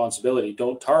taking responsibility.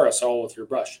 Don't tar us all with your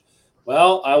brush.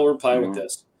 Well, I will reply with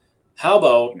this. How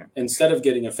about instead of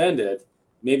getting offended,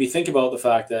 maybe think about the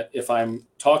fact that if I'm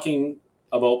talking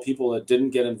about people that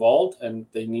didn't get involved and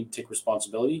they need to take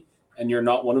responsibility, and you're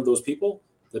not one of those people,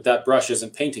 that brush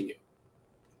isn't painting you.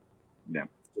 Yeah.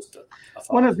 Just a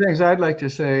one of the things I'd like to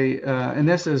say, and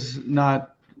this is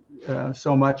not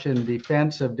so much in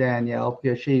defense of Danielle,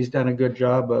 because she's done a good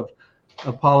job of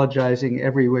apologizing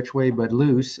every which way but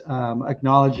loose,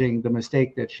 acknowledging the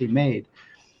mistake that she made.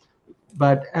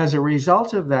 But as a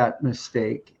result of that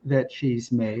mistake that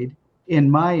she's made, in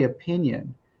my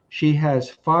opinion, she has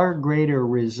far greater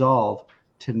resolve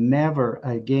to never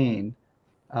again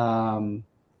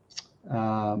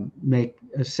make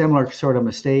a similar sort of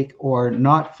mistake or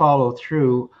not follow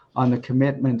through on the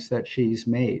commitments that she's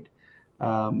made,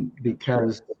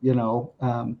 because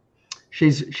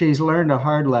she's learned a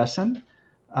hard lesson,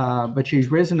 but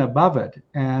she's risen above it,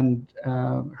 and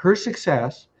her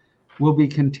success will be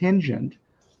contingent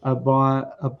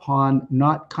upon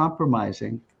not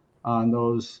compromising on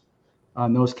those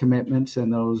commitments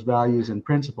and those values and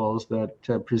principles that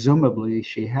presumably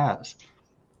she has.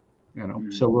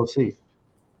 So we'll see.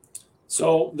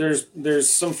 So there's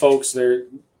some folks there,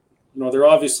 they're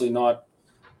obviously not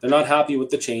happy with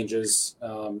the changes,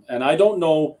 and I don't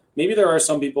know. Maybe there are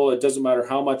some people. It doesn't matter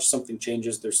how much something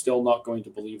changes, they're still not going to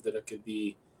believe that it could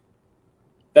be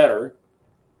better.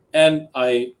 And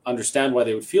I understand why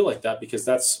they would feel like that, because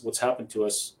that's what's happened to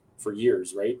us for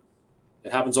years, right?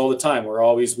 It happens all the time.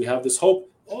 We have this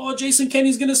hope. Oh, Jason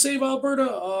Kenney's going to save Alberta.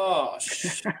 Oh,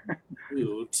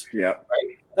 shoot. Yeah.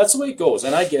 Right? That's the way it goes,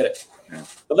 and I get it. Yeah.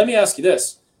 But let me ask you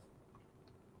this.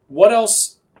 What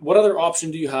else? What other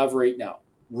option do you have right now?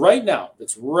 Right now,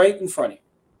 that's right in front of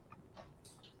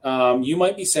you. You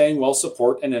might be saying, well,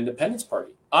 support an independence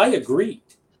party. I agree.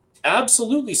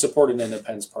 Absolutely support an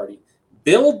independence party.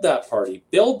 Build that party.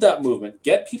 Build that movement.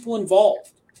 Get people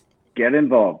involved. Get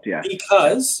involved, yeah.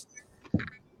 Because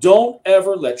don't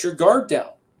ever let your guard down.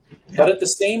 But at the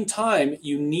same time,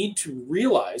 you need to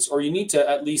realize, or you need to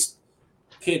at least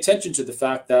pay attention to the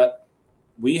fact that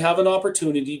we have an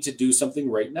opportunity to do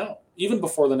something right now, even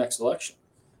before the next election.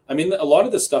 I mean, a lot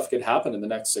of this stuff could happen in the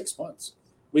next 6 months.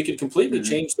 We could completely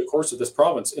change the course of this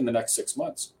province in the next 6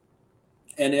 months.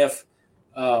 And if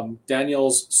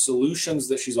Danielle's solutions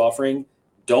that she's offering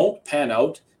don't pan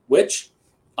out, which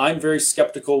I'm very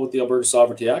skeptical with the Alberta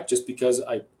Sovereignty Act, just because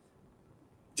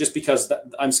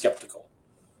I'm skeptical.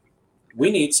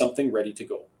 We need something ready to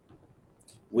go.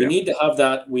 We need to have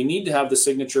that. We need to have the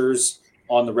signatures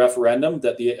on the referendum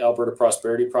that the Alberta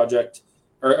Prosperity Project,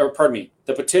 or pardon me,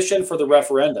 the petition for the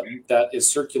referendum that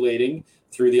is circulating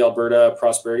through the Alberta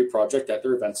Prosperity Project at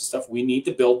their events and stuff. We need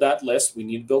to build that list. We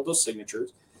need to build those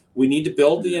signatures. We need to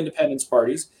build the independence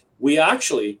parties. We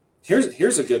actually,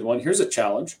 here's a good one. Here's a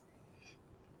challenge.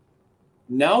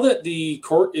 Now that the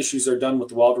court issues are done with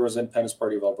the Wild Rose Independence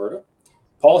Party of Alberta,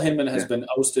 Paul Hinman has been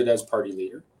ousted as party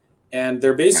leader, and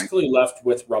they're basically left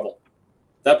with rubble.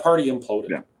 That party imploded.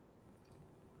 Yeah.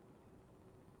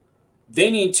 They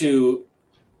need to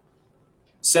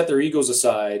set their egos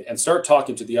aside and start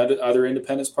talking to the other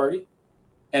independence party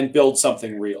and build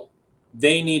something real.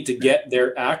 They need to get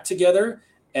their act together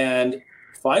and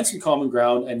find some common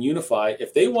ground and unify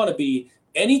if they want to be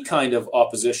any kind of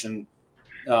opposition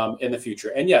in the future.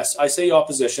 And yes, I say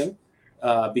opposition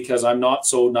because I'm not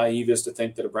so naive as to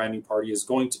think that a brand new party is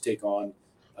going to take on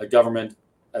a government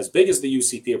as big as the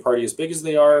UCP, a party as big as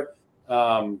they are,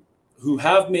 who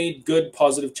have made good,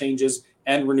 positive changes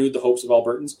and renewed the hopes of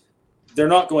Albertans. They're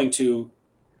not going to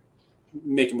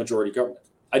make a majority government,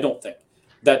 I don't think.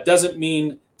 That doesn't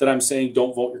mean that I'm saying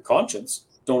don't vote your conscience.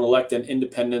 Don't elect an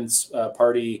independence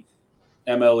party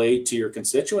MLA to your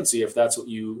constituency if that's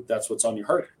what's on your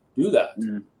heart. Do that.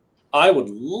 Mm. I would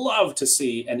love to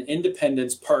see an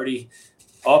independence party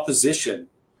opposition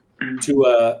to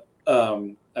a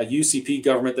UCP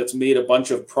government that's made a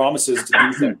bunch of promises to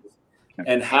do things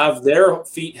and have their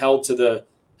feet held to the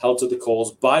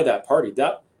coals by that party.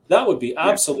 That would be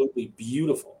absolutely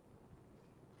beautiful.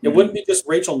 It wouldn't be just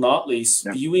Rachel Notley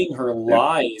spewing her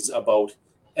lies about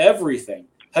everything.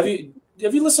 Have you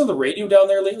listened to the radio down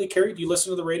there lately, Kerry? Do you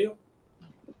listen to the radio?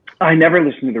 I never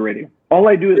listen to the radio. All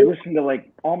I do is listen to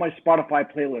like all my Spotify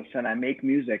playlists, and I make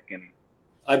music. And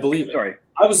I believe it. Sorry,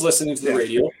 I was listening to the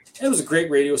radio. It was a great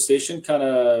radio station, kind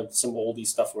of some oldie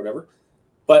stuff or whatever.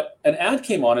 But an ad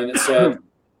came on, and it said,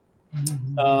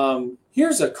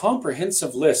 "Here's a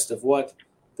comprehensive list of what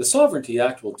the Sovereignty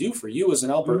Act will do for you as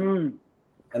an Albertan."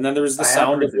 And then there was the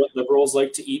sound of what liberals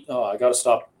like to eat. Oh, I got to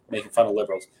stop making fun of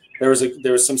liberals. There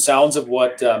was some sounds of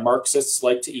what Marxists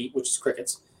like to eat, which is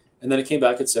crickets. And then it came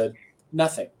back and said,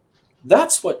 nothing.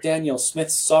 That's what Danielle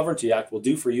Smith's Sovereignty Act will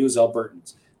do for you as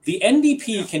Albertans. The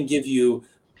NDP can give you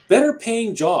better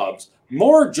paying jobs,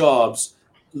 more jobs,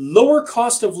 lower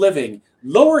cost of living,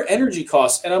 lower energy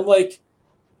costs. And I'm like,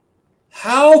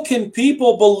 how can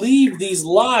people believe these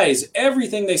lies?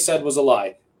 Everything they said was a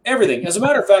lie. Everything. As a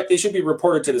matter of fact, they should be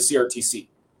reported to the CRTC.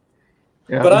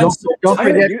 Yeah, but don't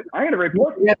forget, I got to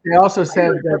report. They also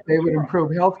said that they would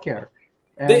improve healthcare.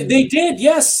 They did,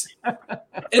 yes. And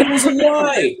it was a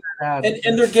lie.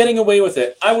 And they're getting away with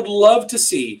it. I would love to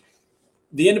see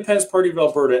the Independence Party of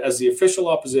Alberta as the official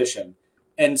opposition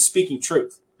and speaking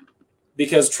truth.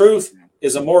 Because truth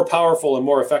is a more powerful and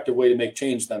more effective way to make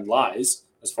change than lies,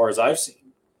 as far as I've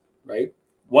seen, right?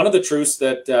 One of the truths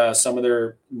that some of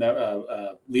their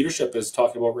leadership is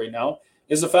talking about right now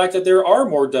is the fact that there are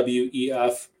more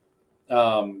WEF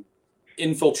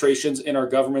infiltrations in our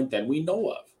government than we know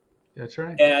of. That's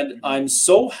right. And I'm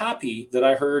so happy that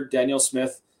I heard Danielle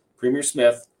Smith, Premier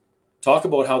Smith, talk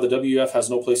about how the WEF has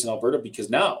no place in Alberta, because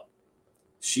now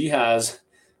she has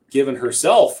given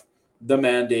herself the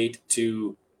mandate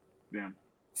to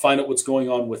find out what's going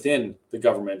on within the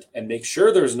government and make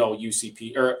sure there's no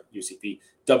WEF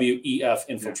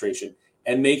infiltration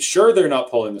and make sure they're not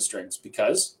pulling the strings,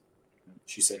 because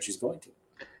she said she's going to.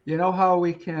 You know how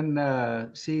we can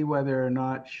see whether or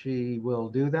not she will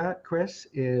do that, Chris,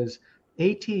 is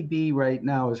ATB right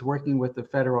now is working with the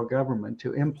federal government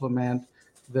to implement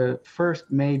the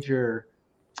first major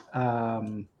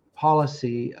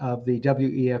policy of the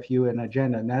WEF-UN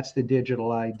agenda, and that's the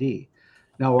digital ID.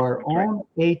 Now, our own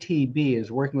ATB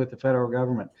is working with the federal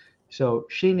government. So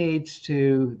the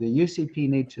UCP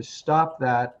needs to stop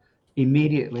that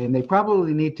immediately, and they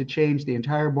probably need to change the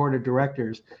entire board of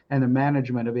directors and the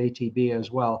management of ATB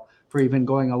as well for even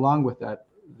going along with that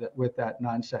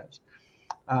nonsense.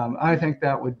 I think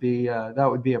that would be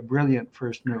a brilliant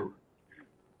first move.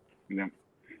 Yeah.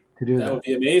 To do that. That would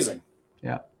be amazing.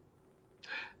 Yeah.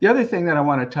 The other thing that I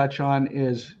want to touch on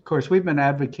is, of course, we've been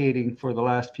advocating for the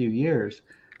last few years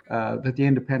that the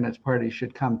Independence Party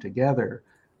should come together.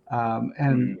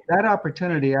 And that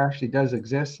opportunity actually does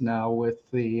exist now with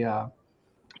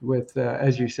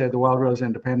as you said, the Wild Rose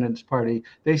Independence Party.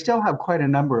 They still have quite a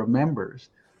number of members,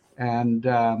 and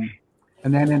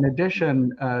And then in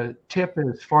addition, TIP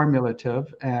is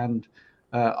formulative, and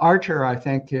Archer, I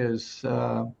think, is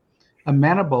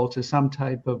amenable to some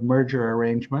type of merger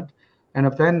arrangement. And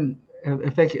if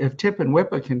TIP and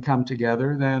WIPA can come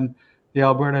together, then the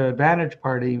Alberta Advantage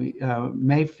Party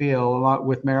may feel a lot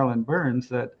with Marilyn Burns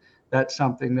that that's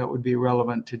something that would be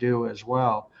relevant to do as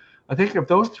well. I think if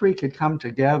those three could come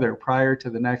together prior to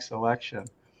the next election,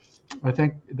 I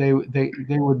think they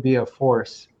would be a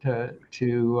force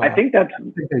to I think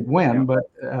they'd win,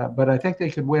 but I think they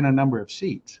could win a number of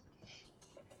seats.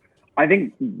 I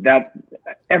think that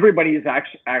everybody has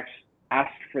asked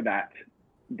for that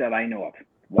I know of.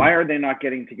 Why are they not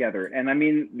getting together? And I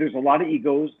mean, there's a lot of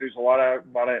egos. There's a lot of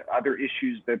other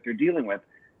issues that they're dealing with.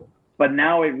 But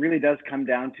now it really does come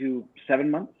down to 7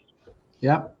 months.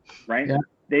 Yeah. Right. Yeah.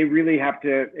 They really have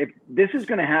to. If this is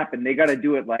going to happen, they got to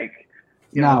do it like.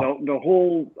 The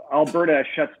whole Alberta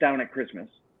shuts down at Christmas,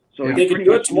 so they could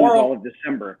do it tomorrow. All of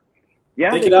December.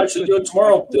 Yeah, they could actually do it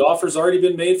tomorrow. The offer's already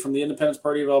been made from the Independence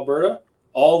Party of Alberta.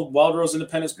 All Wild Rose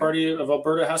Independence Party of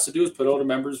Alberta has to do is put out a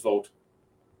members' vote.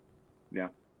 Yeah,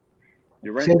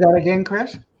 you're right. Say that again,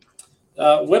 Chris.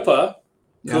 WIPA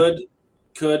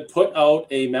could put out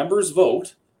a members'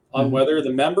 vote on whether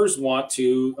the members want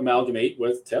to amalgamate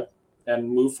with TIP and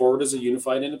move forward as a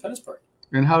unified Independence Party.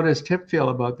 And how does TIP feel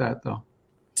about that, though?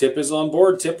 TIP is on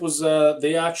board. TIP was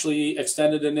they actually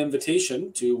extended an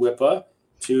invitation to WIPA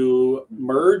to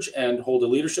merge and hold a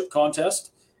leadership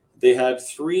contest. They had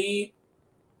three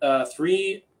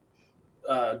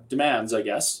demands, I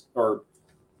guess, or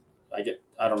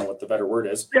I don't know what the better word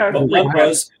is. Yeah, but one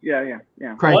was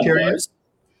criteria. One was,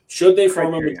 should they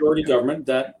form a majority government,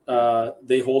 that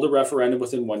they hold a referendum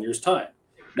within 1 year's time.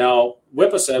 Now,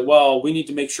 WIPA said, well, we need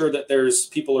to make sure that there's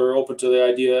people who are open to the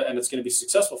idea and it's going to be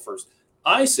successful first.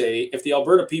 I say if the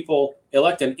Alberta people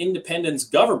elect an independence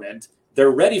government, they're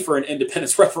ready for an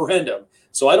independence referendum.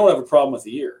 So I don't have a problem with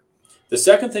the year. The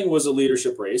second thing was a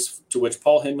leadership race, to which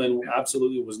Paul Hinman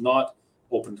absolutely was not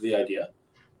open to the idea.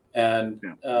 And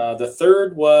the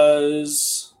third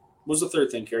was, what was the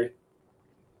third thing, Kerry?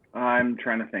 I'm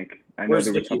trying to think. I know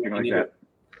there was something like that.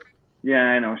 Yeah,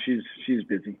 I know. She's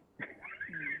busy.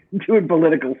 Doing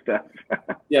political stuff.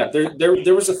 Yeah,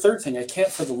 there was a third thing. I can't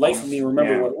for the life of me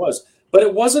remember what it was. But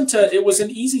it wasn't it was an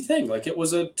easy thing. Like it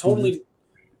was a totally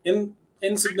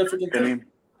insignificant thing.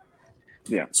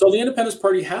 Yeah. So the Independence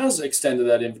Party has extended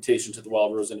that invitation to the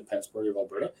Wild Rose Independence Party of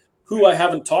Alberta, who I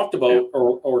haven't talked about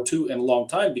or to in a long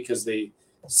time because they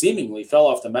seemingly fell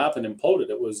off the map and imploded.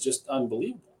 It was just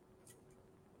unbelievable.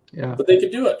 Yeah. But they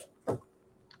could do it.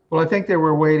 Well, I think they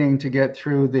were waiting to get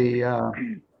through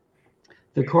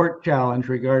the court challenge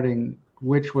regarding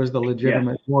which was the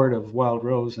legitimate board of Wild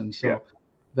Rose, and so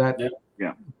that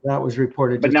was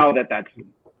reported. But now that's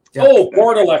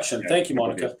board election. Thank you,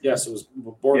 Monica. Yes, it was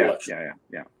board election.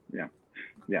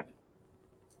 Yeah.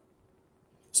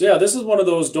 So this is one of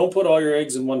those don't put all your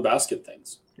eggs in one basket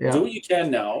things. Yeah. Do what you can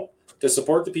now to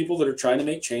support the people that are trying to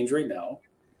make change right now,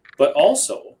 but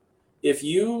also if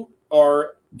you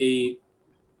are a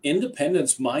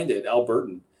independence-minded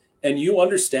Albertan and you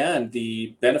understand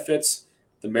the benefits,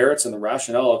 the merits, and the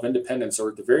rationale of independence, or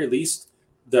at the very least,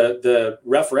 the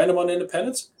referendum on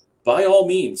independence, by all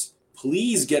means,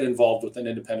 please get involved with an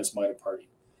independence-minded party.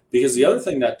 Because the other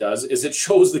thing that does is it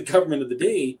shows the government of the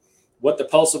day what the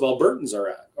pulse of Albertans are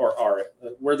at, or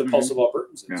where the pulse of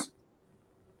Albertans is.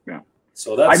 Yeah.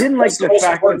 So that's, the most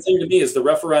important thing to me is the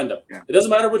referendum. Yeah. It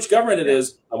doesn't matter which government it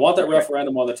is. I want that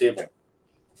referendum on the table.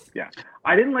 Yeah.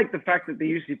 I didn't like the fact that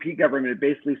the UCP government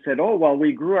basically said, oh, well,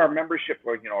 we grew our membership,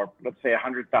 or, let's say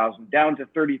 100,000 down to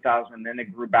 30,000, and then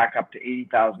it grew back up to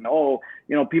 80,000. Oh,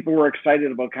 people were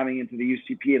excited about coming into the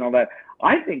UCP and all that.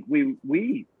 I think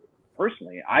we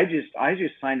personally, I just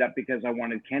signed up because I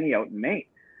wanted Kenny out in May.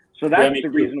 So that's the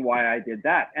reason why I did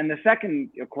that. And the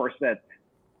second, of course, that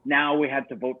now we had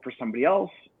to vote for somebody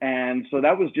else. And so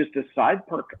that was just a side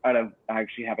perk out of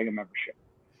actually having a membership.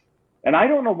 And I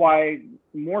don't know why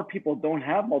more people don't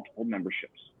have multiple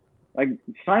memberships. Like,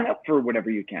 sign up for whatever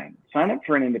you can. Sign up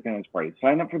for an independence party.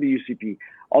 Sign up for the UCP.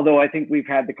 Although I think we've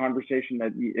had the conversation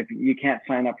that if you can't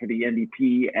sign up for the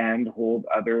NDP and hold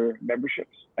other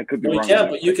memberships. I could be wrong. You can,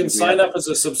 but you can sign up as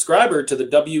a subscriber to the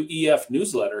WEF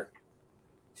newsletter.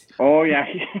 Oh, yeah.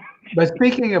 But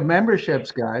speaking of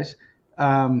memberships, guys,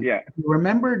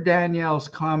 remember Danielle's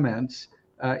comments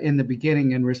in the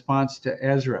beginning in response to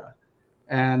Ezra.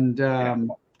 And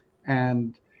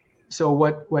so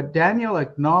what Daniel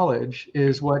acknowledged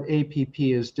is what APP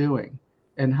is doing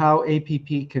and how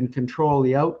APP can control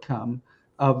the outcome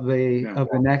of the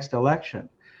next election.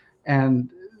 And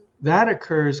that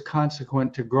occurs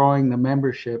consequent to growing the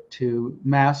membership to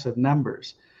massive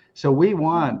numbers. So we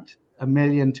want 1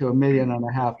 million to 1.5 million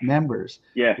members.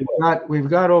 Yeah. We've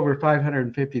got over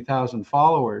 550,000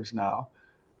 followers now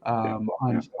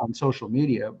on social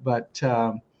media, but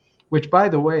which, by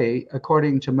the way,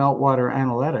 according to Meltwater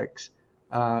Analytics,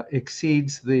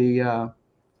 exceeds the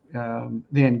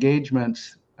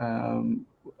engagements of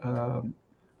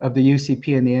the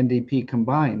UCP and the NDP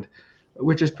combined,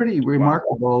 which is pretty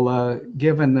remarkable,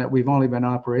 given that we've only been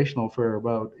operational for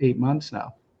about 8 months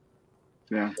now.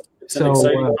 Yeah, it's an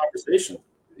exciting conversation.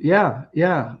 Yeah.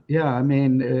 I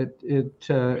mean,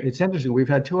 it's interesting. We've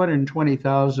had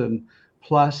 220,000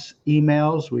 plus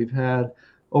emails. We've had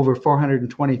over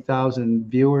 420,000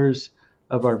 viewers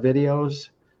of our videos,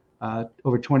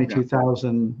 over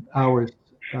 22,000 hours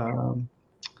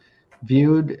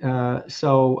viewed.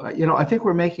 So I think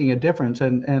we're making a difference,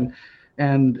 and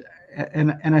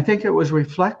I think it was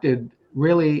reflected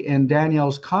really in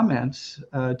Danielle's comments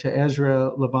to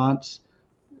Ezra Levant's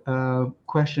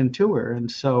question to her. And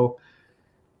so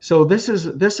this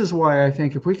is why I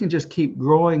think if we can just keep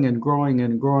growing and growing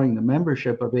and growing the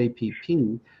membership of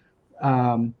APP,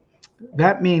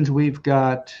 that means we've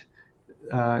got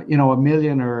 1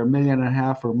 million or 1.5 million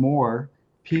or more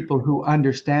people who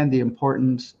understand the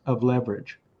importance of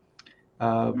leverage,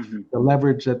 of the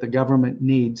leverage that the government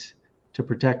needs to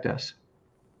protect us,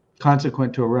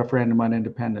 consequent to a referendum on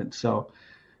independence. So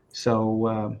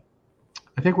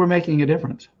I think we're making a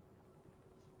difference.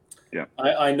 Yeah,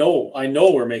 I know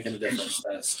we're making a difference,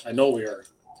 Dennis. I know we are.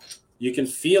 You can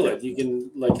feel it. You can,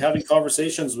 like, having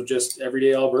conversations with just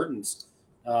everyday Albertans,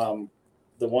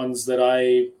 the ones that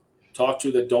I talk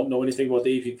to that don't know anything about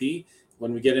the APP.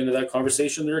 When we get into that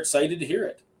conversation, they're excited to hear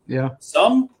it. Yeah.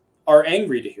 Some are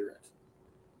angry to hear it,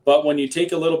 but when you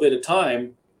take a little bit of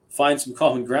time, find some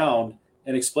common ground,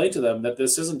 and explain to them that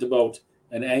this isn't about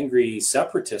an angry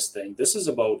separatist thing. This is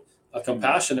about a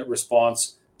compassionate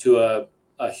response to a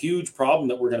huge problem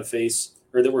that we're going to face,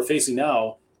 or that we're facing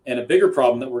now, and a bigger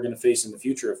problem that we're going to face in the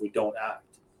future if we don't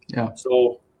act. Yeah.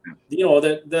 So,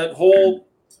 the whole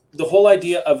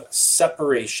idea of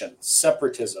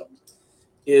separatism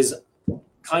is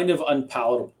kind of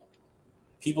unpalatable.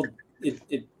 People,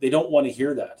 they don't want to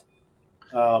hear that.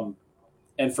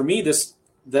 And for me,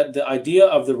 the idea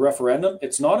of the referendum,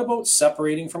 it's not about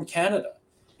separating from Canada.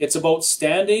 It's about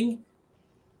standing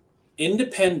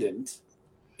independent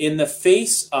in the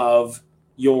face of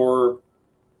your,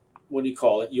 what do you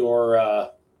call it?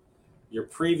 Your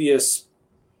previous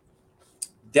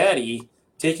daddy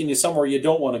taking you somewhere you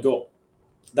don't want to go.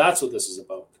 That's what this is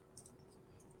about.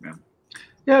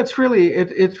 Yeah, it's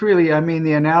really. I mean,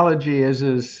 the analogy is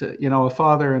a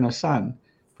father and a son,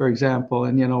 for example,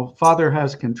 and father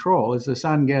has control as the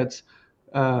son gets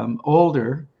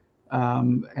older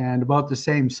and about the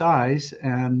same size,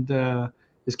 and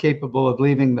is capable of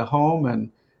leaving the home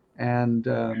and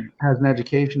has an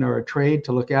education or a trade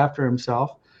to look after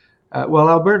himself. Well,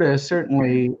 Alberta is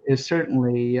certainly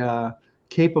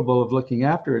capable of looking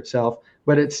after itself,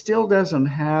 but it still doesn't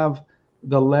have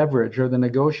the leverage or the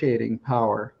negotiating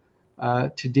power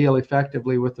to deal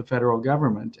effectively with the federal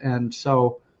government. And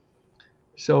so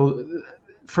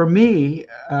for me,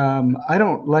 I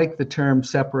don't like the term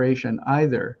separation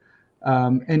either.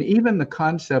 And even the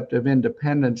concept of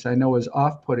independence, I know, is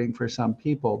off-putting for some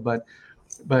people, but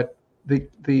the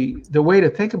way to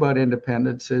think about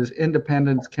independence is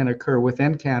independence can occur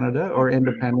within Canada, or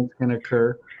independence can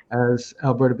occur as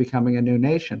Alberta becoming a new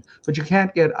nation. But you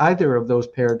can't get either of those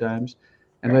paradigms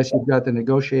unless you've got the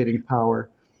negotiating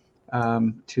power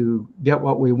to get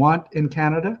what we want in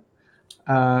Canada,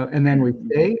 and then we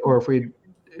stay. Or if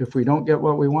we don't get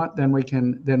what we want, then we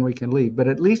can leave. But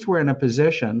at least we're in a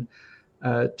position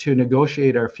to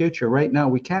negotiate our future. Right now,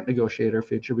 we can't negotiate our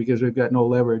future because we've got no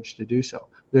leverage to do so.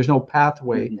 There's no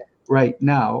pathway right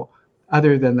now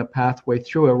other than the pathway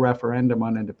through a referendum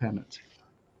on independence.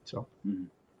 So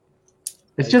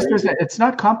it's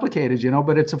not complicated,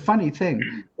 but it's a funny thing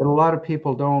that a lot of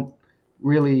people don't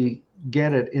really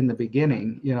get it in the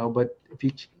beginning, but if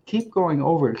you keep going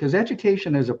over it, because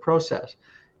education is a process.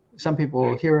 Some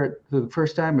people hear it for the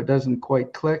first time, it doesn't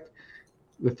quite click.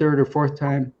 The third or fourth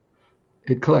time,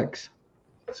 it clicks.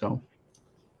 So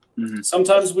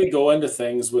sometimes we go into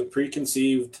things with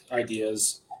preconceived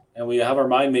ideas and we have our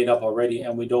mind made up already,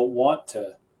 and we don't want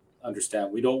to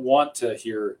understand. We don't want to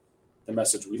hear the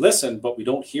message. We listen, but we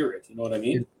don't hear it. You know what I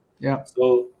mean? Yeah.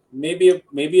 So maybe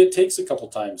it takes a couple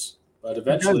times, but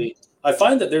eventually I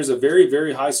find that there's a very,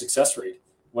 very high success rate.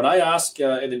 When I ask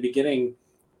in the beginning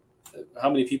how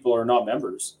many people are not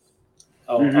members,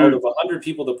 out of 100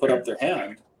 people that put up their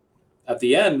hand, at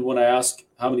the end, when I ask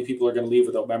how many people are going to leave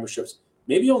without memberships,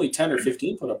 maybe only 10 or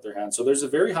 15 put up their hands. So there's a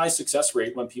very high success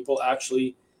rate when people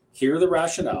actually hear the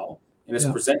rationale and it's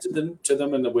presented to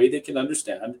them in the way they can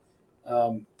understand.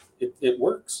 It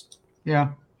works.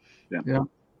 Yeah.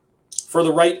 For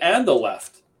the right and the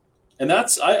left. And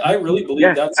that's, I really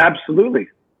believe that's absolutely.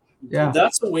 Yeah.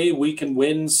 That's the way we can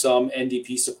win some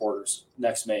NDP supporters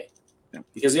next May.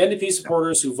 Because the NDP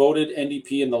supporters who voted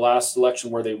NDP in the last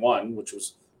election where they won, which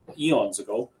was eons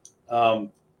ago,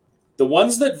 the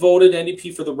ones that voted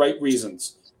NDP for the right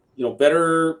reasons,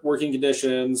 better working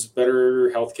conditions, better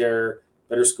healthcare,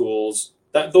 better schools,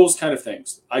 those kind of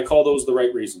things. I call those the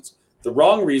right reasons. The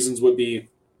wrong reasons would be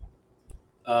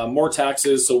more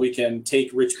taxes so we can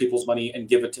take rich people's money and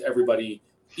give it to everybody,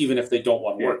 even if they don't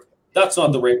want to work. That's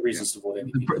not the right reasons to vote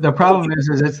NDP. The problem is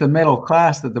it's the middle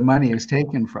class that the money is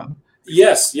taken from.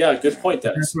 Yes, yeah, good point,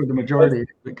 Dennis. That's where the majority of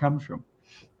it comes from.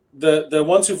 The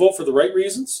ones who vote for the right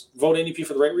reasons, vote NDP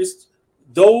for the right reasons,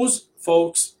 those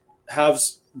folks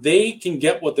they can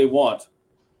get what they want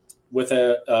with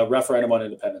a referendum on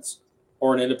independence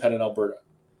or an independent Alberta.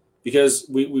 Because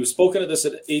we've spoken of this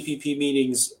at APP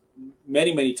meetings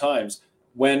many, many times.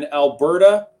 When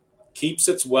Alberta keeps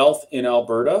its wealth in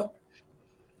Alberta,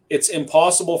 it's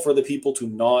impossible for the people to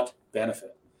not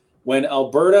benefit. When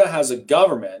Alberta has a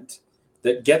government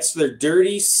that gets their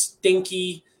dirty,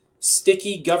 stinky,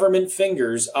 sticky government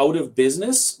fingers out of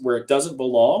business where it doesn't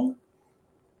belong,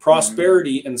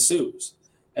 prosperity ensues.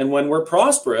 And when we're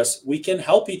prosperous, we can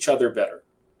help each other better.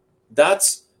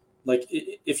 That's like,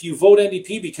 if you vote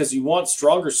NDP because you want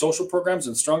stronger social programs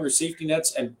and stronger safety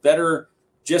nets and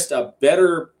just a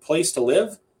better place to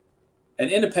live, an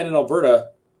independent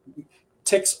Alberta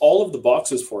ticks all of the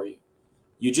boxes for you.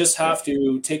 You just have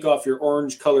to take off your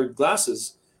orange colored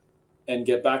glasses and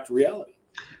get back to reality.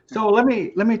 So let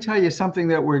me tell you something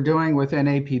that we're doing with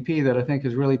NAPP that I think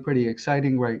is really pretty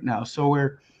exciting right now. So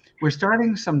we're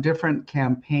starting some different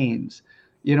campaigns.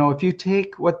 If you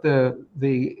take what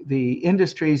the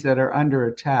industries that are under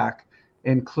attack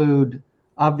include,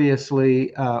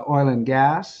 obviously, oil and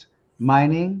gas,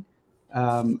 mining,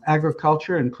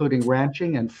 agriculture, including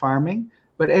ranching and farming,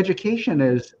 but education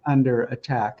is under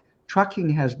attack. Trucking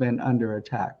has been under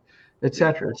attack,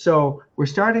 etc. So we're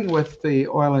starting with the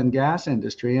oil and gas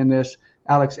industry, and this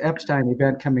Alex Epstein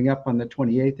event coming up on the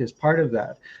 28th is part of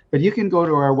that. But you can go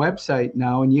to our website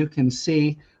now and you can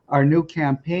see our new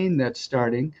campaign that's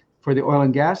starting for the oil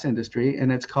and gas industry,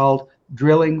 and it's called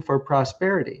Drilling for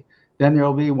Prosperity. Then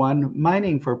there'll be one,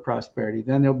 Mining for Prosperity.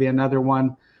 Then there'll be another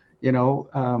one,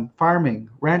 farming,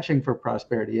 ranching for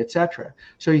prosperity, etc.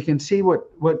 So you can see what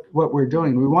we're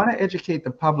doing. We want to educate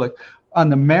the public on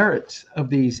the merits of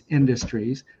these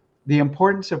industries, the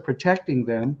importance of protecting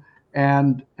them,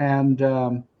 and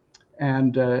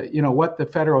what the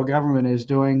federal government is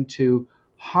doing to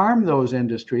harm those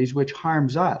industries, which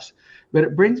harms us. But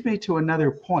it brings me to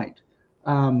another point.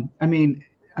 I'm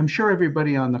sure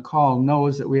everybody on the call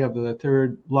knows that we have the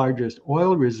third largest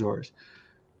oil resource.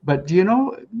 But do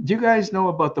you guys know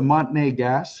about the Montney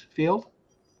gas field?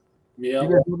 Yeah. You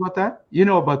guys know about that? You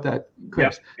know about that,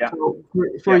 Chris. Yeah. So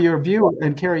for your viewer,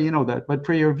 and Kerry, you know that, but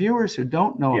for your viewers who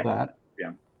don't know that,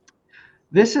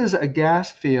 this is a gas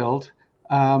field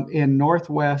in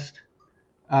northwest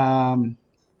Alberta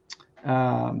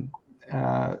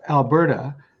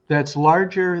that's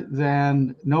larger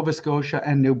than Nova Scotia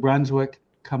and New Brunswick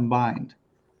combined.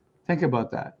 Think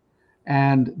about that.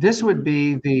 And this would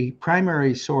be the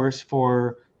primary source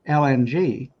for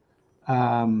LNG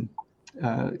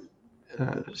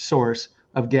source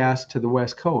of gas to the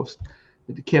West Coast,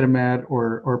 the Kitimat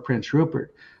or Prince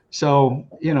Rupert. So,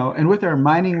 and with our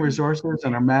mining resources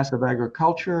and our massive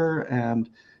agriculture and,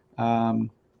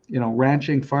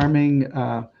 ranching, farming,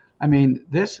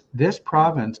 this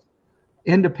province,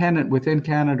 independent within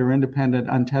Canada or independent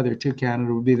untethered to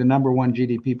Canada, would be the number one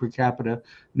GDP per capita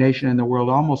nation in the world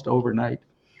almost overnight.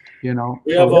 We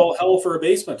have all hell for a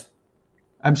basement.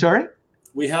 I'm sorry?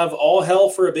 We have all hell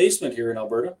for a basement here in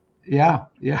Alberta. Yeah.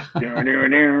 Little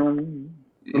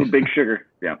big sugar.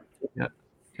 Yeah.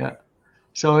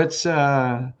 So it's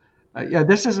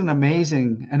this is an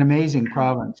amazing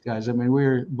province, guys.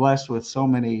 We're blessed with so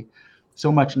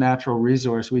much natural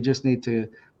resource. We just need to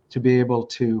be able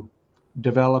to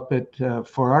develop it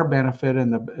for our benefit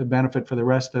and the benefit for the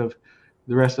rest of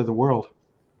the world.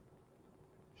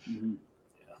 Mm-hmm.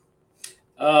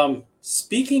 Yeah.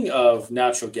 Speaking of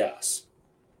natural gas,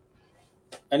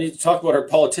 I need to talk about our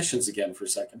politicians again for a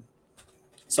second.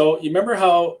 So you remember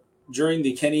how during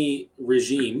the Kenny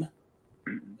regime,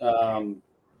 the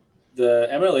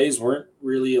MLAs weren't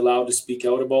really allowed to speak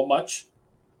out about much.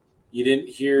 You didn't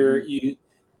hear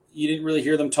you didn't really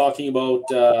hear them talking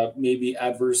about maybe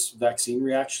adverse vaccine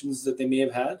reactions that they may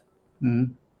have had.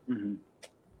 Mm-hmm. Mm-hmm.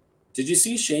 Did you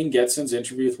see Shane Getson's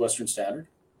interview with Western Standard?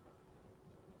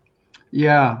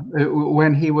 Yeah,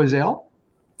 when he was ill.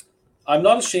 I'm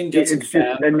not a Shane Getson It's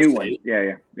fan. just a new se, one.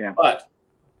 Yeah. But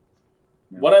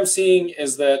what I'm seeing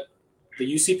is that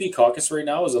the UCP caucus right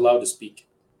now is allowed to speak.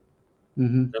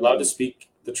 Mm-hmm. They're allowed to speak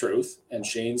the truth, and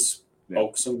Shane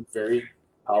spoke some very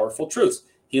powerful truths.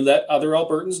 He let other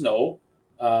Albertans know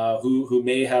who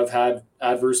may have had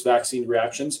adverse vaccine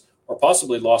reactions or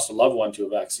possibly lost a loved one to a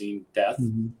vaccine death.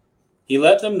 Mm-hmm. He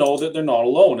let them know that they're not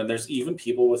alone, and there's even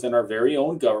people within our very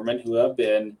own government who have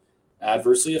been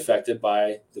adversely affected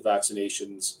by the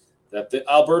vaccinations that the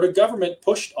Alberta government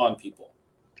pushed on people.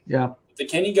 Yeah. The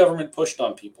Kenny government pushed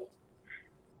on people.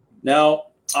 Now,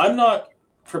 I'm not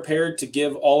prepared to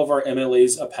give all of our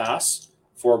MLAs a pass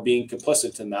for being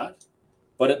complicit in that,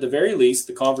 but at the very least,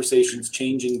 the conversation's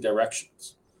changing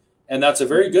directions. And that's a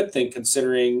very good thing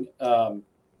considering, I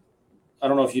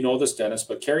don't know if you know this, Dennis,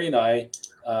 but Kerry and I,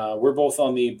 we're both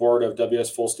on the board of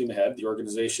WS Full Steam Ahead, the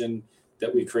organization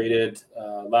that we created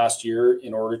last year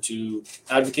in order to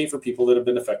advocate for people that have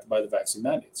been affected by the vaccine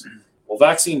mandates. Well,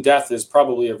 vaccine death is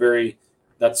probably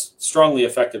that's strongly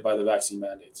affected by the vaccine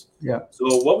mandates. Yeah.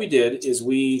 So what we did is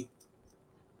we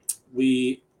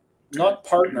not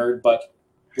partnered, but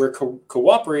we're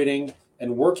cooperating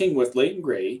and working with Leighton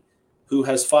Gray, who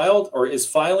has filed or is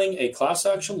filing a class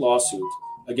action lawsuit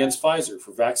against Pfizer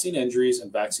for vaccine injuries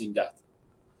and vaccine death.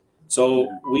 So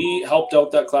we helped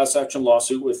out that class action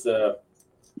lawsuit with a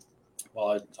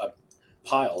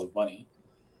pile of money,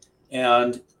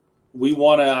 and we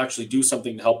want to actually do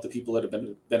something to help the people that have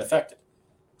been affected.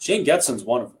 Shane Getson's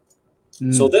one of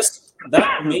them. Mm. So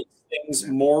that makes things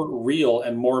more real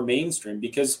and more mainstream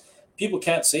because people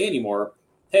can't say anymore,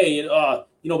 hey, but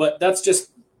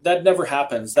that never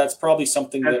happens. That's probably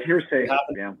something That's that hearsay.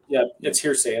 happened. Yeah, it's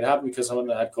hearsay. It happened because someone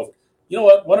had COVID. You know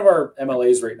what? One of our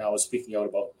MLAs right now is speaking out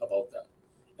about that,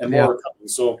 and more are coming.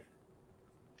 So,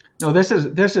 no, this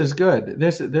is good.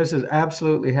 This is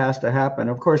absolutely has to happen.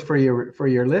 Of course, for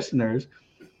your listeners,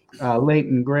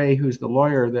 Leighton Gray, who's the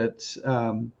lawyer that's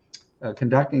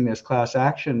conducting this class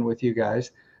action with you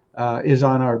guys, is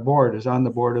on our board. Is on the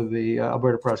board of the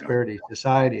Alberta Prosperity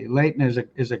Society. Leighton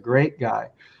is a great guy,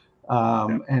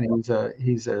 and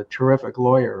he's a terrific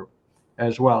lawyer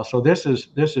as well. So this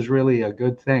is really a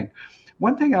good thing.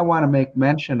 One thing I want to make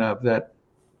mention of that,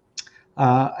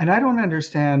 and I don't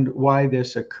understand why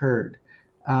this occurred,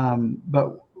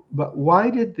 but why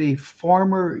did the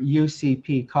former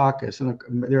UCP caucus, and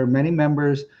there are many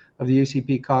members of the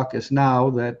UCP caucus now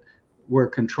that were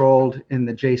controlled in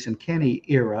the Jason Kenney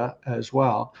era as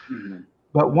well. Mm-hmm.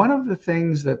 But one of the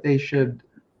things that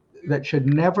should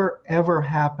never ever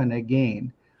happen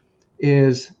again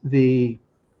is the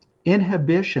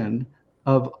inhibition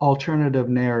of alternative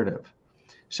narrative.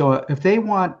 So if you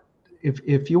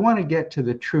want to get to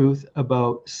the truth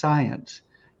about science,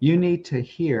 you need to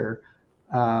hear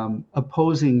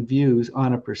opposing views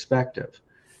on a perspective.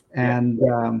 And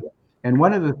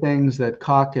one of the things that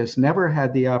caucus never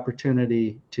had the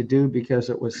opportunity to do because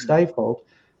it was stifled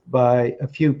by a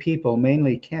few people,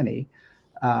 mainly Kenny,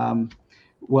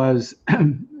 was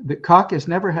the caucus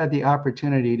never had the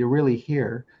opportunity to really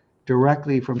hear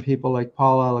directly from people like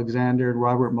Paul Alexander and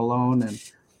Robert Malone and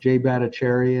Jay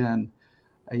Bhattacharya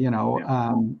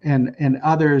and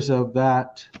others of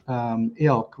that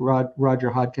ilk,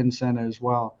 Roger Hodkinson as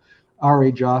well,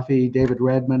 Ari Jaffe, David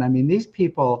Redmond. I mean, these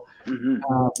people. Mm-hmm.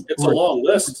 It's a long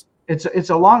list. It's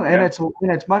a long, and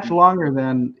it's much longer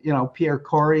than Pierre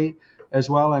Corey as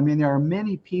well. I mean, there are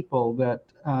many people that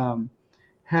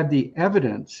had the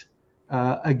evidence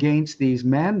against these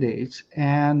mandates,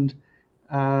 and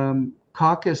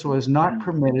caucus was not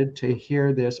permitted to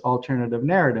hear this alternative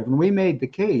narrative. And we made the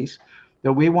case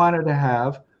that we wanted to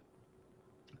have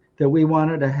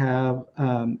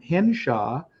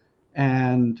Hinshaw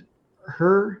and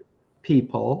her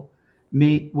people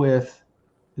meet with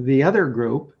the other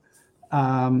group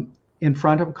in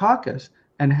front of caucus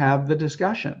and have the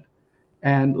discussion,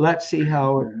 and let's see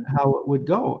how it would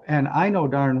go. And I know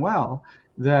darn well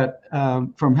that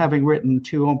from having written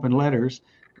 2 open letters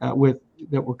that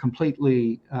were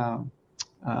completely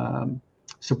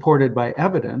supported by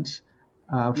evidence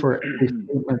for every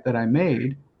statement that I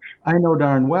made, I know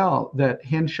darn well that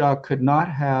Hinshaw could not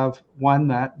have won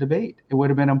that debate. It would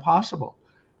have been impossible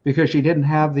because she didn't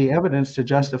have the evidence to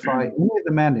justify any of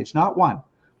the mandates, not one.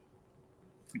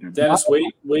 Dennis,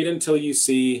 wait until you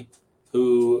see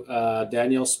who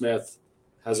Danielle Smith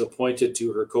has appointed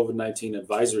to her COVID-19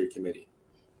 advisory committee.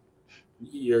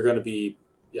 You're going to be,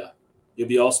 you'll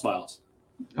be all smiles.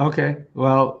 Okay.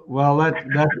 Well,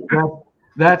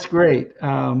 that's great.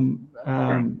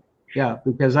 Yeah,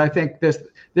 because I think this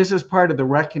is part of the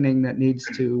reckoning that needs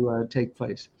to take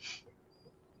place.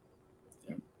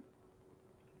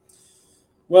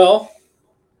 Well,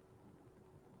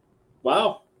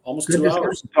 wow, almost Good 2 hours.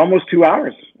 discussion. It's almost 2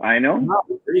 hours. I know. Wow.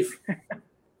 Grief.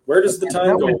 Where does the time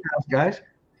That go? went fast, guys.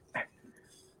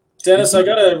 Dennis, I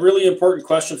got a really important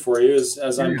question for you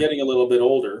as I'm getting a little bit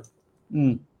older.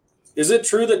 Mm. Is it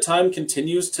true that time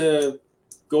continues to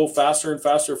go faster and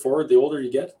faster forward the older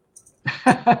you get?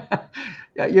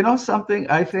 Yeah, you know something?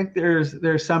 I think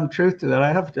there's some truth to that.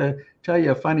 I have to tell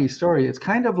you a funny story. It's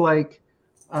kind of like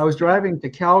I was driving to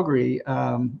Calgary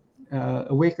a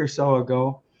week or so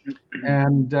ago,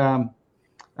 and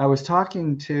I was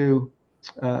talking to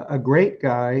a great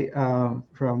guy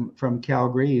from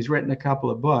Calgary. He's written a couple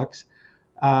of books,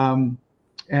 and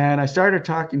I started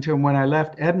talking to him when I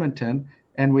left Edmonton,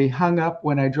 and we hung up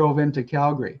when I drove into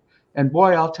Calgary. And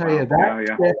boy, I'll tell you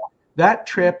that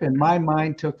trip in my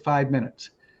mind took 5 minutes,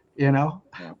 you know.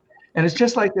 Yeah. And it's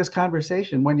just like this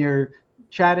conversation when you're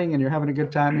chatting and you're having a good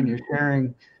time and you're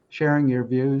sharing your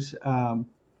views.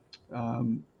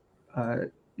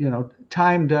 You know,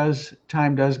 time does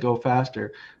go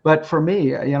faster. But for me,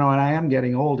 you know, and I am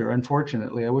getting older,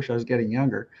 unfortunately. I wish I was getting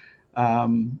younger.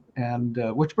 And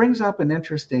which brings up an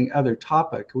interesting other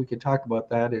topic. We could talk about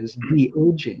that is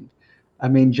de-aging. I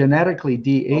mean, genetically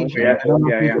de-aging. I don't know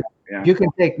if you can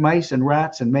take mice and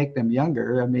rats and make them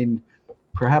younger. I mean,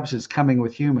 perhaps it's coming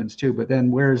with humans too, but then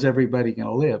where's everybody going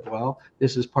to live? Well,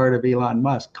 this is part of Elon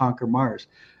Musk, conquer Mars.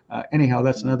 Anyhow,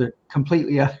 that's another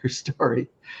completely other story.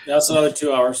 That's another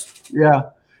 2 hours. Yeah,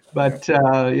 but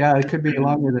yeah, it could be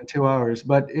longer than 2 hours.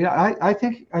 But yeah, I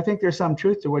think there's some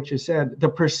truth to what you said. The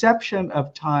perception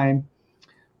of time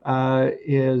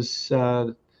is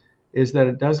that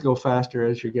it does go faster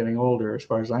as you're getting older, as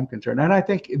far as I'm concerned. And I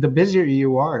think the busier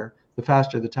you are, the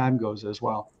faster the time goes as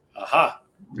well. Aha.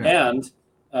 Yeah. And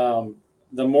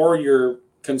the more you're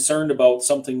concerned about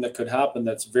something that could happen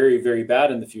that's very, very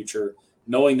bad in the future,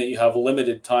 knowing that you have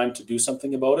limited time to do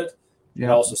something about it, it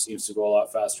also seems to go a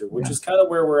lot faster, which is kind of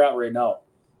where we're at right now.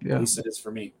 Yeah. At least it is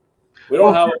for me. We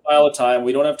don't have a pile of time.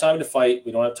 We don't have time to fight.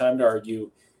 We don't have time to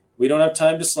argue. We don't have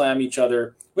time to slam each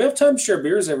other. We have time to share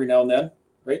beers every now and then.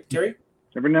 Right, Kerry?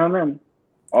 Every now and then.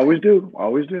 Always do.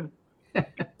 Always do.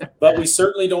 But we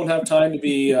certainly don't have time to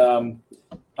be, I'm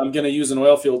going to use an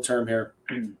oil field term here,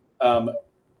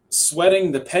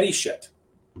 sweating the petty shit.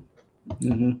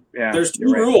 Mm-hmm. Yeah, there's two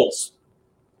rules.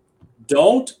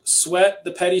 Don't sweat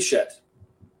the petty shit.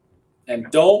 And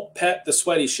don't pet the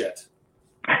sweaty shit.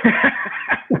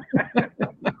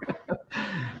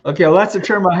 Okay, well, that's a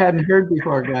term I hadn't heard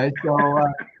before, guys. So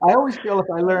I always feel if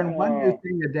I learn one new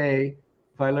thing a day,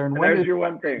 if I learn one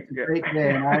new thing, it's a great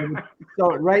day. And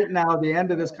so right now, the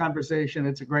end of this conversation,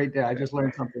 it's a great day. I just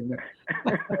learned something new.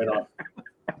 Right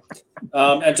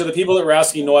on. And to the people that were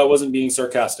asking, no, I wasn't being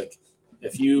sarcastic.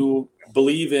 If you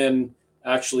believe in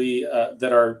actually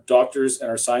that our doctors and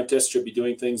our scientists should be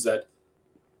doing things that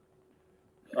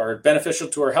are beneficial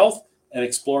to our health and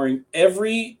exploring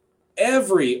every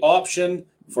option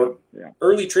for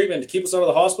early treatment to keep us out of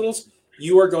the hospitals,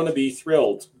 you are going to be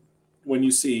thrilled when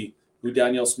you see who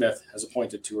Danielle Smith has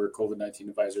appointed to her COVID-19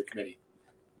 advisory committee.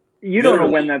 You don't know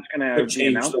when that's going to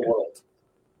change announced? the world.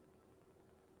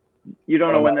 You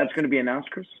don't know when that's going to be announced,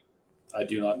 Chris? I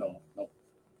do not know.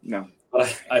 No.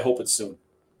 But I hope it's soon.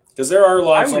 Because there are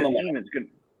lives on the line.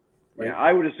 Yeah,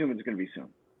 I would assume it's going to be soon.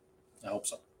 I hope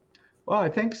so. Well, I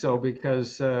think so,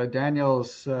 because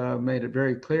Daniel's made it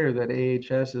very clear that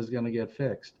AHS is going to get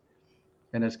fixed,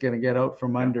 and it's going to get out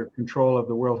from under control of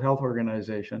the World Health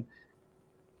Organization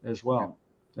as well,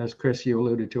 as Chris, you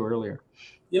alluded to earlier.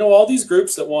 You know, all these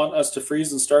groups that want us to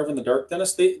freeze and starve in the dark,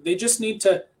 Dennis, they just need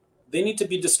to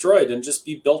be destroyed and just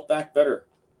be built back better.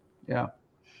 Yeah.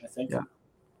 I think.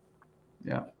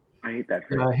 Yeah. I hate that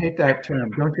term. I hate that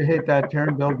term. Don't you hate that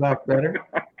term, build back better?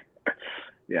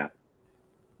 Yeah.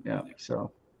 Yeah.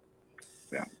 So.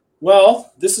 Yeah.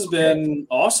 Well, this has been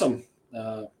awesome.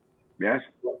 Yes.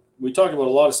 We talked about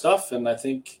a lot of stuff, and I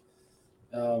think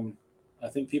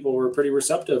people were pretty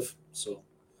receptive. So.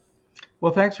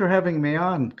 Well, thanks for having me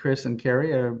on, Chris and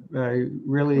Kerry. I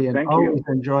really always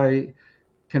enjoy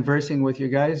conversing with you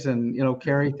guys. And, you know,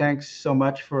 Kerry, thanks so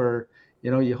much for,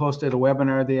 you hosted a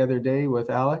webinar the other day with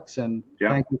Alex, and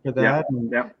thank you for that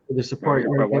and for the support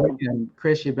you're getting. And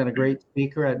Chris, you've been a great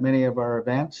speaker at many of our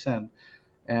events,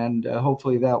 and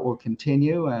hopefully that will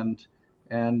continue, and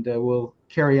we'll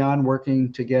carry on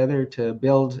working together to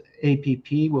build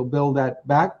APP. We'll build that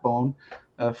backbone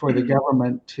for the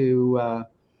government to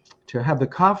have the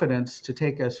confidence to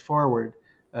take us forward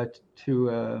to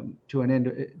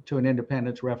an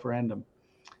independence referendum.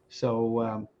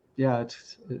 So yeah,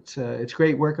 it's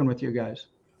great working with you guys.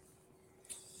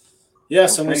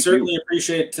 Yes, and we certainly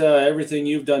appreciate everything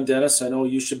you've done, Dennis. I know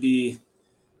you should be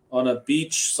on a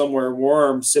beach somewhere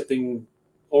warm, sipping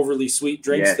overly sweet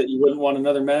drinks that you wouldn't want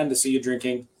another man to see you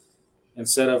drinking,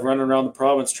 instead of running around the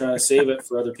province trying to save it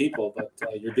for other people. But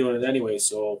you're doing it anyway.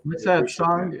 So what's that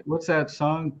song? What's that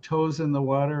song? Toes in the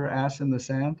water, ass in the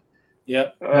sand.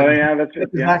 Yep. Oh yeah, that's it.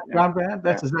 Zach Brown band.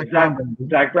 That's a Zach Brown band.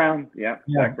 Zach Brown. Yeah.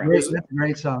 Zach Brown. That's a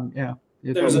great song. Yeah.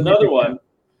 There's another one.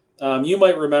 You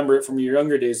might remember it from your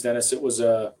younger days, Dennis. It was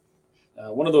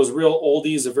one of those real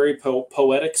oldies, a very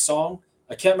poetic song.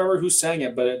 I can't remember who sang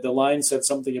it, but the line said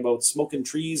something about smoking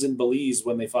trees in Belize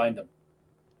when they find them.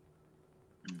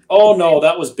 Oh no,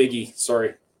 that was Biggie.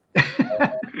 Sorry.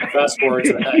 Fast forward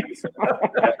to the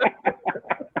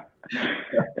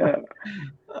 90s.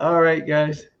 All right,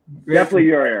 guys. Great. Definitely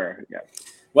your era. Yeah.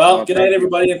 Well, good night,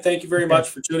 everybody, and thank you very much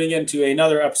for tuning in to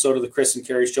another episode of the Chris and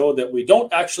Kerry Show that we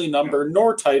don't actually number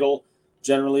nor title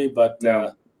generally, but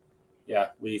yeah,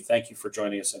 we thank you for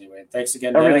joining us anyway. Thanks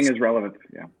again, everything Dennis. is relevant.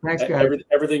 Yeah. Thanks, guys.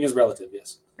 Everything is relative,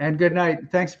 yes. And good night.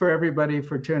 Thanks for everybody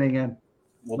for tuning in.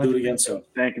 We'll do it again soon.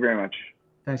 Thank you very much.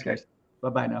 Thanks, guys.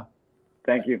 Bye-bye now.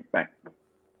 Thank you. Bye.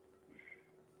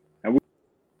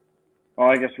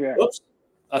 I guess we are. Oops.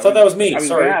 I thought that was me.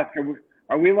 Sorry. Ask,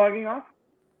 are we logging off?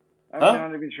 I'm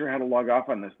not even sure how to log off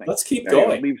on this thing. Let's keep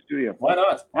going. Leave studio. Why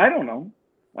not? I don't know.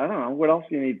 What else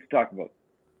do you need to talk about?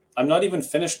 I'm not even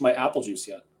finished my apple juice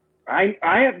yet. I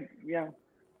have, yeah.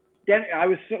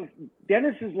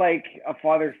 Dennis is like a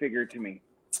father figure to me.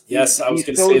 Yes, I was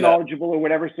going to say that. He's so knowledgeable or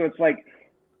whatever. So it's like,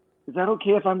 is that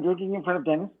okay if I'm drinking in front of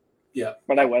Dennis? Yeah.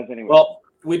 But I was anyway. Well,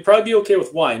 we'd probably be okay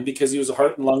with wine because he was a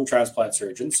heart and lung transplant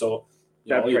surgeon. So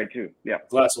that's right too. Yeah. A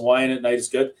glass of wine at night is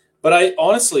good. But I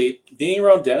honestly, being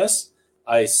around Dennis,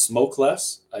 I smoke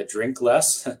less, I drink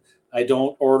less. I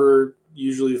don't order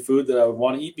usually the food that I would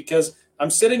want to eat because I'm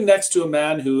sitting next to a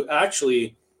man who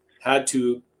actually had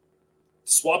to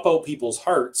swap out people's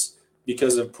hearts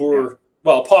because of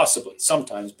well, possibly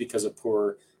sometimes because of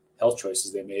poor health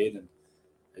choices they made. And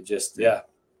it just,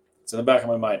 it's in the back of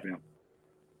my mind. Yeah.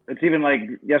 It's even like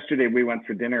yesterday we went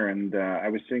for dinner and I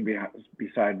was sitting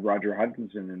beside Roger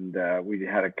Hudkinson and we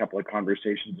had a couple of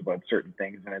conversations about certain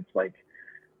things. And it's like,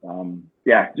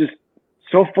 just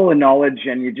so full of knowledge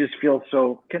and you just feel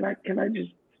so, can I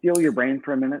just steal your brain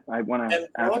for a minute? I want to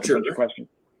ask Roger, a bunch of questions.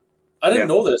 I didn't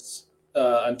know this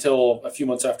until a few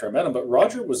months after I met him, but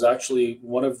Roger was actually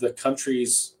one of the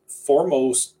country's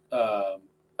foremost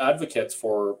advocates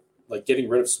for like getting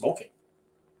rid of smoking.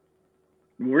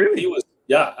 Really? He was,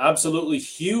 absolutely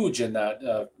huge in that.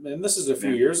 And this is a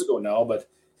few years ago now, but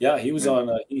he was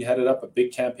he headed up a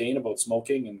big campaign about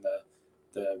smoking and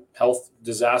the health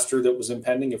disaster that was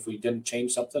impending if we didn't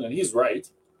change something. And he's right.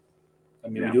 I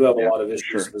mean, we do have a lot of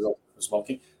issues with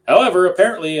smoking. However,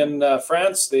 apparently in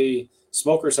France,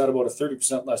 smokers had about a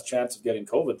 30% less chance of getting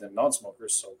COVID than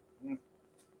non-smokers. So,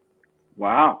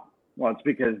 wow. Well, it's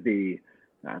because the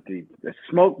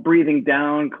smoke breathing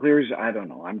down clears. I don't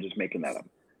know. I'm just making that up.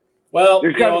 Well,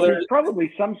 there's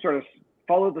probably some sort of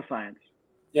follow the science.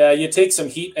 Yeah, you take some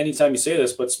heat anytime you say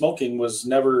this, but smoking was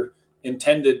never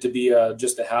intended to be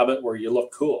just a habit where you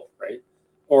look cool, right?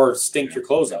 Or stink your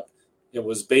clothes up. It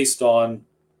was based on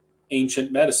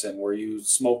ancient medicine where you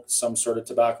smoked some sort of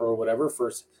tobacco or whatever for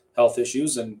health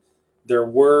issues. And there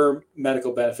were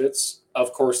medical benefits.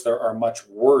 Of course, there are much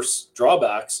worse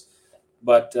drawbacks.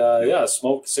 But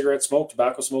cigarette smoke,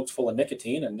 tobacco smoke is full of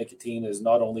nicotine. And nicotine is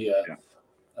not only a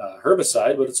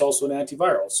herbicide, but it's also an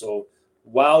antiviral. So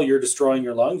while you're destroying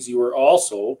your lungs, you are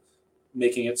also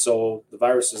making it so the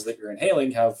viruses that you're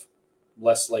inhaling have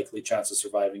less likely chance of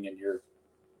surviving in your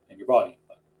body.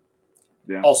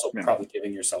 Probably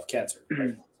giving yourself cancer.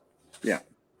 Right? Yeah.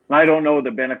 I don't know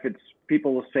the benefits.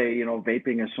 People will say,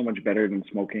 vaping is so much better than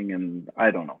smoking, and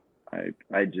I don't know.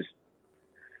 I just...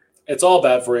 It's all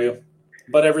bad for you,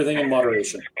 but everything in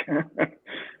moderation.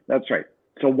 That's right.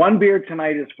 So one beer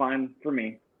tonight is fine for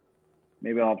me.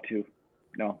 Maybe I'll have two.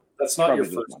 No. That's not your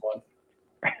first one.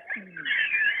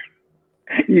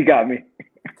 You got me.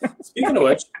 Speaking of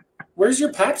which, where's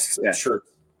your Pabst shirt?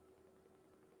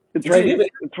 It's right here.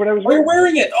 It's what I was wearing. You're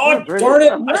wearing it. Oh, darn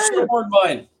it. I should have worn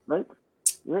mine. Right.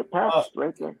 You're at Pabst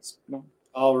right there. No.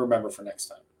 I'll remember for next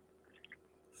time.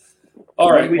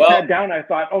 All right. When we sat down, I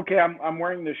thought, okay, I'm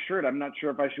wearing this shirt. I'm not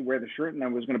sure if I should wear the shirt. And I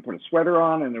was going to put a sweater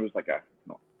on. And it was like,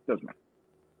 no, it doesn't matter.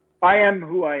 I am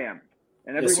who I am.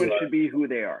 And everyone should be who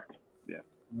they are. Yeah.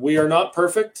 We are not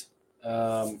perfect.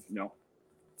 No.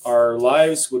 Our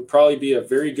lives would probably be a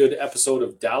very good episode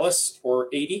of Dallas or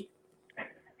 80.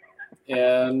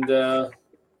 And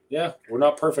yeah, we're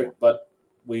not perfect, but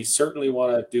we certainly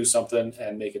want to do something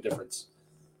and make a difference.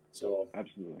 So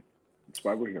Absolutely. That's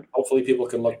why we're here. hopefully people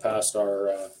can look past our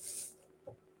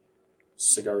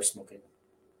cigar smoking.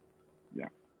 Yeah.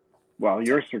 Well,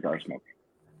 you're a cigar smoker.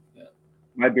 Yeah.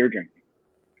 My beer drink.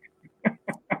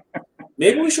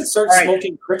 Maybe we should start All right.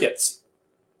 smoking crickets.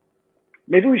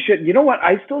 Maybe we should. You know what?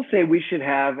 I still say we should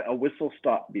have a whistle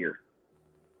stop beer.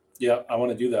 Yeah, I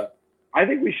want to do that. I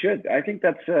think we should. I think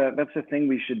that's a thing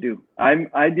we should do.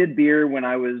 I did beer when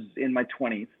I was in my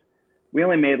 20s. We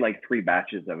only made like 3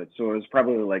 batches of it, so it was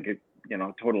probably like a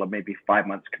total of maybe 5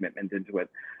 months commitment into it.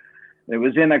 It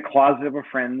was in a closet of a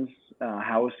friend's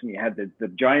house, and you had the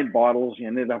giant bottles. You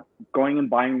ended up going and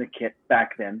buying the kit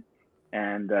back then,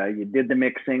 and you did the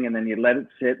mixing, and then you let it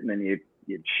sit, and then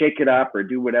you'd shake it up or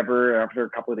do whatever after a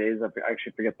couple of days. I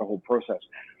actually forget the whole process,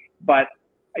 but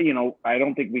I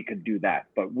don't think we could do that.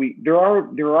 But there are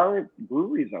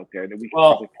breweries out there that we can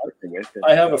probably partner with.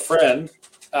 I have a friend,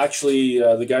 actually,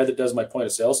 the guy that does my point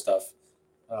of sale stuff.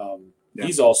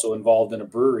 He's also involved in a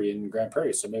brewery in Grand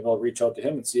Prairie, so maybe I'll reach out to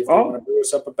him and see if they want to brew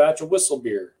us up a batch of whistle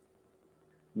beer.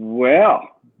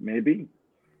 Well, maybe.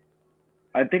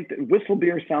 I think that whistle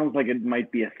beer sounds like it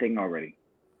might be a thing already.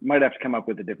 Might have to come up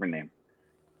with a different name.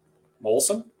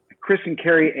 Molson? Chris and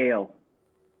Kerry Ale.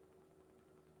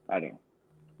 I don't know.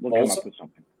 We'll come up with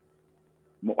something.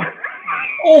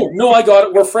 Oh, no, I got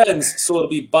it. We're friends, so it'll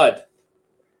be Bud.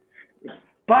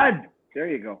 Bud. There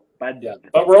you go. Bud. Yeah,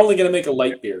 but we're only going to make a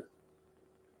light beer.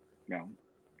 No,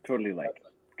 totally light.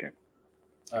 Okay.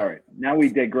 All right. Now we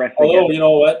digress. Although, you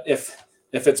know what? If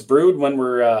it's brewed when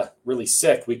we're really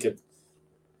sick, we could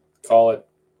call it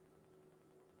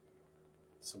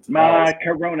something else.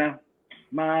 Corona.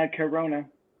 My Corona.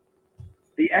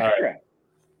 The extra. Right.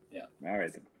 Yeah. All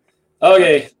right.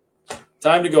 Okay.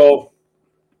 Time to go.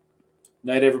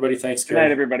 Night, everybody. Thanks, Kerry. Good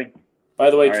night, everybody. By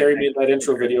the way, Kerry made that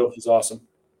intro video. He's awesome.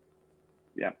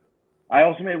 Yeah. I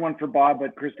also made one for Bob,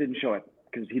 but Chris didn't show it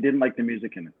because he didn't like the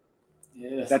music in it.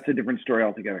 Yeah. That's a different story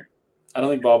altogether. I don't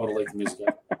think Bob would have liked the music.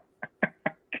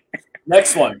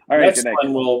 Next one. All right, Next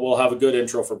one, we'll have a good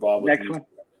intro for Bob. Next one?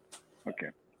 Okay.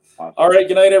 Awesome. All right.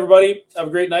 Good night, everybody. Have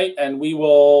a great night. And we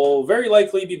will very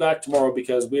likely be back tomorrow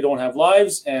because we don't have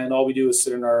lives and all we do is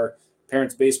sit in our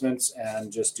parents' basements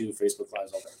and just do Facebook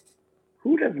Lives all day.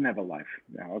 Who doesn't have a life?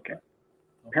 Yeah, okay.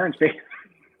 Parents' basement.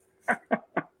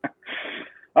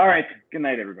 All right. Good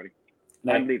night, everybody.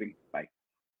 Night. I'm leaving. Bye.